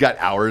think she's got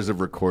hours of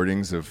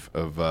recordings of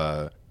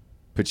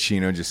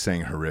Pacino just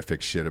saying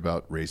horrific shit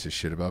about racist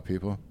shit about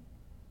people?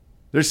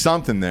 There's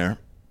something there,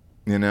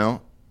 you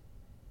know.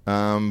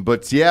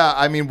 But yeah,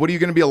 I mean, what are you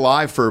going to be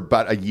alive for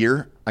about a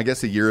year? I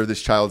guess a year of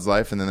this child's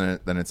life, and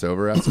then it's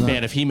over after that.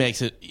 Man, if he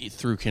makes it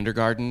through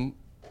kindergarten,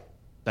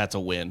 that's a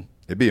win.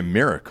 It'd be a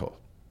miracle.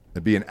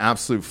 It'd be an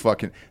absolute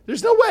fucking.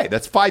 There's no way.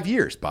 That's 5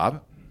 years,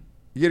 Bob.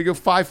 You got to go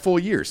 5 full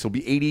years. He'll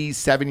be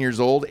 87 years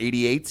old,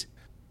 88,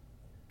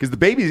 because the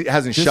baby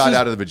hasn't shot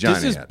out of the vagina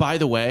This is, yet. by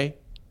the way,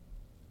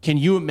 can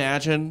you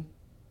imagine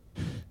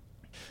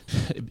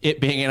it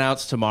being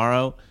announced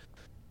tomorrow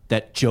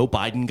that Joe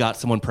Biden got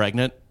someone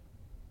pregnant?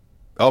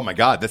 Oh my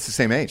God, that's the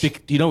same age.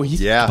 You know,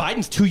 Yeah.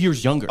 Biden's 2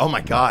 years younger. Oh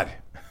my God.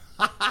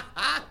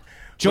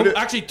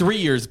 Actually 3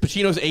 years.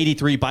 Pacino's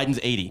 83, Biden's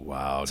 80.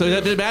 Wow, So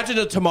dude. imagine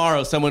that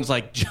tomorrow someone's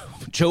like,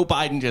 Joe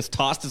Biden just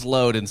tossed his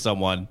load in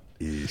someone.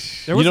 There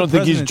You was don't a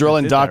think he's president that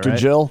drilling did that, Dr. right?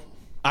 Jill?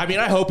 I mean,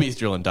 I hope he's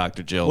drilling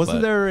Dr. Jill. Wasn't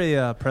but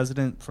there a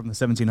president from the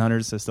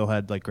 1700s that still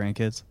had like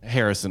grandkids?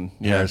 Harrison?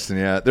 Yeah. Harrison,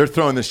 yeah. They're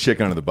throwing this chick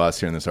under the bus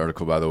here in this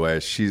article, by the way.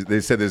 They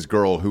said this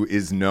girl who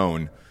is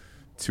known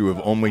to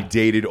have only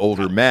dated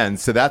older men.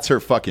 So that's her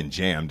fucking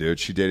jam, dude.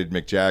 She dated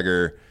Mick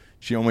Jagger.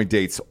 She only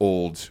dates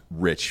old,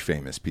 rich,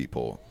 famous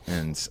people.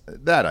 And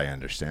that I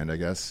understand, I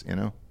guess, you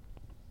know.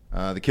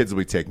 The kids will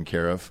be taken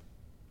care of.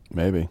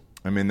 Maybe.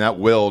 I mean, that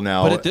will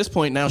now. But at this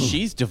point now,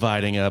 she's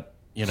dividing up,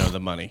 the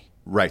money.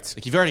 Right.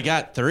 Like you've already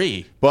got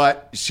 3.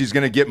 But she's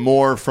going to get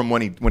more from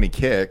when he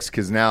kicks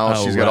because now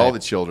Oh, she's got right. all the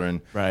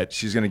children. Right.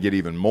 She's going to get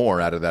even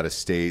more out of that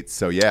estate.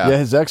 So, Yeah,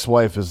 his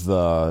ex-wife is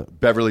the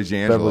Beverly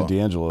D'Angelo. Beverly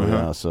D'Angelo,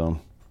 yeah, so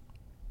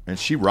And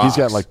she rocks. he's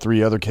got like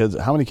 3 other kids.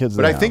 How many kids do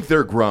But they I have? think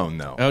they're grown,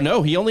 though. Oh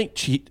no,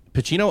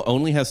 Pacino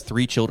only has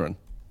 3 children.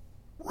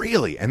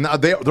 Really? And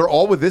they're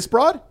all with this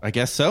broad? I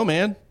guess so,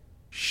 man.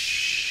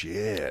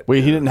 Shit.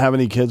 Wait, he didn't have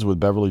any kids with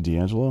Beverly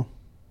D'Angelo?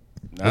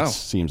 No. That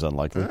seems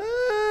unlikely.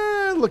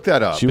 Look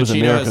that up. She was Pacino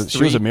America's. has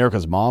She was 3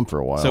 America's mom for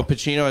a while. So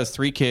Pacino has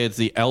 3 kids.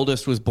 The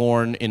eldest was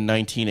born in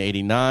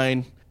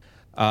 1989.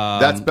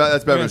 That's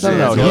Beverly No, no,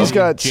 D'Angelo. he's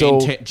got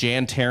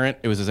Jan Tarrant.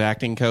 It was his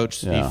acting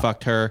coach. Yeah. He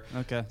fucked her.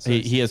 Okay, so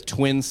He has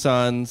twin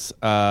sons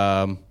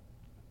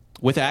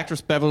with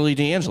actress Beverly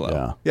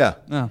D'Angelo. yeah,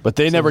 Yeah. but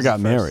they never got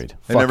married.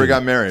 They never Fucking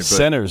got married, but-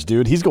 Sinners,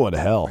 dude. He's going to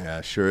hell.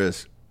 Yeah, sure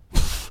is.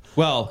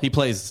 Well, he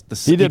plays the.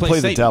 He did plays play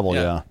the Satan. devil,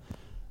 yeah.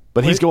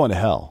 But he's going to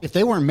hell. If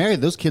they weren't married,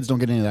 those kids don't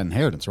get any of that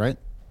inheritance, right?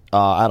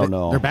 I don't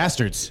know. They're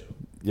bastards.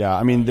 Yeah,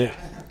 I mean,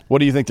 what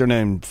do you think they're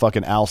named?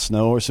 Fucking Al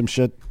Snow or some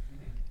shit?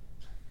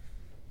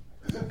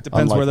 Depends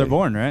where Unlikely. they're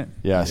born, right?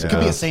 Yeah, so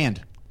Could be a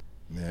sand.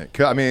 Yeah,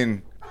 I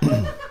mean,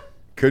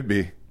 could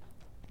be.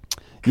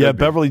 yeah. be.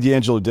 Beverly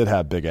D'Angelo did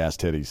have big ass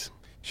titties.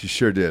 She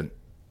sure did.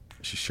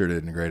 She sure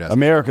did in a great ass.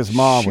 America's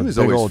Mom She with was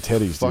big always old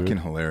titties. fucking dude.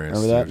 hilarious,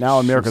 Remember that? dude. Now She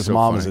was America's so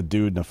Mom funny. is a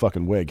dude in a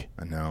fucking wig.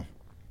 I know.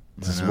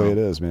 This is the way it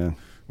is, man.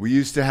 We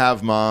used to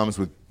have moms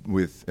with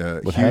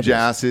huge heavies.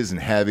 asses and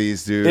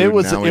heavies, dude. It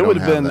was. Now we It don't would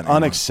have have been that anymore.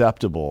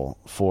 unacceptable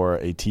for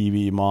a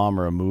TV mom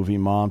or a movie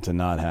mom to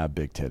not have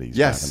big titties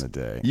Yes, back in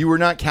the day. you were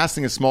not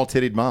casting a small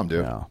tittied mom,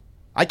 dude. No.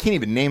 I can't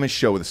even name a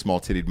show with a small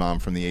tittied mom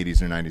from the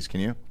 80s or 90s. Can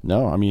you?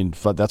 No, I mean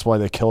that's why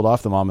they killed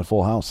off the mom in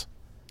Full House.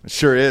 It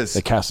sure is.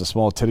 They cast a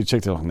small titty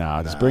chick. They're like,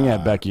 nah, just bring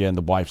Aunt Becky in.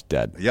 The wife's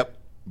dead. Yep.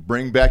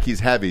 Bring Becky's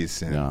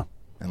heavies and, Yeah.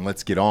 and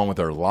let's get on with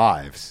our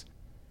lives.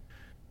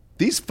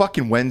 These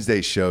fucking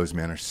Wednesday shows,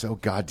 man, are so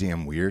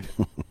goddamn weird.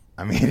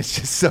 I mean, it's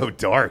just so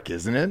dark,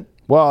 isn't it?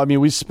 Well, I mean,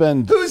 we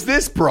spend. Who's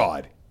this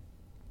broad?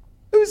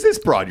 Who's this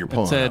broad you're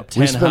pulling Said up?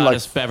 10 spend, like-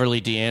 hottest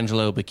Beverly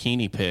D'Angelo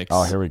bikini pics.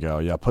 Oh, here we go.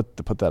 Yeah, put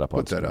that up.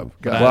 Put that up.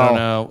 But I God. don't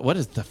know. What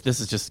is this?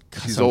 Is just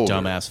She's some older.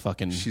 dumbass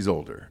fucking. She's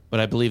older. But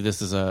I believe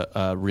this is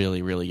a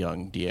really, really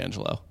young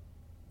D'Angelo.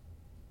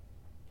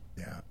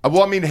 Yeah.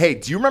 Well, I mean, hey,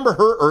 do you remember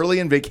her early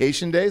in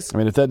Vacation Days? I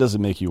mean, if that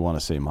doesn't make you want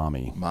to say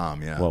mommy,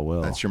 Mom, yeah.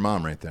 Well. That's your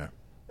mom right there.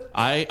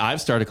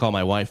 I've started to call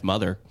my wife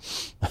mother.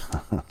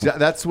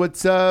 That's what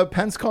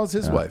Pence calls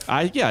his wife.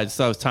 I just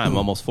thought it was time. I'm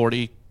almost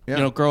 40. Yeah.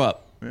 You know, grow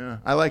up. Yeah,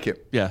 I like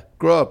it. Yeah.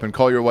 Grow up and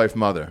call your wife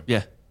mother.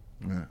 Yeah.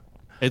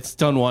 It's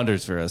done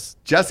wonders for us.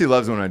 Jessie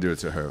loves when I do it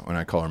to her, when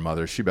I call her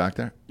mother. Is she back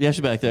there? Yeah,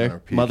 she's back Let her there.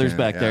 peek Mother's in,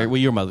 back yeah. there. Well,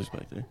 your mother's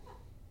back there.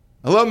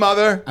 Hello,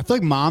 mother. I feel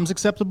like mom's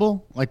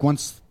acceptable. Like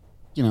once,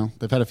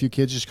 they've had a few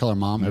kids, just call her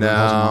mom. Everyone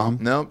calls her mom.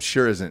 No,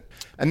 sure isn't.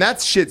 And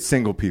that's shit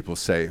single people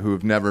say who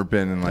have never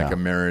been in like a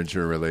marriage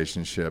or a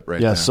relationship,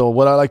 right? yeah. there. So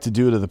what I like to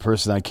do to the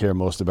person I care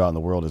most about in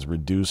the world is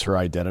reduce her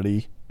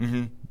identity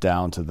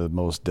down to the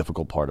most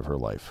difficult part of her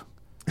life.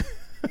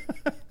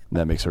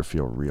 That makes her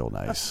feel real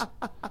nice.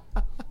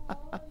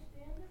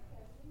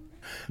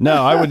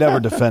 No, I would never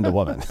defend a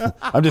woman.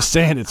 I'm just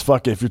saying it's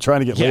fucking. If you're trying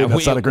to get laid,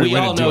 that's not a great we way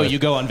all to do know it. you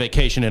go on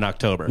vacation in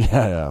October.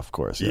 Yeah, of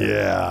course.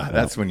 yeah,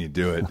 that's when you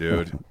do it,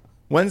 dude.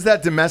 When's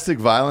that domestic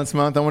violence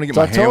month? I want to get It's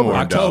my hand October.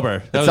 warmed October.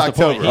 up. That It's was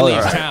October. the point. He All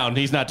leaves right. town.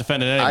 He's not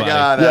defending I anybody.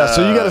 got. Yeah,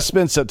 so you got to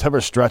spend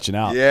September stretching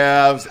out.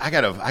 Yeah, I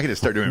gotta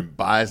start doing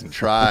buys and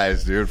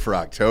tries, dude, for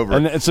October.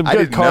 And it's some I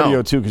good didn't cardio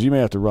know. too, because you may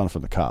have to run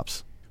from the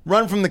cops.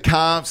 Run from the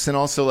cops, and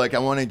also like I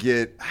want to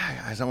get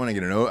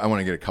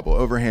a couple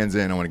overhands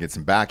in. I want to get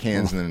some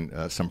backhands, and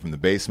then some from the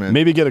basement.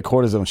 Maybe get a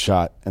cortisone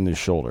shot in the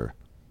shoulder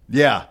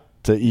Yeah,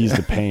 to ease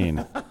the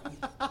pain.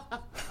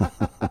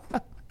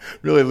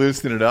 really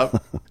loosen it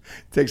up.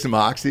 Take some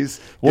oxys.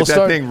 We'll Get that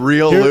start- thing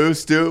real here-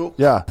 loose, dude.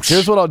 Yeah.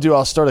 Here's what I'll do.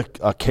 I'll start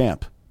a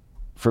camp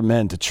for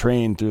men to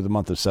train through the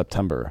month of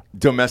September.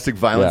 Domestic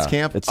violence Yeah.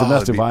 camp. It's Oh,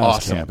 domestic that'd be violence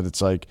awesome. camp. And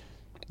it's like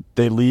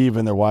they leave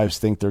and their wives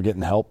think they're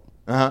getting help.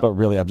 But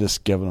really, I'm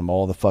just giving them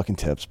all the fucking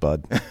tips,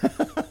 bud. I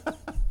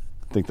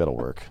think that'll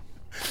work.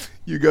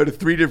 You go to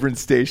 3 different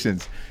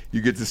stations.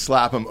 You get to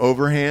slap them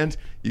overhand.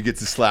 You get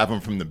to slap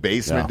them from the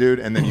basement, Yeah. dude,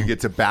 and then you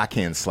get to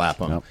backhand slap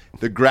them. Yep.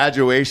 The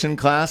graduation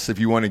class, if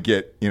you want to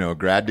get a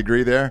grad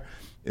degree, there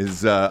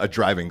is a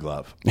driving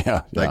glove.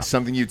 Yeah, like yeah.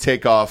 something you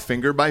take off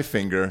finger by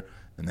finger,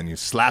 and then you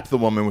slap the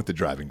woman with the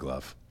driving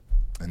glove,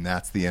 and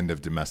that's the end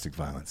of domestic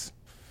violence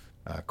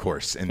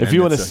course. And If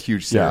you want it's a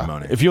huge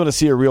ceremony. if you want to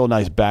see a real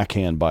nice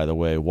backhand, by the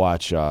way,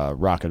 watch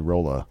Rock and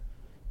Rolla.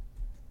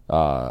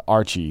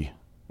 Archie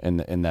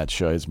in that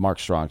show is Mark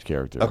Strong's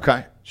character.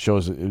 Okay.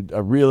 Shows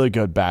a really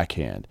good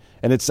backhand,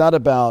 and it's not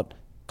about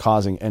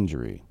causing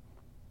injury.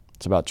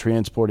 It's about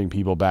transporting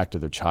people back to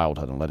their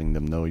childhood and letting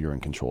them know you're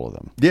in control of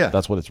them. Yeah.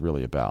 That's what it's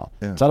really about.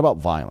 Yeah. It's not about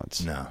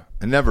violence. no,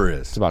 it never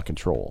is. It's about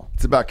control.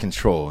 It's about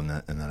control in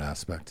that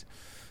aspect.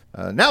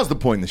 Now's the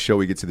point in the show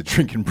we get to the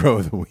drinking bro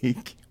of the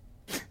week.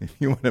 If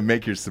you want to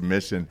make your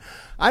submission,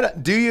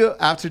 do you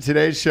after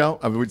today's show?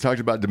 We talked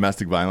about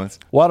domestic violence.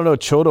 Well, I don't know.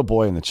 Choda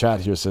Boy in the chat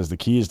here says the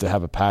key is to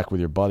have a pact with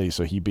your buddy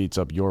so he beats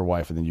up your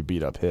wife and then you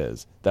beat up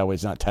his. That way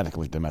it's not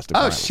technically domestic Oh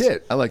violence.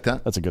 shit, I like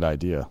that. That's a good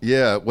idea.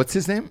 Yeah, what's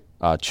his name?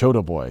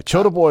 Choda Boy.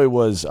 Choda Boy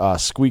was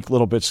Squeak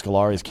Little Bitch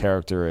Scolari's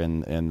character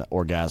in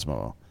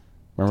Orgasmo.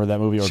 Remember that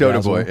movie, Orgasmo?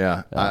 Chota Boy.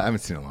 Yeah, I haven't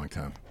seen it in a long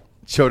time.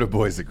 Chota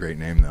Boy is a great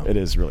name though. It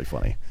is really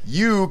funny.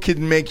 You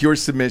can make your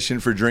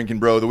submission for Drinkin'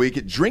 Bro of the Week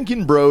at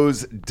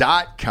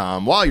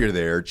drinkinbros.com. While you're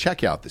there,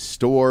 check out the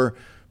store,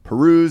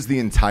 peruse the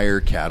entire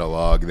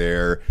catalog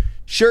there.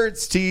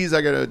 Shirts, tees.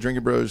 I got a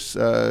Drinkin' Bros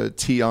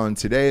tee on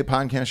today,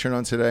 podcast shirt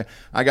on today.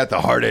 I got the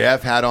Hard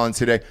AF hat on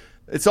today.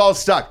 It's all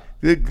stuck.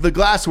 The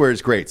glassware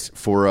is great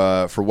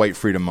for White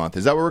Freedom Month.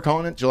 Is that what we're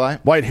calling it? July?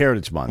 White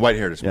Heritage Month. White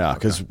Heritage Month, Yeah, okay.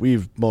 because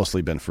we've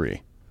mostly been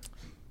free.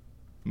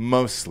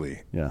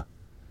 Mostly. Yeah.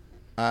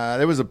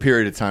 There was a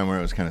period of time where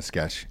it was kind of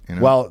sketch. You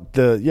know? Well,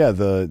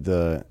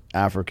 the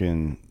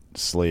African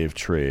slave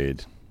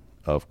trade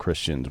of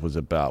Christians was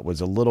a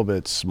little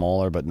bit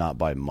smaller, but not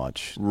by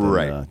much. than,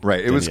 Right.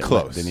 It than was the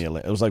close. than the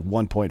it was like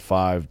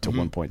 1.5 to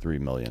 1.3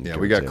 million. yeah,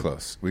 give we or got take.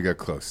 close. We got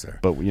close there.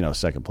 But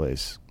second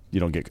place you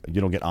don't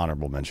get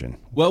honorable mention.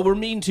 Well, we're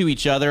mean to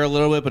each other a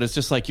little bit, but it's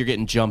just like you're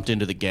getting jumped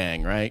into the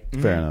gang, right?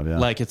 Fair enough. Yeah.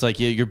 Like it's like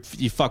you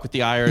fuck with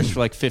the Irish for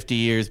like 50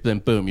 years, then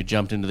boom, you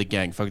jumped into the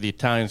gang. Fuck with the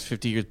Italians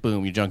 50 years,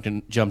 boom, you jumped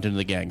into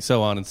the gang.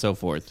 So on and so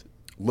forth.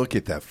 Look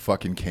at that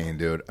fucking cane,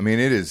 dude. I mean,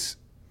 it is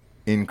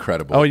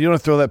incredible. Oh, you want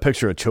to throw that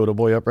picture of Chota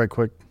Boy up right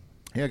quick?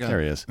 Yeah, I got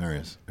There it. he is. There he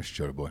is. There's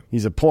Chota Boy.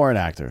 He's a porn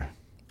actor,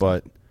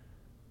 but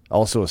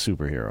also a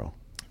superhero.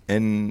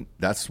 And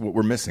that's what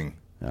we're missing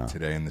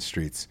today in the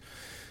streets.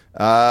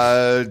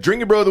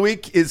 Drinking Bro of the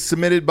Week is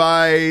submitted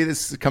by,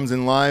 this comes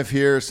in live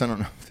here, so I don't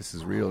know if this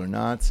is real or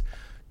not.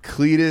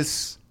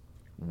 Cletus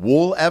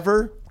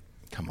Woolever?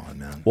 Come on,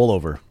 man.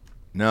 Woolover.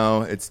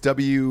 No, it's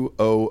Woolever.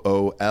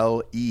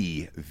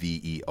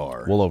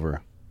 Woolover.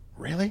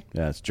 Really?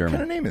 Yeah, it's What German.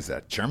 kind of name is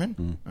that?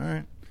 German?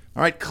 All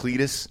right,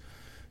 Cletus.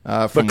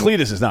 But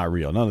Cletus is not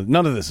real.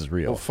 None of this is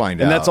real. We'll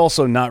find and out. that's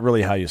also not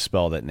really how you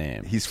spell that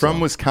name. He's from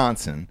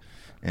Wisconsin,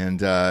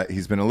 and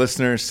he's been a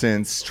listener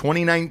since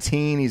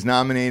 2019. He's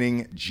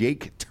nominating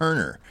Jake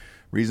Turner.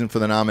 Reason for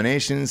the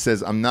nomination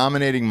says, I'm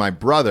nominating my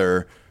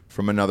brother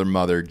from another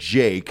mother,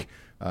 Jake.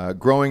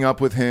 Growing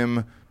up with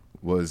him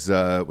was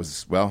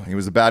he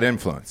was a bad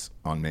influence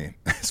on me.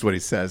 That's what he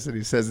says. And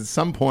he says at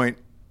some point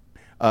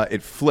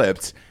it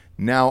flipped.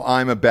 Now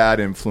I'm a bad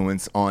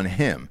influence on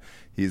him.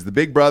 He's the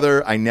big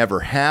brother I never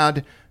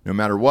had. No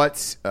matter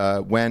what,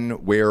 when,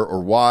 where,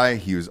 or why,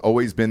 he has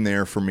always been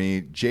there for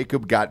me.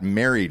 Jacob got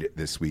married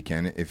this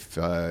weekend. If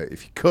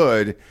you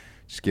could,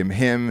 just give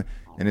him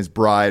and his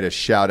bride a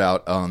shout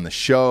out on the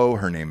show.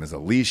 Her name is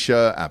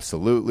Alicia.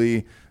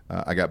 Absolutely.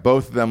 I got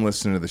both of them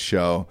listening to the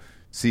show.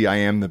 See, I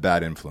am the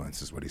bad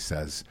influence, is what he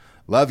says.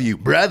 Love you,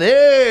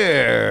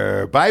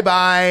 brother.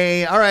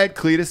 Bye-bye. All right,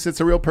 Cletus, it's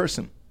a real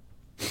person.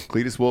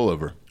 Cletus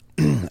Woolever.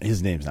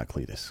 His name's not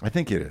Cletus. I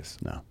think it is.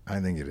 No. I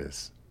think it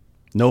is.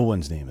 No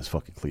one's name is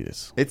fucking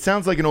Cletus. It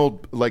sounds like an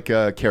old, like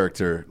a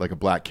character, like a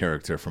black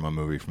character from a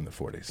movie from the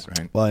 40s,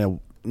 right?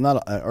 Well,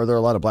 are there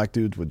a lot of black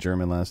dudes with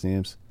German last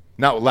names?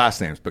 Not with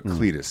last names, but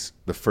Cletus.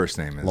 The first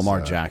name is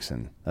Lamar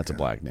Jackson. That's a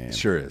black name.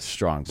 Sure is.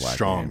 Strong black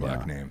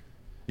name. name.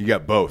 You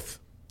got both.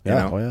 You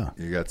Yeah, know? oh, yeah.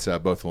 You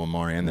got both the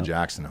Lamar and the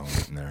Jackson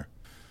element in there.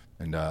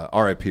 And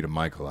R.I.P. to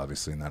Michael,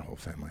 obviously, and that whole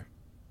family.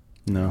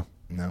 No,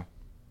 No.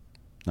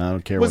 I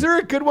don't care. Was there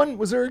a good one?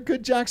 Was there a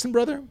good Jackson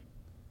brother?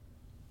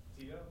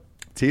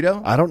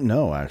 Tito? I don't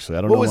know, actually.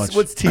 I don't know much.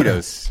 What's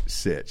Tito's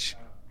sitch?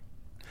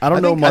 I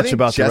don't know much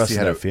about the Jesse rest of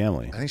had their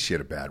family. I think she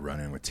had a bad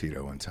run-in with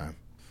Tito one time.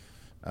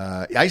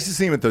 I used to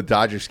see him at the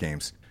Dodgers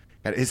games.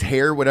 God, his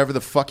hair, whatever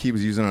the fuck he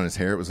was using on his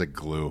hair, it was like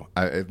glue.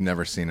 I've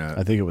never seen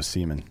I think it was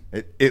semen.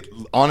 It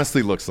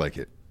honestly looks like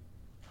it.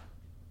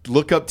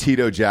 Look up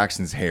Tito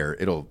Jackson's hair.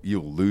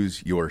 You'll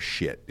lose your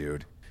shit,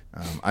 dude.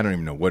 I don't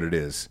even know what it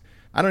is.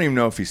 I don't even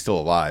know if he's still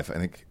alive. I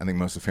think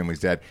most of the family's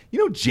dead. You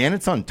know,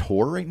 Janet's on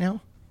tour right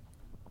now.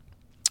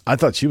 I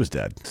thought she was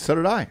dead. So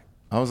did I.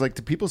 I was like,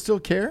 do people still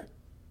care?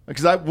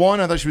 Because I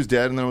thought she was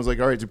dead, and then I was like,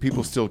 all right, do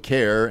people still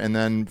care? And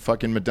then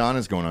fucking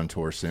Madonna's going on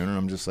tour soon, and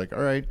I'm just like,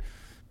 all right,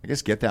 I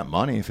guess get that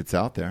money if it's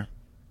out there.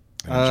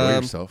 And enjoy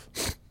yourself.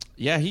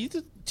 Yeah,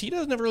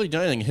 Tito's never really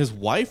done anything. His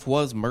wife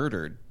was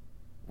murdered,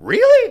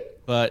 Really?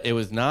 but it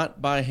was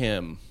not by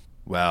him.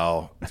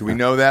 Well, do we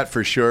know that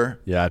for sure?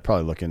 Yeah, I'd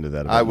probably look into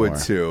that a bit I would more.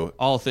 too.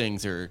 All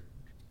things are.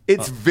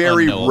 It's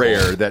very unknowable.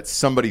 rare that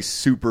somebody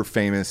super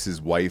famous,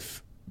 his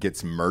wife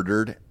gets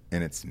murdered,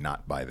 and it's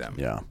not by them.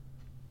 Yeah.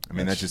 I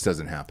mean, that just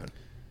doesn't happen.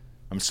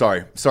 I'm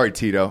sorry. Sorry,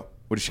 Tito.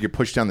 What, did she get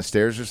pushed down the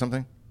stairs or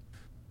something?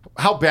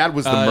 How bad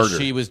was the murder?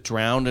 She was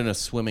drowned in a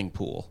swimming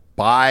pool.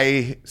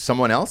 By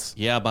someone else?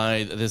 Yeah,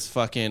 by this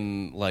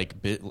fucking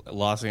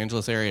Los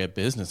Angeles area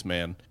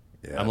businessman.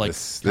 Yeah, I'm like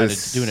kind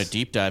of doing a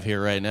deep dive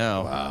here right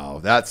now. Wow,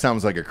 that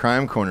sounds like a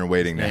crime corner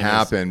waiting to name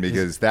happen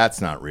because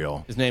that's not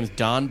real. His name's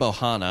Don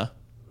Bohanna.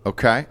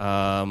 Okay.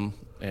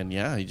 And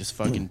yeah, he just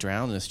fucking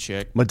drowned this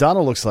chick.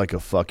 Madonna looks like a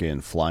fucking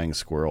flying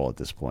squirrel at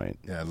this point.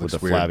 Yeah, it with looks the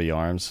weird. flabby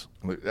arms.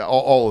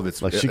 All of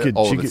it's Like she could,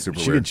 super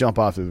she weird. could jump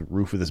off the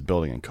roof of this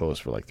building and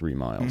coast for like 3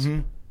 miles.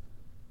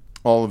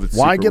 All of it's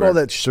Why super get all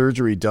weird. that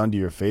surgery done to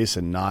your face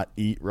and not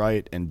eat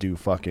right and do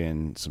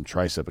fucking some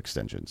tricep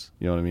extensions?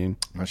 You know what I mean?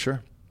 Not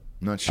sure.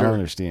 Not I sure. don't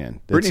understand.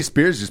 Britney It's-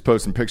 Spears just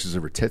posting pictures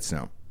of her tits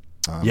now.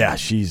 yeah,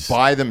 she's.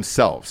 By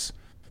themselves.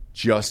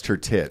 Just her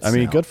tits. I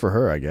mean, now. good for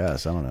her, I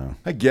guess. I don't know.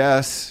 I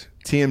guess.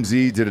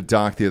 TMZ did a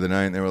doc the other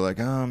night, and they were like,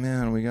 oh,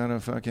 man, we got to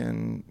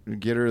fucking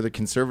get her the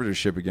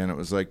conservatorship again. It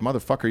was like,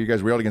 motherfucker, you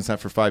guys railed against that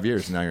for 5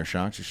 years, and now you're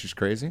shocked? She's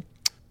crazy?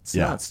 It's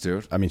nuts,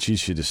 dude. I mean, she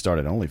should have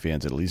started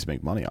OnlyFans at least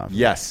make money off it.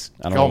 Yes.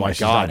 I don't know Oh, why my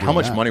she's not God. doing How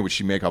much that. money would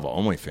she make off of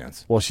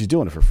OnlyFans? Well, she's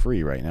doing it for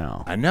free right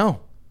now. I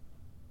know.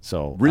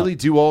 So Really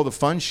do all the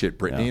fun shit,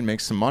 Brittany, Yeah. and make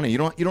some money. You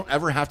don't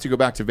ever have to go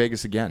back to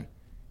Vegas again.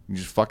 You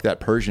just fuck that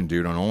Persian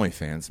dude on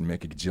OnlyFans and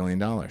make $1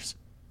 gajillion.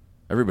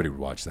 Everybody would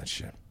watch that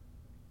shit.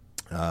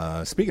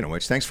 Speaking of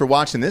which, thanks for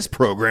watching this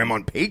program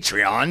on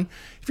Patreon.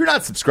 If you're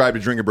not subscribed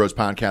to Drinking Bros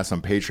Podcast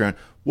on Patreon,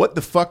 what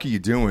the fuck are you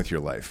doing with your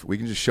life? We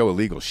can just show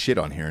illegal shit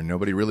on here and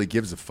nobody really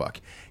gives a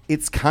fuck.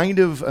 It's kind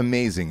of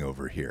amazing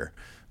over here.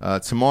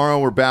 Tomorrow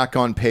we're back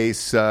on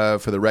pace for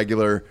the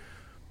regular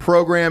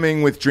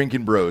programming with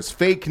Drinking Bros.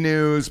 Fake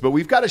news, but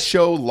we've got a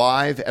show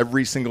live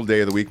every single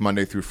day of the week,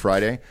 Monday through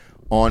Friday,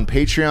 on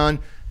Patreon.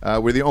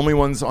 We're the only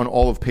ones on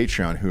all of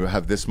Patreon who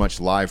have this much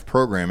live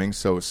programming,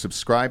 so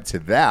subscribe to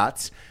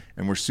that.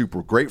 And we're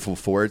super grateful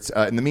for it.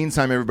 In the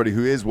meantime, everybody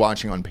who is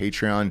watching on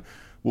Patreon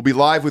will be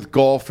live with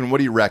golf. And what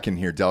do you reckon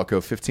here,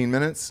 Delco? 15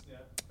 minutes? Yeah.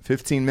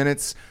 15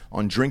 minutes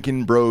on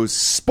Drinking Bros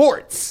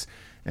Sports.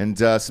 And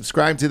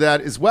subscribe to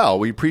that as well.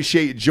 We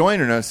appreciate you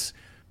joining us.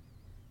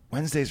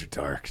 Wednesdays are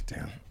dark,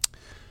 Dan.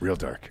 Real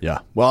dark. Yeah.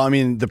 Well, I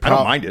mean, I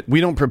don't mind it.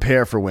 We don't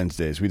prepare for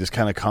Wednesdays. We just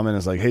kind of come in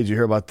as like, hey, did you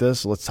hear about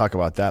this? Let's talk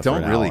about that.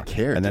 Don't for an really hour.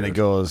 care. And then it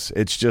goes,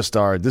 it's just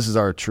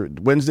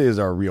Wednesday is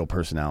our real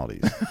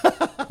personalities.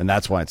 And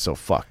that's why it's so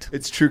fucked.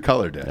 It's True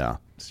Color Day. Yeah.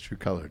 It's True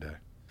Color Day.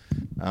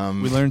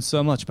 We learned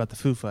so much about the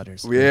Foo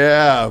Fighters.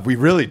 Yeah, we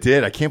really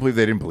did. I can't believe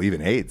they didn't believe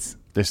in AIDS.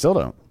 They still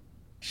don't.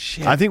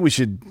 Shit. I think we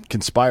should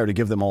conspire to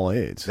give them all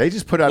AIDS. They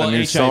just put out a new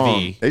HIV.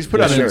 song. They just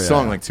put out a new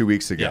song like 2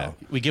 weeks ago. Yeah.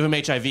 We give them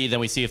HIV, then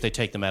we see if they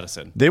take the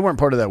medicine. They weren't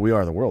part of that We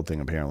Are the World thing,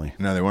 apparently.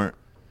 No, they weren't.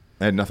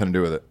 They had nothing to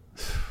do with it.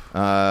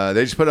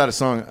 They just put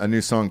out a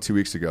new song 2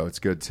 weeks ago. It's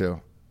good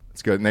too.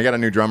 It's good, and they got a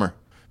new drummer.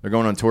 They're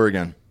going on tour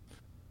again.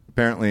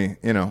 Apparently,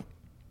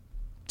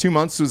 2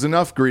 months was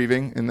enough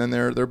grieving, and then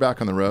they're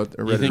back on the road.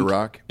 They're ready to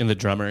rock. In the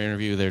drummer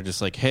interview, they're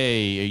just like,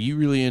 "Hey, are you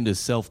really into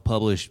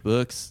self-published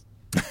books?"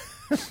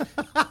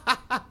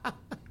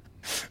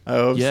 I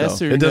hope Yes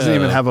so. or It doesn't no?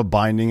 even have a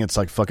binding. It's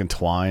like fucking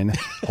twine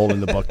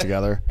holding the book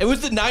together. It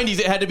was the 90s.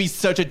 It had to be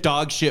such a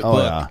dog shit Oh,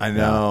 book. yeah. I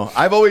know.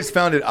 I've always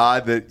found it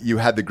odd that you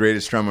had the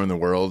greatest drummer in the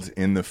world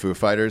in the Foo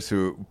Fighters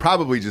who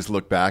probably just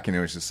looked back and it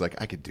was just like,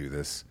 I could do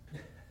this.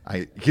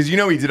 Because he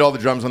did all the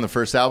drums on the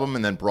first album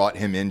and then brought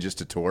him in just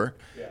to tour.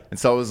 Yeah. And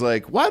so I was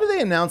like, why do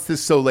they announce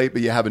this so late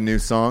but you have a new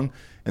song?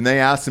 And they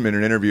asked him in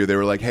an interview, they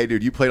were like, hey,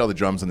 dude, you played all the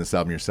drums on this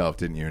album yourself,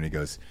 didn't you? And he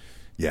goes,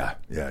 yeah,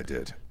 I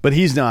did. But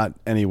he's not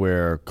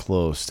anywhere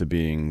close to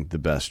being the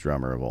best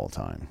drummer of all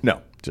time.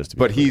 No. Just to be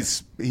but clear.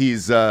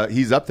 he's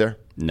up there.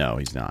 No,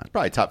 he's not.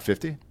 Probably top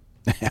 50.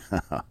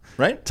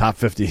 Right? Top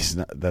 50 is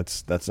not,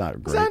 that's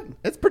not great.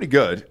 It's pretty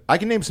good. I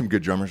can name some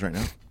good drummers right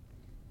now.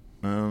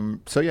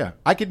 So yeah,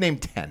 I could name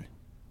 10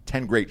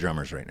 great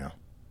drummers right now.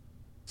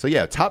 So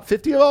yeah, top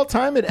 50 of all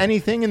time at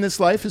anything in this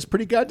life is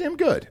pretty goddamn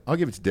good. I'll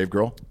give it to Dave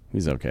Grohl.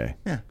 He's okay.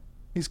 Yeah,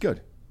 he's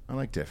good. I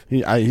like Dave.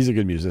 He's a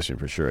good musician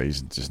for sure.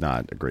 He's just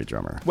not a great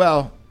drummer.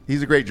 Well,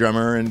 he's a great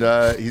drummer, and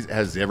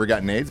has he ever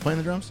gotten AIDS playing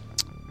the drums?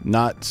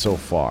 Not so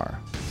far.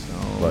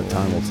 But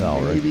time will tell,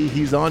 right? Maybe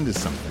he's on to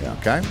something,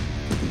 okay?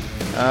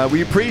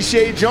 We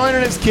appreciate you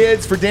joining us,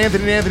 kids. For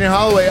D'Anthony and Anthony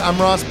Holloway, I'm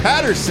Ross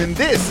Patterson.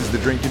 This is the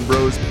Drinking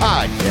Bros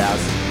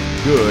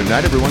Podcast. Good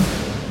night, everyone.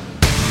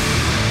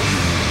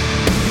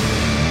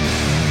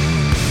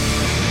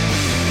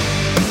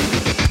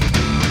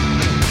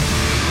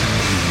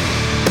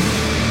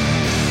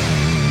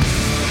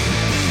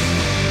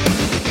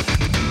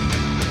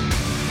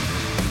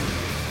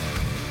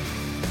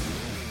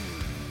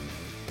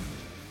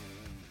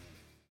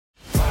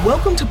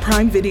 Welcome to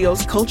Prime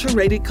Video's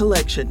culture-rated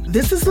collection.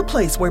 This is the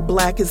place where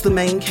Black is the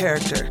main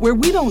character, where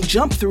we don't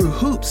jump through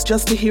hoops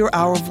just to hear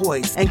our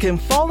voice, and can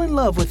fall in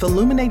love with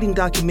illuminating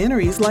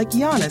documentaries like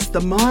Giannis,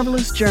 The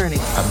Marvelous Journey.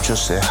 I'm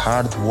just a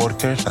hard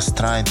worker that's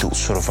trying to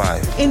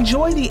survive.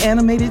 Enjoy the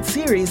animated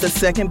series, The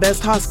Second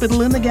Best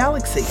Hospital in the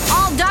Galaxy,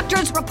 All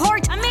doctors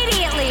report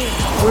immediately!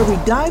 where we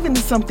dive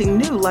into something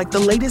new like the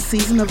latest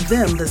season of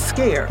Them, The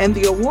Scare, and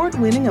the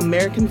award-winning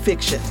American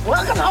Fiction.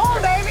 Welcome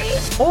home, baby!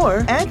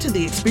 Or add to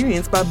the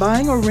experience by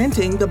buying or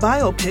renting the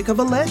biopic of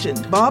a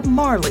legend, Bob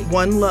Marley,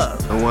 One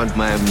Love. I want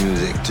my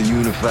music to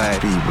unify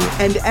people.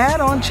 And add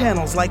on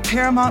channels like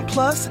Paramount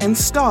Plus and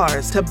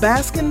Stars to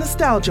bask in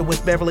nostalgia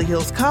with Beverly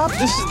Hills Cop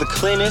This is the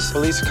cleanest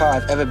police car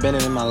I've ever been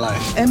in my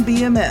life. and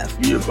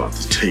BMF. You're about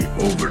to take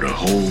over the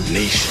whole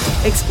nation.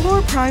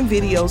 Explore Prime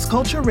Video's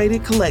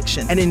culture-rated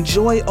collection and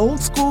enjoy old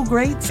school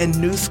greats and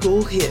new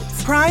school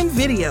hits. Prime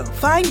Video.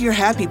 Find your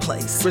happy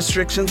place.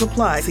 Restrictions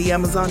apply. See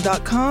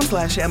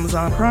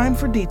Amazon.com/Amazon Prime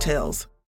for details.